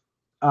F.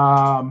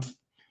 But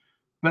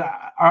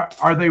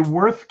are they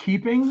worth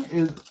keeping?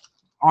 Is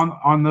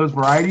on those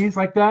varieties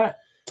like that?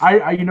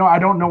 I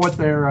don't know what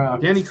they're.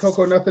 Danny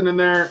Coco, nothing in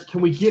there. Can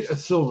we get a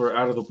silver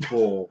out of the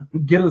pool?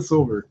 Get a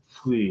silver,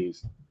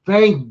 please.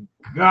 Thank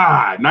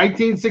God.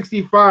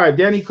 1965,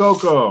 Danny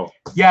Coco.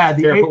 Yeah,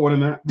 put one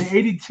in there. The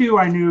 82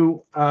 I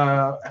knew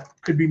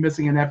could be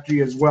missing an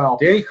FG as well.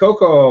 Danny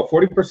Coco,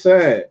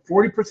 40%.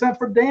 40%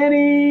 for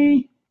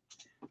Danny.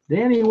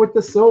 Danny with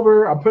the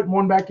silver. I'm putting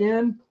one back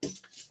in.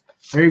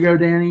 There you go,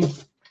 Danny.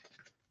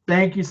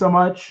 Thank you so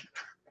much.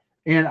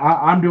 And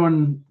I'm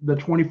doing the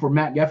 20 for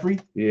Matt Geffrey.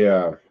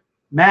 Yeah.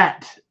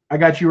 Matt, I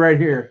got you right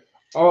here.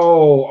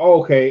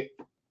 Oh, okay.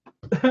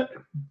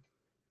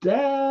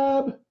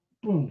 Dab.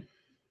 Boom.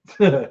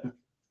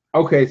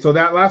 Okay, so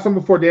that last one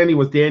before Danny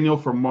was Daniel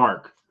for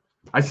Mark.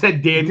 I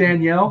said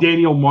Danielle.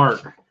 Daniel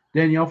Mark.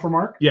 Danielle for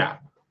Mark? Yeah.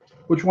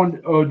 Which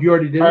one? Oh, you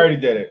already did I already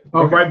did it.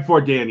 Okay. Right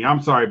before Danny.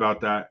 I'm sorry about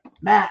that.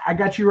 Matt, I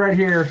got you right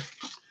here.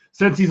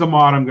 Since he's a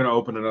mod, I'm going to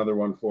open another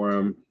one for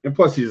him. And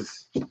plus, you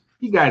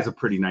guys are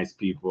pretty nice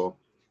people.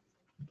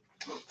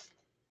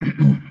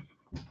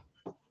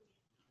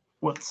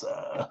 What's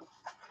let's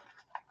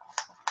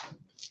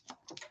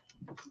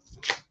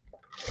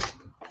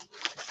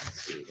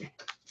see.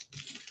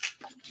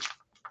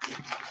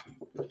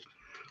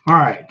 All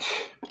right.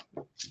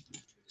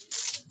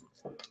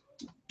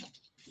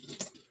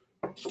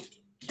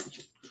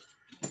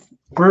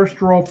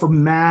 First roll for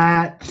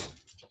Matt.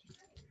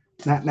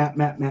 Matt.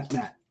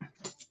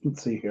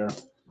 Let's see here.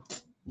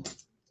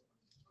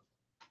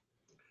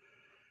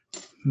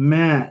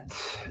 Matt,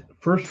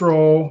 first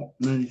roll,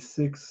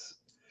 96,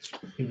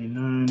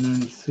 89,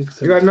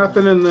 96. You got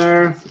nothing in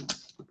there.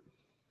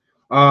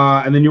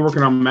 And then you're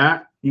working on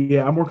Matt?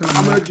 Yeah, I'm working on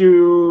I'm Matt. going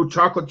to do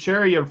chocolate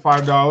cherry at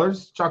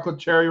 $5. Chocolate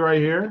cherry right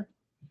here.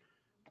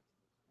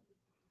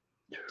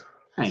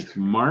 Thanks,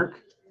 Mark.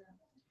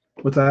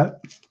 What's that?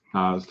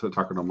 I was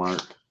talking to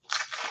Mark.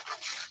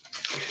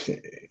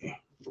 Okay.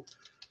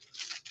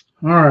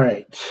 All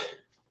right.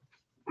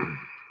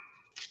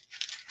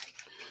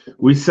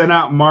 We sent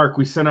out Mark.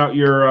 We sent out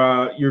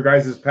your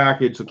guys'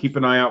 package, so keep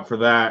an eye out for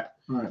that.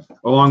 All right.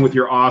 Along with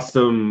your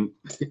awesome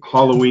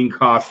Halloween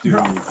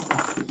costume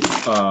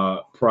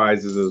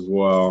prizes as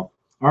well.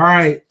 All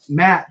right,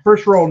 Matt.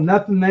 First roll,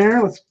 nothing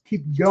there. Let's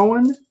keep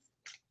going.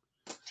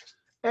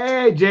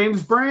 Hey,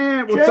 James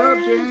Brandt. What's up,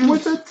 James?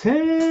 With a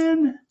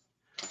 10.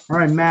 All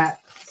right,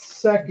 Matt.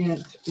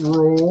 Second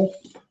roll.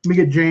 Let me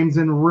get James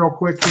in real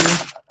quick here.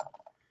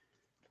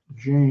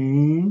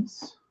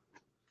 James.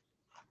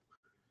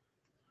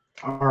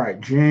 All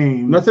right,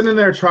 James. Nothing in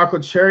there.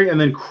 Chocolate cherry, and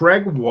then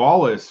Craig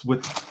Wallace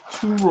with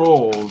 2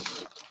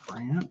 rolls.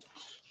 Brandt.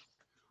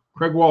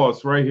 Craig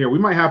Wallace right here. We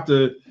might have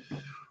to.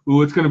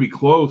 Ooh, it's going to be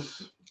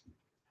close.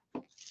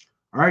 All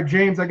right,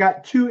 James, I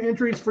got 2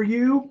 entries for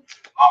you.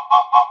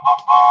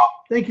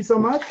 Thank you so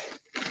much.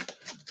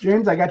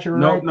 James, I got you right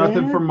Nope,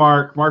 nothing there. for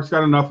Mark. Mark's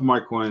got enough of my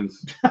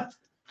coins.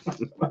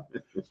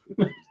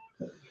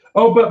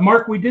 Oh, but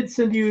Mark, we did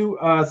send you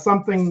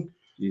something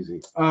Easy.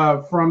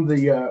 From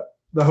the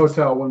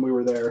hotel when we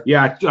were there.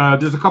 Yeah,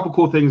 there's a couple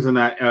cool things in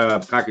that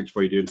package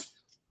for you, dude.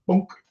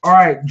 Boom. All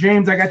right,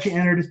 James, I got you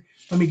entered.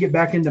 Let me get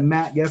back into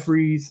Matt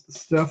Geffrey's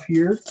stuff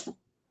here.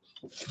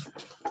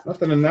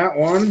 Nothing in that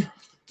one.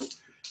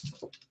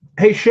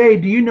 Hey, Shay,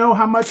 do you know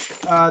how much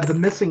the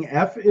missing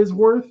F is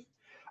worth?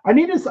 I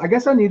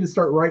guess I need to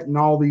start writing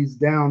all these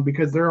down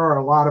because there are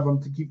a lot of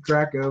them to keep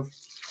track of,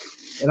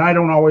 and I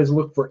don't always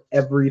look for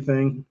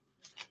everything.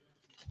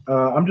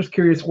 I'm just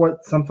curious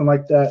what something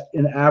like that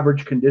in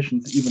average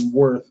conditions even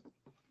worth.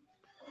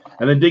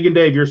 And then Diggin'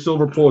 Dave, your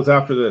silver pull is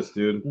after this,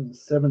 dude.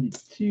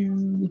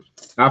 72.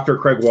 After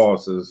Craig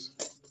Wallace's.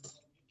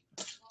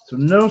 So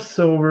no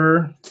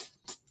silver.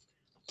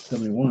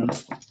 71.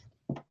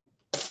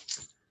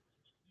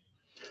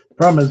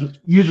 Problem is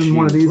using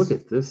one of these. Look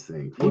at this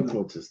thing.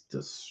 People just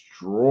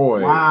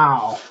destroy.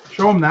 Wow.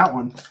 Show them that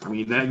one. I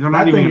mean, they're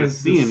not even going to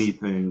see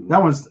anything.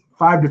 That one's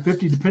 5 to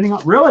 50, depending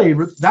on really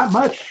that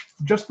much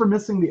just for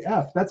missing the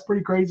F. That's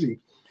pretty crazy.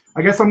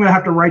 I guess I'm going to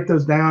have to write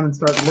those down and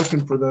start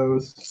looking for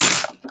those.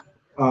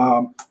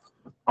 All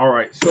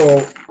right.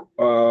 So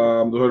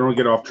I don't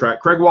get off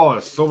track. Craig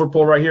Wallace, silver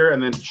pull right here,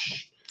 and then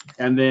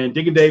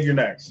Diggin' Dave, you're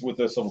next with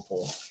the silver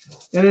pull.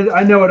 And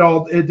I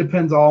know it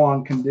depends all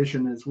on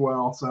condition as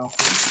well. So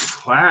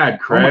Clad,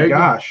 Craig. Oh my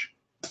gosh.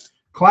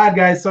 Clad,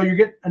 guys. So you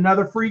get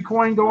another free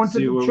coin going to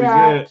the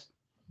chat.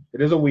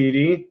 It is a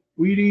Wheatie.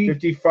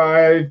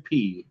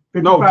 55P.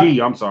 55, no,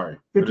 D, I'm sorry.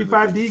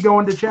 55D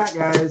going to chat,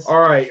 guys.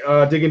 All right,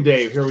 Diggin'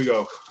 Dave, here we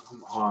go.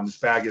 Come on, this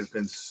bag has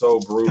been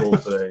so brutal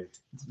today.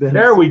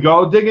 There we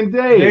go, Diggin'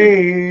 Dave.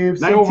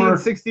 Dave,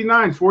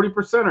 1969,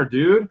 40%er,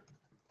 dude.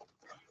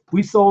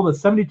 We sold a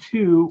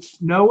 72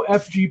 no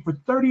FG for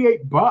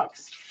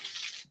 $38.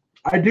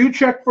 I do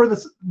check for the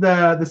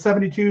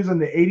 72s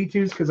and the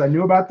 82s because I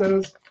knew about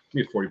those.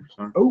 You get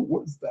 40%. Oh,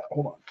 what is that?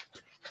 Hold on.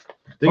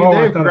 Diggin'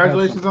 Dave,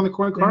 congratulations on the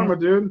coin karma,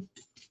 dude.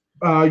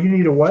 You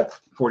need a what?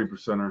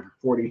 40%er.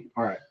 40.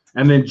 All right.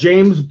 And then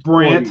James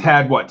Brandt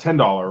had what?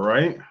 $10,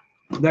 right?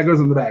 That goes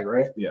in the bag,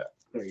 right? Yeah.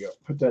 There you go.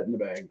 Put that in the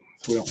bag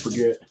so we don't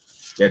forget.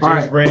 Yeah,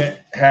 James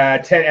Brandt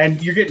had 10,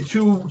 and you're getting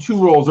two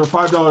rolls or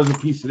 $5 a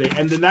piece today.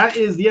 And then that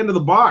is the end of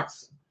the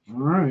box. All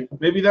right.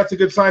 Maybe that's a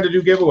good sign to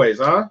do giveaways,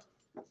 huh?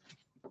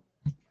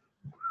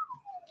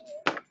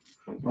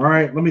 All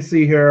right. Let me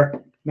see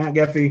here. Matt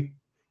Geffrey.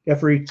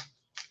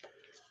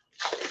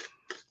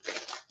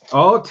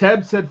 Oh,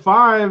 Ted said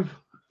 5.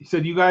 He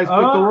said, you guys pick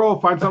the roll.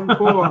 Find something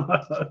cool.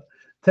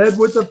 Ted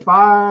with the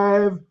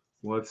 5.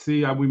 Let's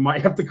see. We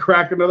might have to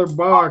crack another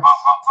box.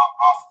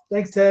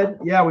 Thanks, Ted.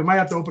 Yeah, we might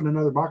have to open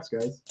another box,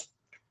 guys.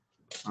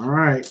 All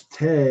right.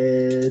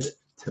 Ted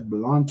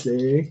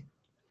Tablante.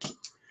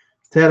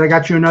 Ted, I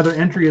got you another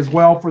entry as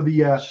well for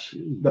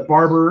the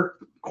Barber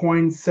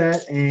coin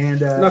set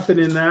and nothing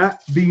in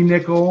that. B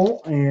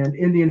nickel and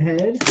Indian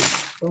head.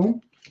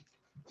 Boom.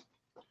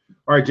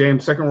 All right,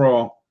 James, second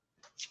roll.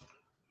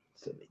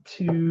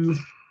 72.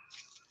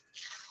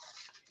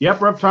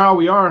 Yep, Reptile,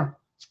 we are.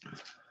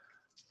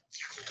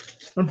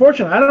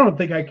 Unfortunately, I don't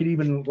think I could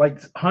even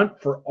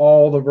hunt for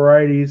all the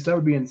varieties. That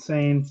would be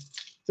insane.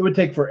 It would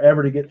take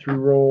forever to get through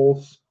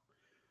rolls.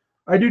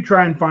 I do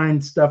try and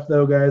find stuff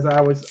though, guys.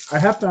 I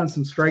have found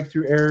some strike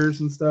through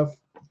errors and stuff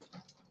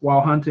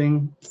while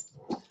hunting.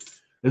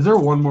 Is there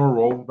one more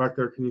roll back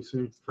there? Can you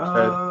see?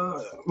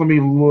 Let me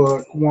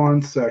look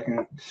 1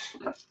 second.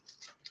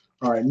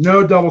 All right,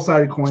 no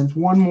double-sided coins.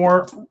 One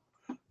more.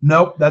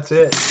 Nope, that's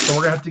it. So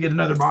we're gonna have to get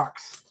another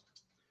box.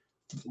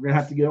 We're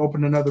gonna have to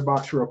open another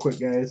box real quick,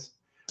 guys.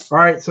 All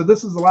right, so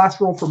this is the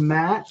last roll from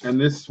Matt. And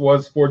this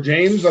was for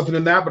James. Nothing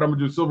in that, but I'm gonna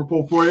do a silver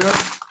pull for you.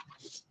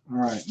 All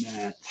right,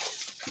 Matt.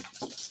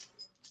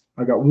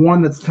 I got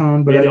one that's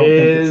toned, but I don't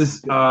think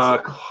it's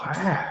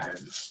Clad.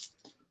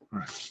 All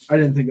right. I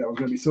didn't think that was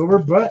gonna be silver,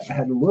 but I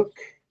had to look.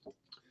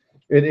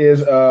 It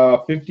is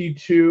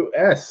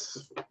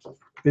 52S.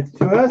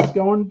 52S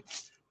going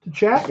to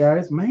chat,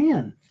 guys.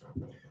 Man,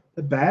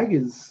 the bag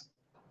is.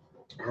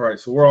 All right,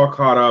 so we're all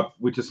caught up.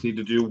 We just need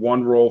to do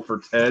one roll for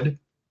Ted.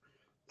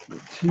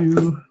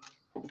 2.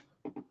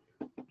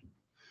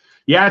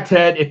 Yeah,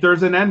 Ted, if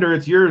there's an ender,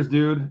 it's yours,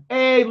 dude.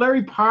 Hey,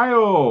 Larry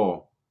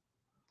Pyle.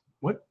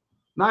 What?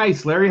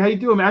 Nice, Larry. How you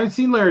doing, man? I haven't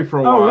seen Larry for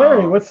a while. Oh,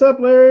 Larry. What's up,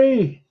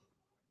 Larry?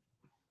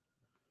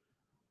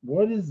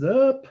 What is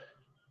up?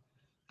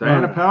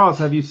 Diana Palace,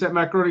 have you sent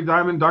Macaroni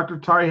Diamond Dr.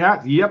 Tari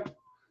hats? Yep.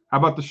 How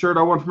about the shirt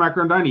I won from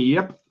Macaroni?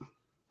 Yep.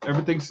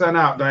 Everything's sent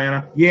out,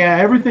 Diana. Yeah,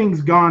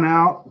 everything's gone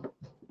out.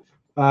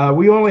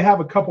 We only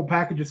have a couple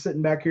packages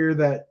sitting back here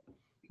that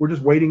we're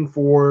just waiting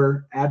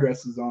for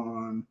addresses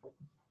on.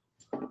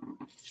 All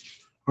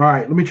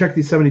right, let me check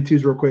these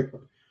 72s real quick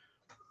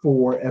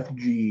for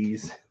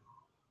FGs.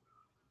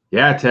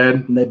 Yeah,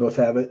 Ted. And they both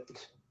have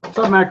it. What's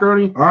up,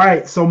 Macaroni? All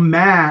right, so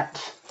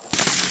Matt.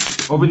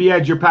 Over the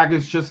edge, your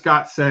package just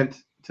got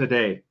sent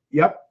today.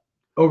 Yep.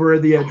 Over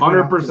the edge.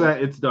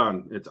 100% it's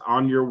done. It's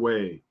on your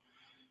way.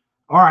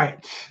 All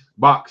right.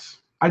 Box.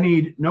 I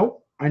need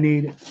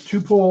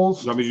 2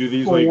 pulls. You want me to do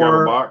these while you grab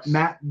a box?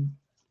 Matt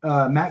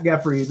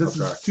Geffrey. This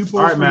is 2 pulls.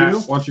 All right, for Matt. you.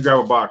 Why don't you grab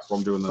a box while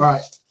I'm doing this? All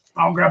right.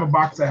 I'll grab a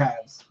box of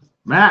halves.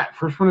 Matt,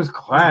 first one is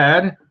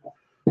Clad.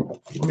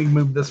 Let me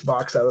move this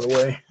box out of the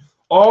way.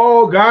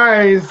 Oh,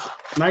 guys.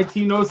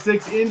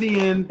 1906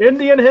 Indian.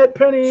 Indian head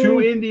penny.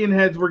 2 Indian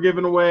heads were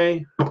given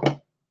away.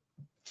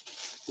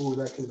 Ooh,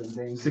 that could have been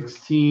dangerous.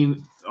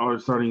 16 are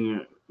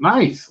starting.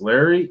 Nice,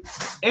 Larry.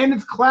 And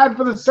it's Clad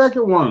for the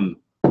second one.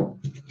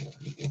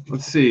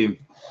 Let's see.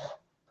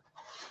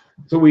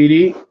 It's a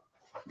Weedy.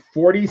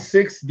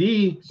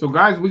 46D. So,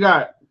 guys, I'm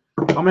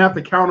going to have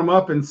to count them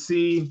up and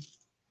see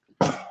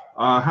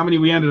how many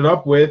we ended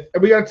up with.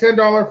 And we got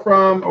 $10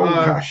 from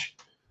gosh.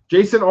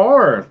 Jason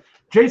R.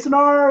 Jason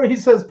R. He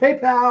says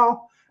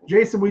PayPal.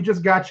 Jason, we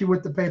just got you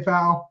with the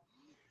PayPal.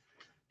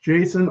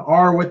 Jason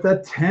R. with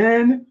the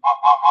 10.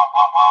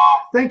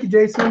 Thank you,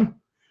 Jason.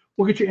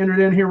 We'll get you entered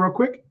in here real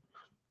quick.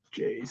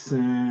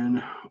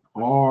 Jason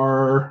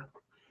R.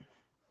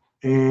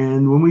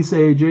 And when we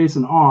say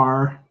Jason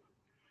R.,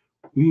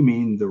 we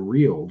mean the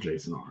real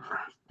Jason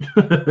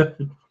R.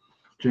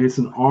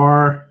 Jason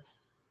R.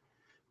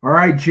 All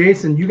right,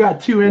 Jason, you got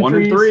 2 entries. 1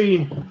 and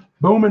 3.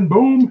 Boom and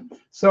boom.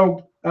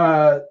 So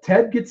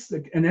Ted gets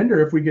an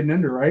ender if we get an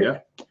ender, right? Yeah.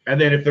 And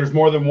then if there's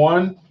more than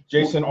one,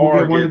 Jason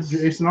R. gets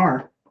Jason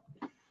R.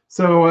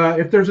 So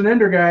if there's an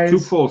ender, guys. 2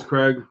 pulls,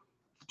 Craig.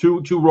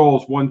 Two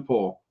rolls, 1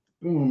 pull.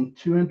 Boom.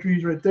 2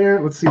 entries right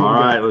there. Let's see. All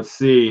right, let's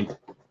see.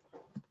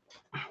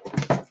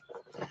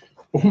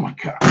 Oh my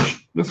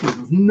gosh. This one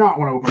does not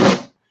want to open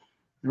up.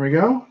 There we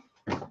go.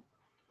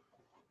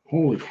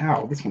 Holy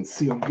cow. This one's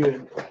sealed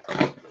good.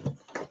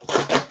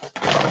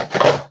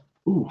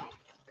 Ooh.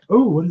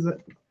 Oh, what is that?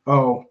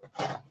 Oh.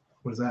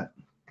 What is that?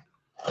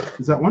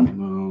 Is that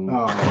one?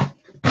 No.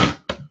 Oh.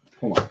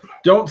 Hold on.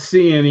 Don't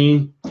see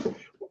any.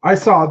 I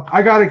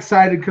got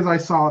excited because I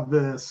saw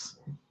this.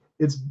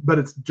 But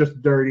it's just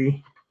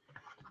dirty.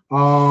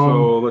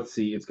 So let's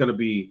see. It's gonna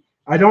be.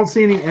 I don't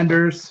see any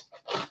enders.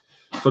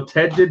 So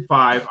Ted did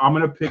 5. I'm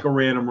gonna pick a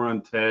random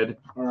run, Ted.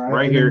 All right.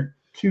 Right here.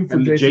 2 for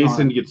And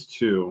Jason R. gets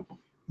 2.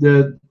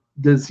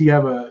 Does he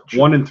have a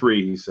 1 and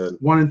 3? He said.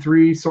 1 and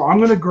 3. So I'm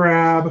gonna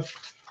grab.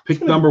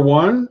 Pick number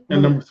 1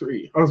 and number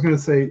 3. I was gonna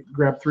say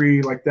grab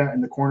 3 like that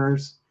in the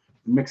corners,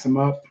 and mix them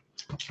up.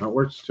 That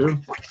works too.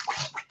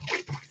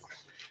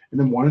 And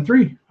then 1 and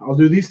 3. I'll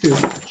do these 2.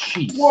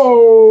 Jeez.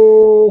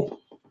 Whoa!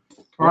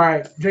 All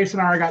right, Jason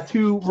R. I got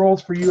 2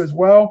 rolls for you as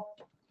well.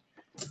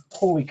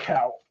 Holy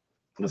cow!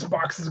 This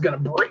box is gonna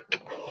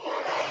break.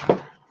 All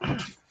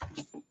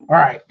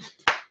right.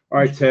 All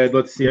right, Ted.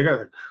 Let's see. I got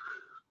a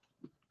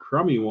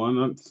crummy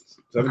one. That's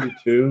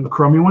 72. A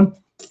crummy one.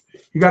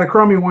 You got a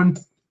crummy one.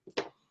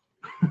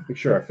 Make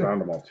sure I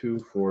found them all. 2,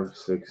 4,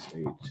 6,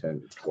 8,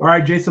 10, 12. All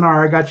right, Jason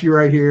R. I got you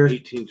right here.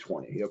 18,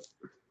 20. Yep.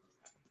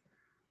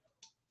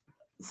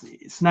 Let's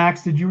see.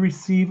 Snacks, did you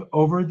receive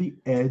over the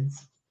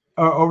edges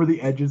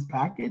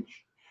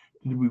package?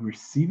 Did we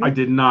receive it? I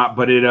did not,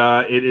 but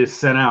it is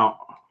sent out.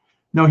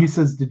 No, he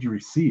says, did you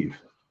receive?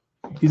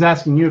 He's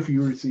asking you if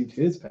you received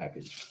his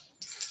package.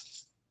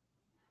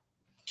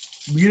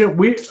 We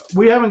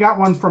haven't got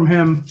one from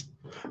him,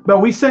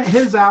 but we sent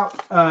his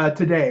out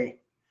today.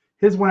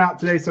 His went out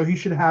today, so he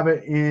should have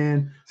it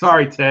in.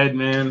 Sorry, Ted,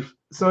 man.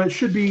 So it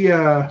should be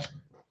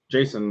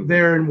Jason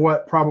there in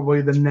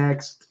probably the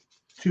next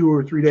 2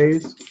 or 3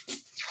 days.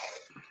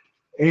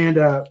 And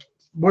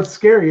what's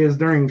scary is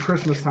during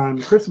Christmas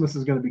time. Christmas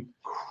is going to be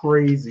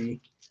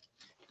crazy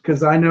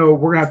because I know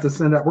we're gonna have to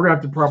send out. We're gonna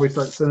have to probably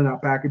start sending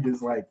out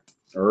packages like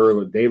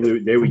early daily.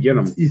 Day we get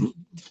them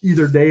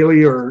either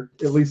daily or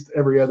at least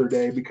every other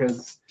day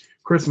because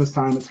Christmas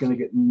time it's going to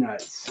get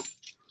nuts.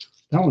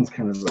 That one's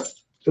kind of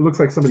it looks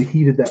like somebody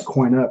heated that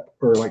coin up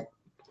or like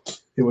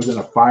it was in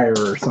a fire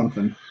or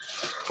something.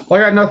 Well,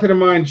 I got nothing in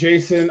mind,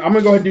 Jason. I'm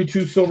gonna go ahead and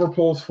do 2 silver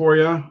pulls for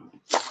you.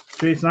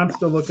 Jason, I'm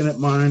still looking at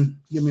mine.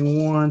 Give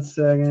me 1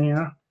 second,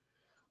 yeah.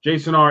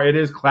 Jason R, it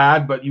is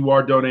Clad, but you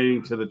are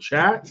donating to the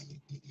chat.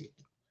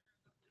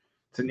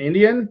 It's an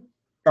Indian.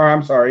 Or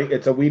I'm sorry,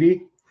 it's a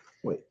Weedy.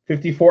 Wait.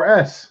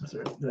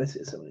 54S. Did I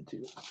say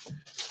 72?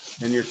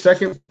 And your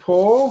second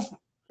pull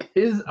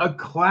is a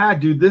Clad.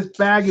 Dude, this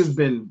bag has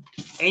been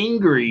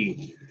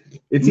angry.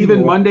 It's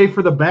even Monday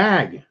for the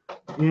bag.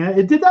 Yeah,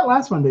 it did that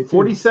last Monday, too.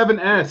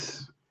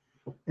 47S.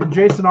 And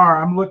Jason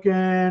R, I'm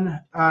looking,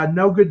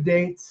 no good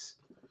dates.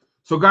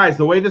 So, guys,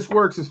 the way this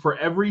works is for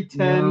every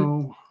 10.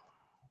 No.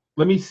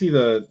 Let me see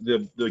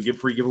the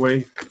free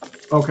giveaway.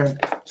 Okay.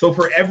 So,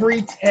 for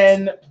every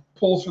 10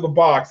 pulls for the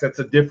box, that's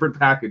a different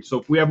package. So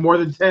if we have more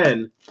than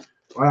 10,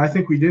 well, I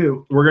think we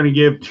do. we're gonna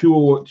give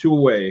two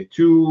away,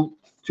 two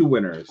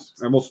winners,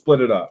 and we'll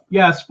split it up.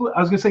 Yeah, split.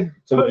 I was gonna say,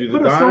 So we'll do the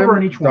put a silver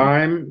in each one.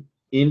 dime,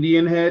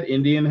 Indian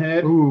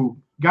head. Ooh,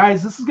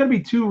 guys, this is gonna be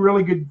 2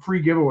 really good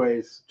free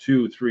giveaways.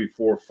 2, 3,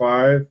 4,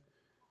 5.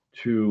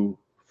 2,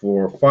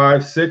 4,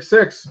 5, 6,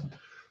 6.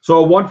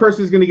 So one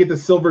person is going to get the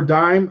silver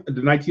dime,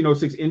 the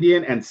 1906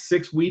 Indian, and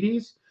 6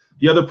 Wheaties.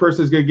 The other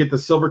person is going to get the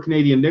silver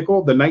Canadian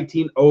nickel, the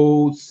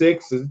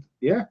 1906.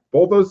 Yeah,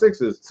 both those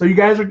 6s. So you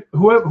guys are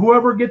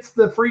whoever gets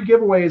the free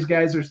giveaways,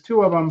 guys. There's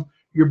 2 of them.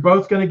 You're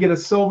both going to get a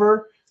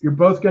silver. You're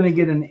both going to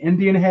get an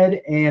Indian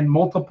head and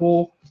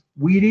multiple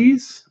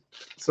Wheaties.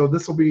 So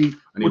this will be.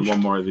 I need one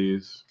more of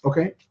these.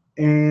 Okay,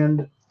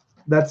 and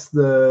that's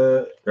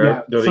the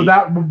so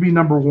that would be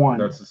number 1.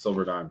 That's the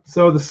silver dime.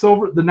 So the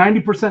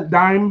 90%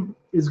 dime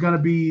is going to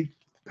be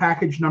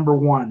package number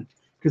 1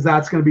 because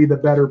that's going to be the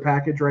better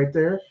package right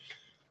there.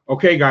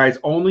 Okay, guys,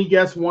 only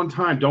guess one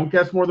time. Don't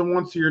guess more than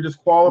once, so you're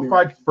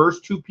disqualified.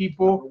 First 2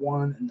 people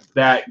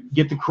that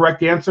get the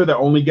correct answer that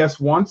only guess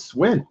once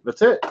win.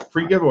 That's it.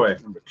 Free giveaway.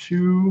 Number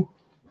 2.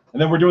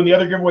 And then we're doing the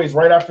other giveaways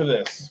right after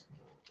this.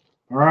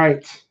 All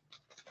right.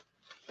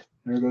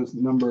 There goes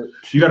number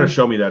 2. You got to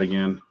show me that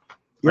again.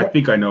 Yep. I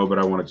think I know, but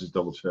I want to just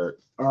double check.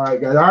 All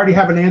right, guys. I already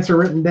have an answer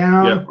written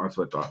down. Yeah, that's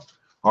what I thought.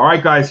 All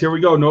right, guys, here we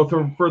go. No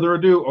further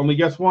ado. Only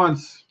guess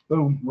once.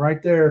 Boom,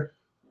 right there.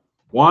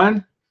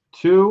 1,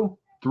 2,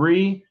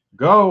 3,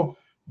 go.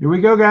 Here we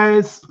go,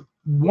 guys.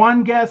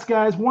 1 guess,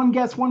 guys. 1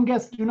 guess, 1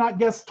 guess. Do not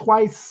guess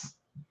twice.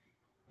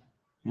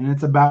 And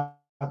it's about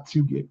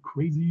to get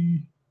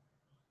crazy.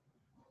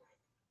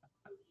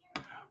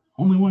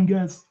 Only 1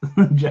 guess.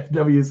 Jeff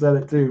W. said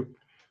it too.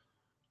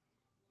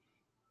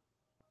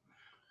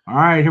 All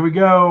right, here we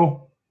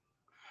go.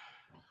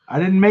 I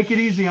didn't make it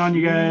easy on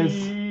you guys.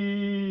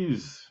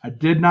 Jeez. I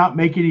did not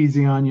make it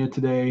easy on you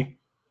today.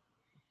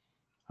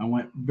 I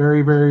went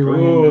very, very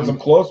random. Ooh, some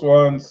close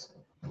ones.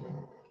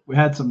 We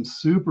had some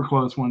super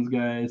close ones,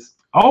 guys.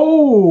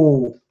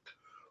 Oh,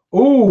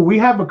 we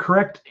have a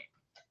correct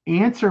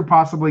answer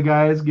possibly,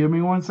 guys. Give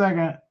me 1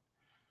 second.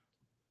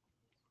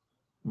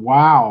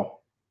 Wow.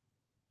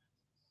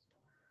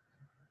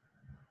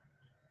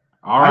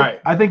 All right.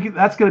 I think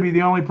that's going to be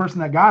the only person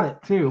that got it,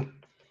 too.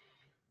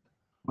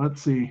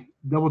 Let's see.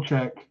 Double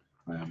check.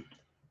 All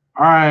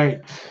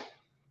right.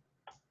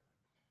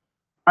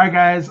 All right,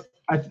 guys.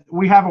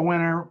 We have a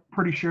winner,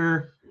 pretty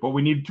sure. But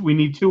we need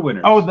 2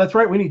 winners. Oh, that's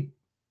right. We need.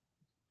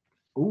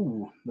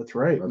 Ooh, that's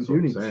right. That's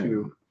we do need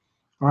 2.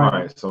 All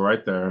right. So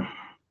right there.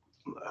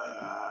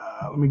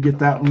 Let me get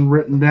that one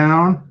written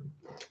down.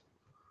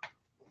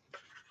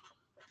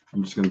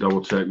 I'm just going to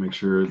double check, make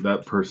sure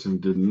that person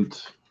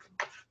didn't.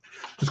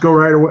 Just go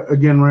right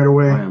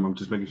away. I am. I'm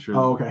just making sure.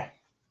 Oh, okay.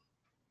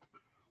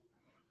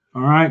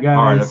 All right, guys.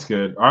 All right, that's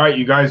good. All right,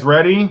 you guys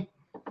ready?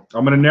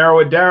 I'm going to narrow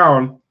it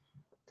down.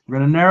 I'm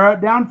going to narrow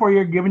it down for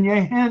you, giving you a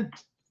hint.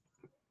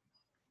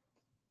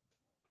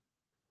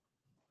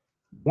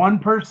 1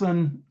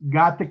 person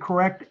got the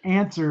correct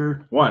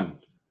answer. 1,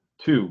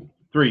 2,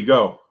 3,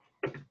 go.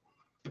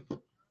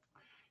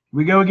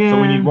 We go again.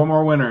 So we need 1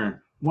 more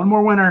winner. 1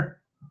 more winner.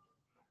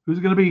 Who's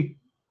it going to be?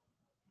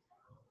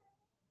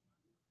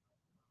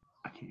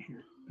 I can't hear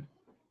it.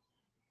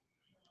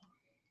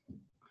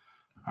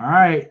 All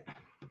right.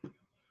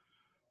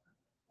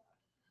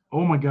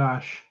 Oh my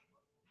gosh.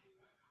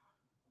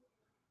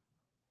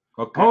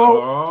 Okay.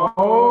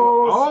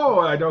 Oh,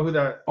 I know who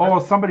that. Oh,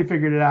 somebody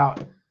figured it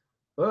out.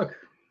 Look.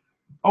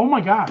 Oh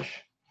my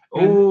gosh.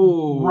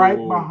 Oh. Right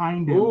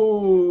behind him.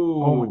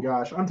 Ooh. Oh my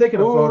gosh. I'm taking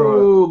a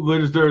photo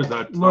of it. There's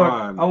that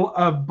ton. Look,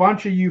 a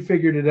bunch of you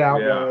figured it out,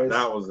 guys. Yeah,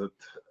 that was it.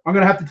 I'm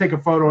going to have to take a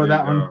photo of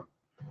that one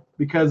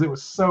because it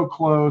was so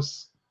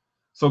close.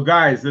 So,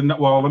 guys, then,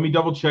 well, let me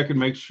double check and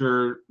make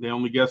sure they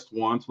only guessed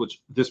once,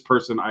 which this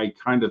person I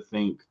kind of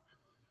think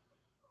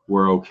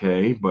we're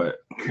okay, but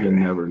you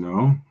never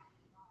know.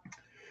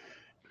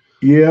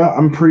 Yeah,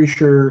 I'm pretty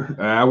sure.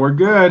 We're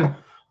good.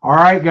 All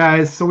right,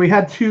 guys. So we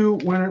had 2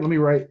 winners. Let me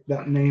write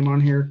that name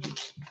on here.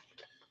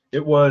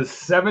 It was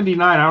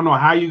 79. I don't know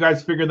how you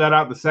guys figured that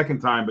out the second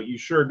time, but you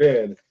sure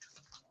did.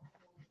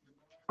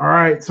 All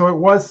right, so it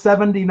was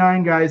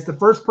 79, guys. The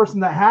first person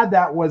that had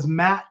that was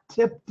Matt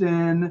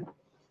Tipton.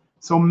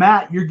 So,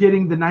 Matt, you're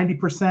getting the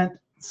 90%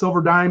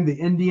 silver dime, the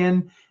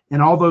Indian,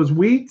 and all those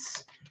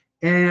wheats.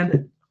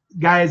 And,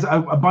 guys,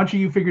 a bunch of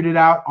you figured it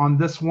out on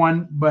this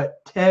one,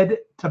 but Ted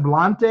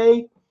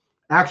Tablante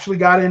actually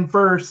got in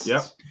first.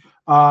 Yep.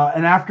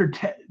 And after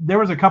there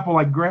was a couple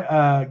like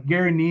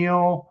Gary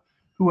Neal.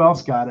 Who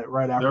else got it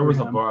right after? There was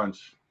him? a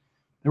bunch.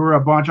 There were a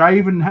bunch.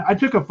 I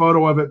took a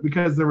photo of it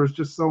because there was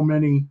just so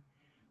many.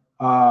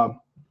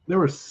 There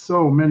were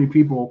so many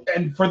people.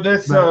 And for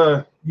this,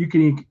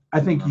 I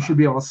think you should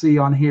be able to see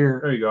on here.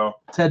 There you go.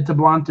 Ted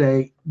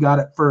Tablante got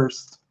it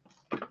first.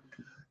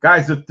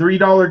 Guys, the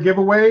 $3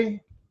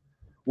 giveaway.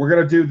 We're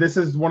gonna do. This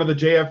is one of the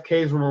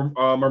JFK's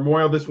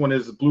memorial. This one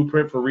is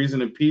Blueprint for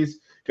Reason and Peace.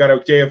 Got a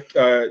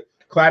JF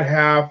clad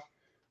half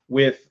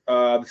with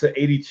it's an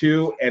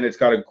 82, and it's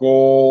got a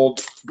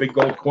big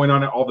gold coin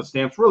on it. All the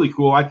stamps, really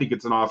cool. I think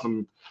it's an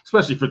awesome,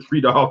 especially for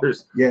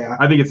 $3. Yeah,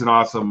 I think it's an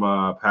awesome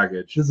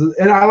package.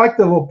 and I like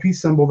the little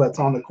peace symbol that's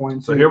on the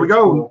coin. So here we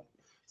go. Cool.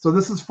 So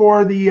this is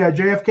for the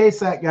JFK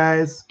set,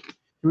 guys.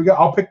 Here we go.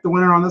 I'll pick the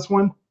winner on this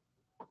one.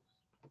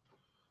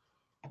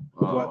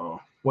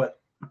 What?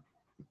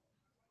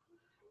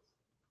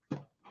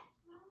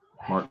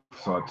 Mark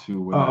saw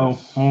 2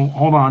 winners.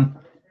 Hold on.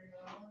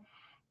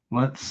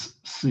 Let's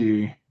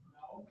see.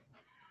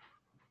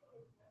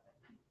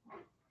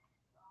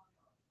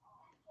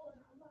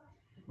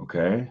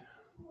 Okay,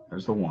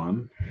 there's the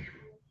 1.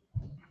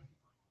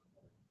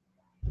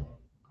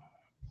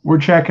 We're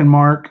checking,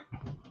 Mark.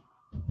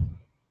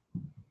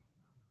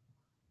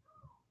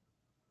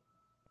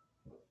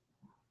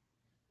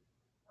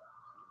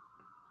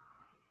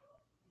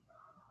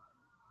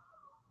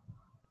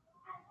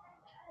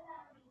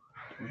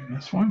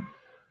 This one?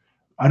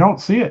 I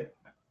don't see it.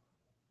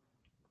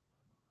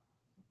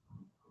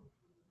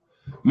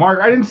 Mark,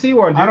 I didn't see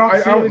one. Dude.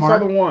 I only saw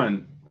the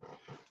 1.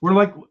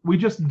 We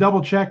just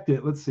double checked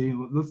it. Let's see.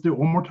 Let's do it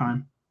one more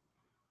time.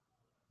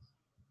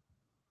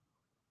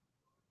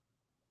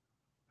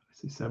 I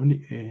see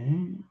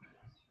 78.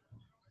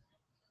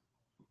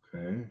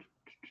 Okay.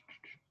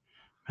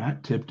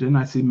 Matt Tipton.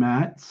 I see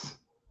Matt's.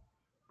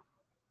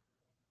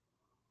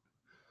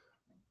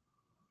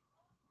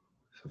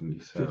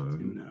 77.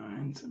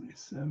 59,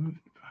 77,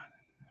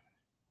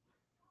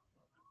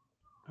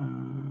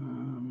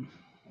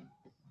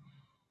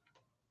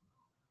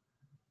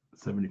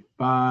 75.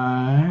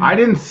 I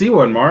didn't see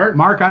one, Mark.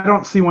 Mark, I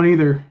don't see one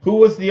either. Who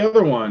was the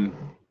other one?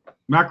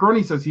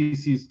 Macaroni says he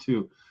sees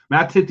 2.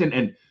 Matt Tipton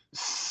and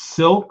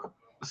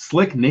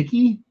Slick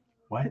Nicky?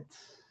 What?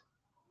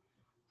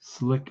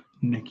 Slick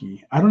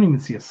Nicky. I don't even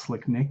see a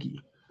Slick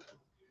Nicky.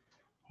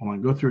 Hold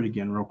on, go through it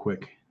again real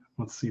quick.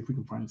 Let's see if we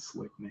can find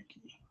Slick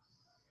Nicky.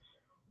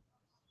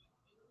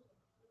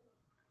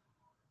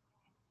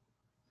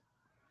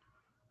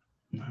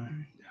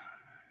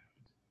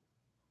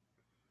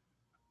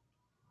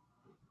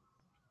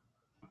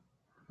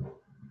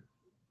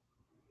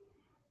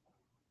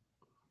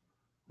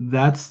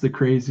 That's the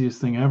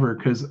craziest thing ever,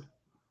 because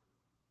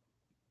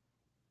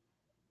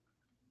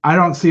I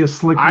don't see a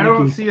Slick Nicky. I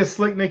don't see a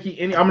Slick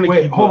Nicky. I'm gonna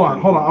wait. Hold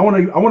on. I want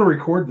to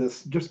record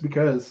this just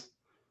because,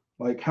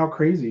 like, how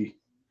crazy.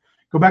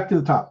 Go back to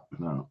the top.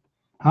 No.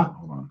 Huh?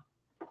 Hold on.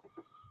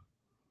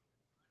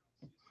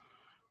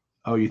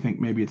 Oh, you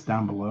think maybe it's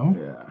down below?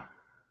 Yeah.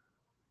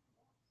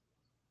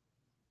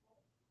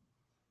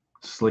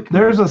 Slick.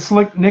 There's a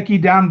Slick Nicky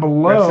down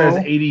below. That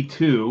says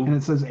 82. And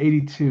it says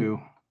 82.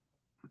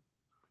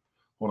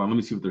 Hold on, let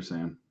me see what they're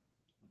saying.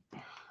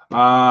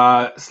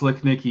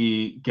 Slick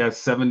Nicky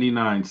guessed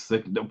 79.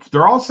 Slick.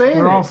 They're all saying.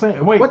 They're all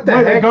saying. Wait, what the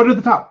heck? Go to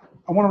the top.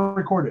 I want to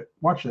record it.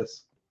 Watch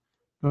this.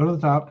 Go to the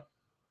top.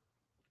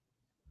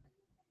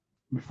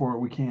 Before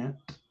we can't.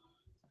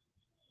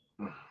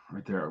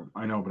 Right there.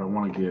 I know, but I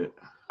want to get.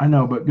 I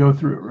know, but go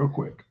through it real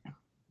quick.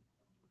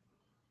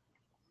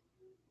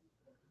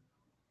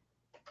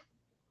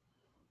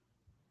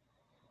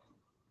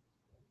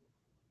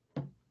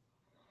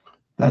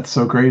 That's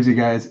so crazy,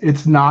 guys.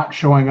 It's not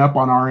showing up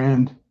on our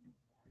end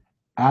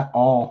at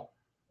all.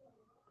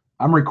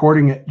 I'm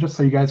recording it just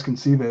so you guys can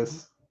see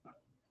this.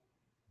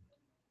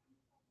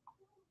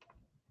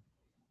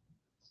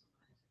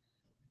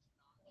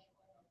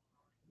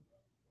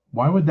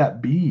 Why would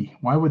that be?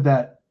 Why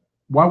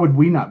would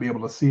we not be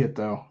able to see it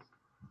though?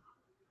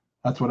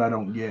 That's what I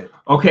don't get.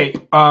 Okay,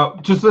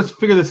 just let's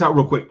figure this out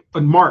real quick.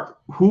 Mark,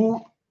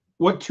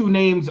 what 2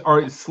 names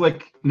are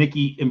Slick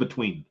Nicky in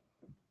between?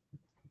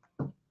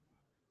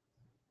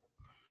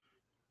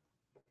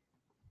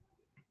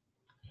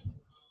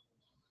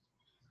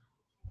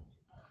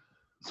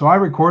 So I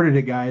recorded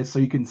it, guys, so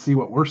you can see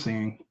what we're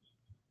seeing.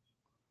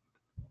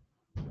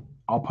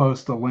 I'll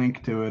post a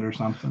link to it or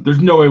something.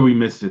 There's no way we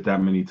missed it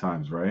that many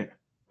times, right?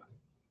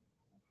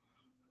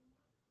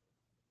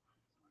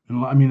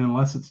 I mean,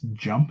 unless it's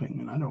jumping,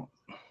 and I don't.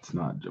 It's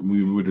not.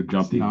 We would have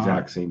jumped the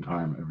exact same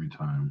time every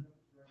time.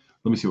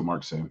 Let me see what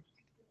Mark's saying.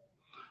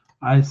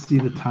 I see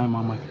the time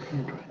on my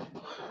computer.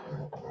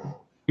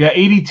 Yeah,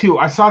 82.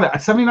 I saw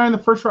that. 79 in the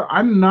first row.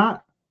 I'm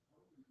not.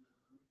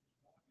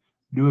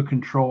 Do a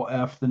Control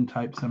F, then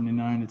type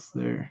 79. It's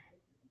there.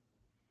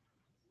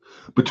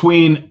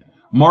 Between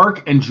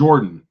Mark and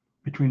Jordan.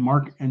 Between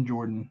Mark and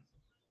Jordan.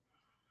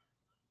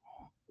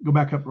 Go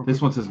back up.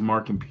 This one says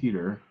Mark and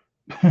Peter.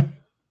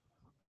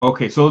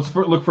 Okay, so let's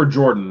look for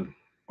Jordan.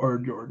 Or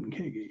Jordan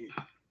KG.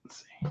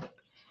 Let's see.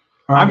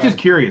 I'm just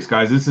curious,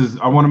 guys.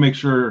 I want to make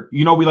sure.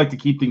 We like to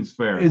keep things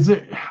fair.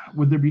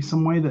 Would there be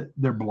some way that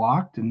they're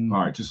blocked? And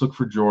all right, just look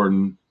for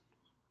Jordan.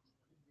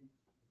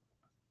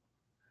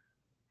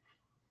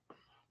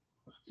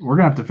 We're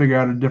going to have to figure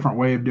out a different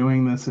way of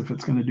doing this if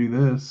it's going to do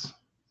this.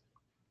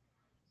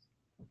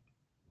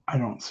 I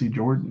don't see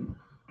Jordan.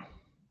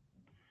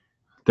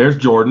 There's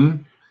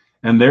Jordan,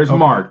 and there's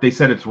Mark. They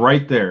said it's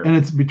right there. And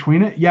it's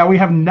between it? Yeah, we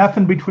have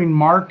nothing between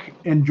Mark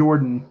and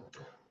Jordan.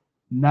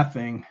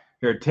 Nothing.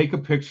 Here, take a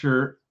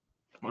picture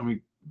Let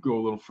me go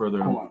a little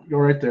further. Hold on. Go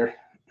right there.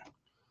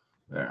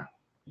 There.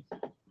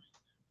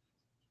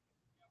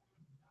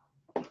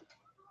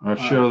 I'll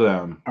show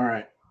them. All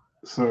right.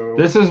 So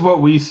this is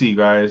what we see,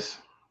 guys.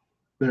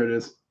 There it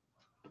is.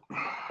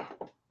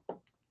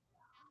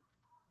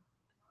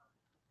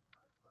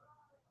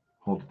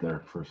 Hold it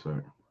there for a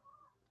second.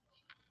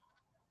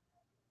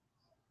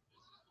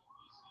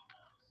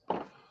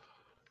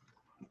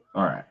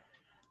 All right.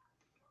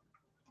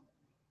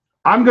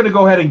 I'm gonna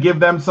go ahead and give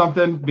them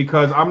something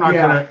because I'm not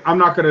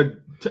gonna.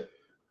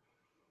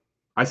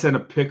 I sent a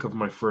pic of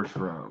my first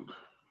round.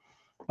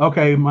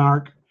 Okay,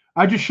 Mark.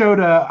 I just showed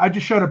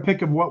a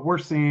pic of what we're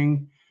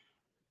seeing.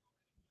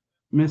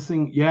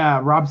 Missing. Yeah,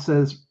 Rob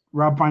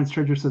finds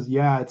treasure says,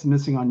 yeah, it's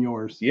missing on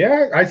yours.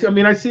 Yeah, I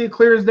see it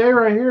clear as day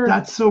right here.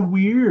 That's so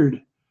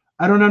weird.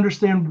 I don't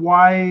understand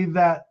why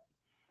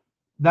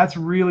that's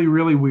really,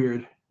 really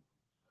weird.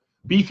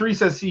 B3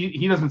 says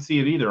he doesn't see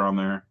it either on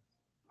there.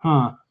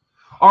 Huh.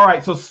 All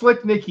right, so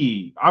Slick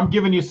Nicky, I'm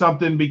giving you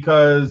something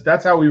because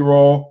that's how we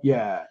roll.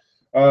 Yeah.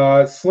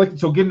 Slick,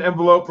 so get an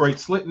envelope, right?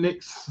 Slick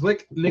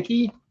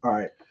Nicky. All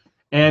right.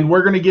 And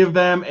we're gonna give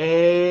them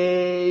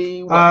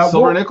a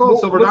silver nickel,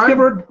 silver dime. Give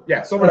her,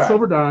 silver dime.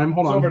 Silver dime.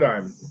 Hold on. Silver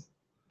dime.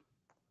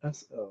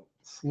 That's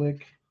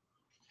Slick.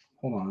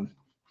 Hold on.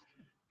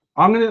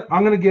 I'm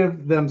gonna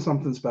give them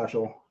something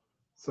special.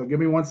 So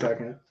give me 1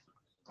 second.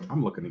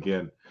 I'm looking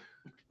again.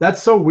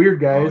 That's so weird,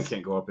 guys. Oh, I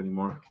can't go up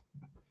anymore.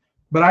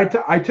 But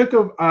I took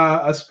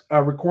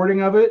a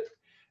recording of it,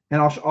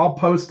 and I'll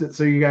post it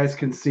so you guys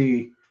can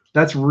see.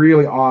 That's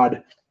really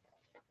odd.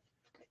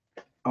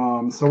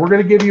 So we're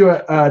gonna give you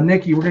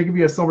Nikki. We're gonna give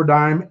you a silver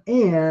dime,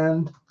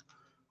 and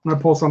I'm gonna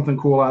pull something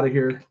cool out of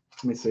here.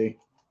 Let me see.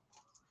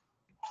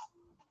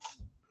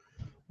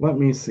 Let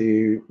me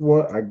see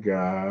what I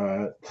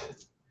got.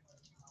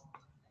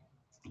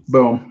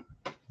 Boom.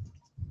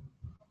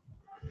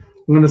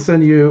 I'm gonna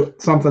send you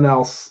something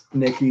else,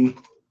 Nikki.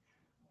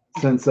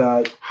 Since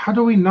how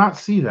do we not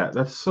see that?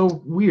 That's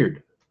so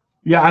weird.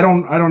 Yeah, I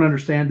don't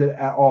understand it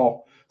at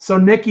all. So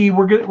Nikki,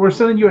 we're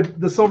sending you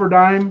the silver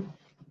dime,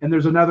 and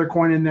there's another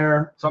coin in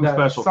there. Something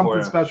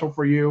special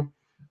for you.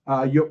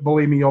 You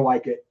believe me, you'll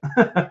like it.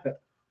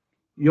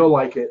 You'll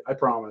like it, I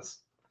promise.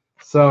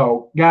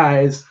 So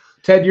guys,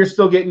 Ted, you're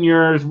still getting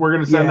yours. We're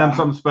gonna send them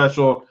something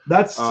special.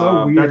 That's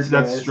so weird.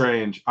 That's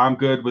strange. I'm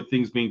good with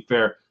things being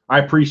fair. I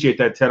appreciate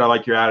that, Ted. I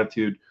like your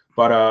attitude.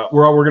 But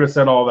we're gonna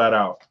send all that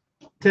out.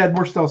 Ted,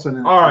 we're still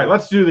sending it. All right,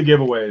 let's do the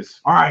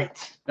giveaways. All right.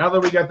 Now that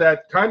we got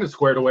that kind of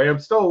squared away, I'm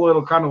still a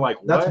little kind of like,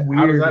 what? That's weird.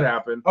 How does that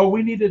happen? Oh,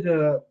 we needed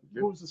to.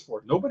 What was this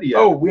for? Nobody yet.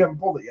 Oh, we haven't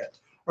pulled it yet.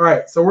 All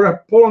right, so we're gonna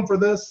pull them for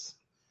this.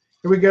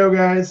 Here we go,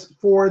 guys.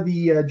 For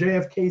the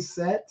JFK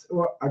set.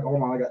 Well,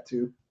 hold on, I got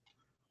two.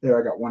 There,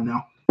 I got one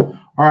now. All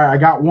right, I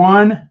got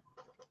one.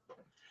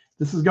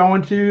 This is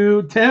going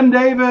to Tim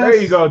Davis.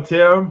 There you go,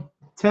 Tim.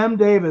 Tim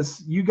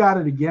Davis, you got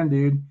it again,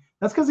 dude.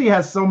 That's because he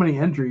has so many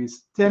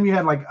entries. Tim, you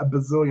had like a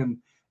bazillion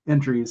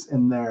entries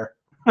in there.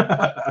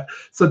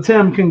 So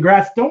Tim,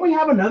 congrats. Don't we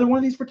have another one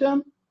of these for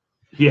Tim?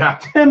 Yeah.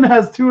 Tim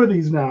has two of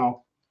these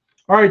now.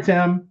 All right,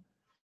 Tim.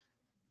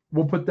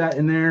 We'll put that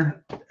in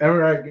there. All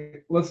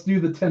right, let's do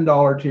the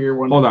 $10 tier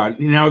one. Hold on.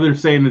 Now they're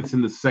saying it's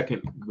in the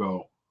second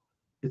go.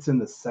 It's in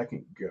the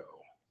second go.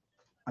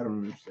 I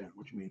don't understand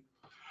what you mean.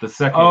 The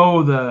second.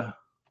 Oh, the.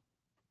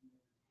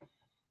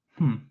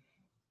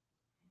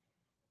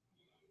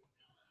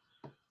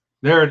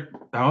 There.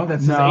 Oh, that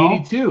says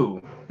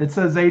 82. It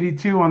says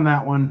 82 on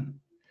that one.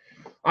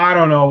 I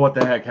don't know what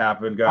the heck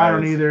happened, guys. I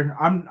don't either.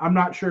 I'm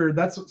not sure.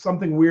 That's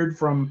something weird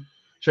from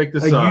check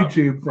this a out.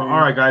 YouTube thing.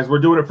 All right, guys, we're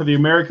doing it for the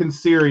American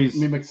series.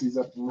 Let me mix these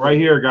up right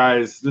here,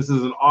 guys. This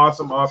is an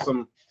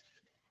awesome.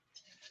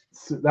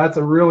 That's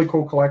a really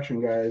cool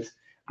collection, guys.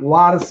 A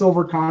lot of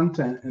silver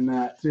content in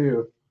that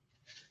too.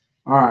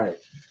 All right,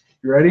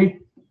 you ready?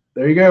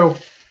 There you go.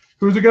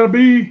 Who's it gonna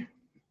be?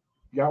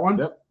 You got one?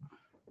 Yep.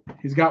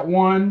 He's got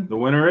one. The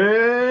winner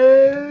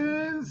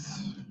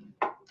is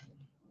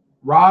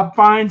Rob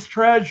Finds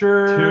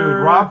Treasure.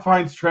 Dude, Rob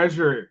Finds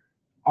Treasure.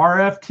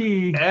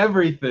 RFT.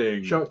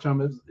 Everything. Show it to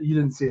him. You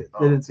didn't see it.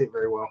 They didn't see it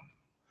very well.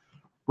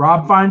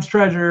 Rob Finds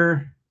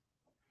Treasure.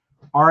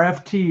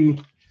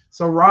 RFT.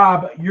 So,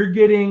 Rob, you're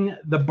getting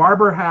the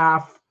Barber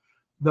half,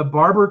 the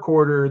Barber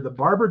quarter, the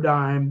Barber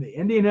dime, the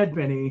Indian head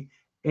penny,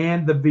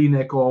 and the V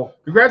nickel.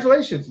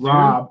 Congratulations, dude.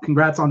 Rob.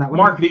 Congrats on that one.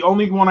 Mark, the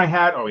only one I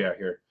had. Oh, yeah,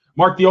 here.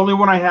 Mark, the only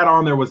one I had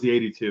on there was the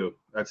 82.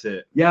 That's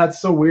it. Yeah,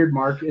 it's so weird,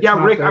 Mark. It's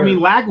Rick, there. I mean,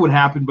 lag would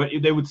happen, but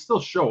they would still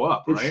show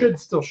up, It right? should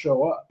still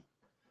show up.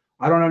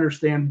 I don't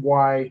understand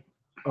why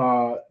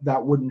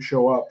that wouldn't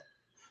show up.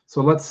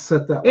 So let's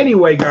set that.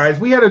 Anyway, guys,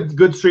 we had a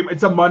good stream.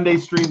 It's a Monday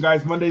stream,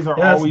 guys. Mondays are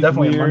always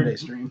definitely weird. a Monday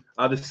stream.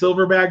 The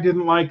silver bag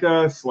didn't like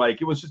us.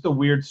 Like, it was just a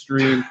weird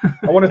stream.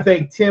 I want to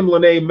thank Tim,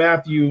 Lene,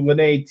 Matthew,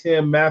 Lene,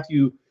 Tim,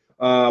 Matthew,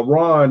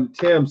 Ron,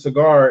 Tim,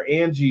 Cigar,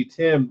 Angie,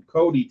 Tim,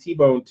 Cody,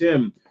 T-Bone,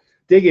 Tim,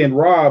 Diggin,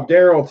 Rob,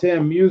 Daryl,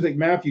 Tim, Music,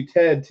 Matthew,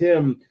 Ted,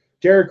 Tim,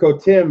 Jericho,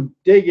 Tim,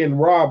 Diggin,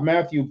 Rob,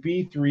 Matthew,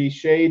 B3,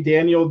 Shay,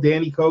 Daniel,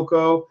 Danny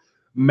Coco,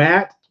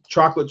 Matt,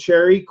 Chocolate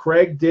Cherry,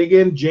 Craig,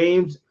 Diggin,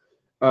 James,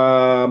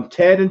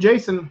 Ted, and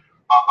Jason.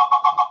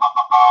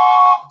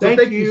 So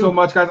thank you so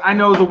much, guys. I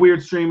know it's a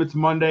weird stream. It's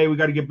Monday. We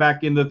got to get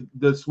back in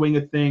the swing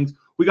of things.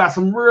 We got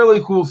some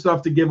really cool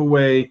stuff to give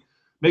away.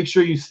 Make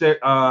sure you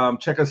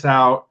check us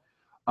out.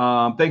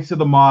 Thanks to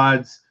the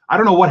mods. I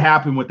don't know what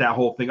happened with that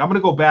whole thing. I'm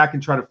gonna go back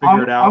and try to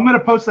figure it out. I'm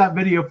gonna post that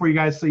video for you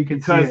guys so you can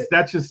see it.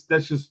 That's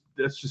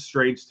just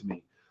strange to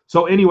me.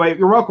 So anyway,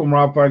 you're welcome,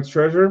 Rob Finds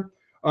Treasure.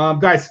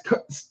 Guys,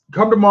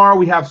 come tomorrow.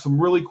 We have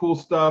some really cool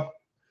stuff.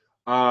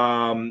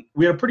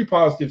 We had a pretty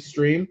positive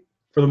stream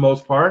for the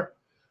most part.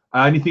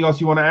 Anything else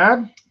you want to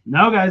add?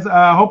 No, guys.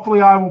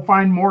 Hopefully, I will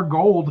find more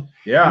gold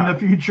in the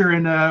future,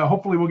 and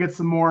hopefully, we'll get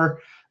some more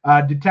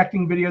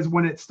detecting videos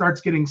when it starts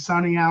getting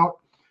sunny out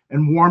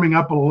and warming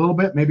up a little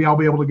bit. Maybe I'll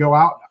be able to go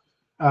out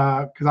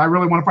because I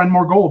really want to find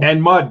more gold.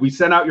 And Mud, we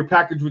sent out your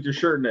package with your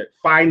shirt in it.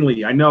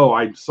 Finally, I know.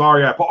 I'm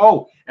sorry.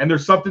 And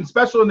there's something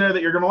special in there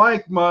that you're gonna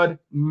like, Mud.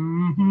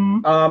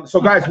 So,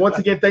 guys, once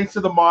again, thanks to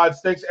the mods.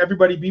 Thanks,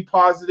 everybody. Be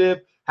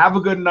positive. Have a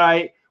good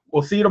night.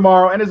 We'll see you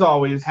tomorrow. And as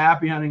always,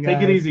 happy hunting, guys.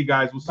 Take it easy,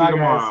 guys. We'll see you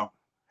tomorrow. Guys.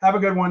 Have a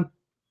good one.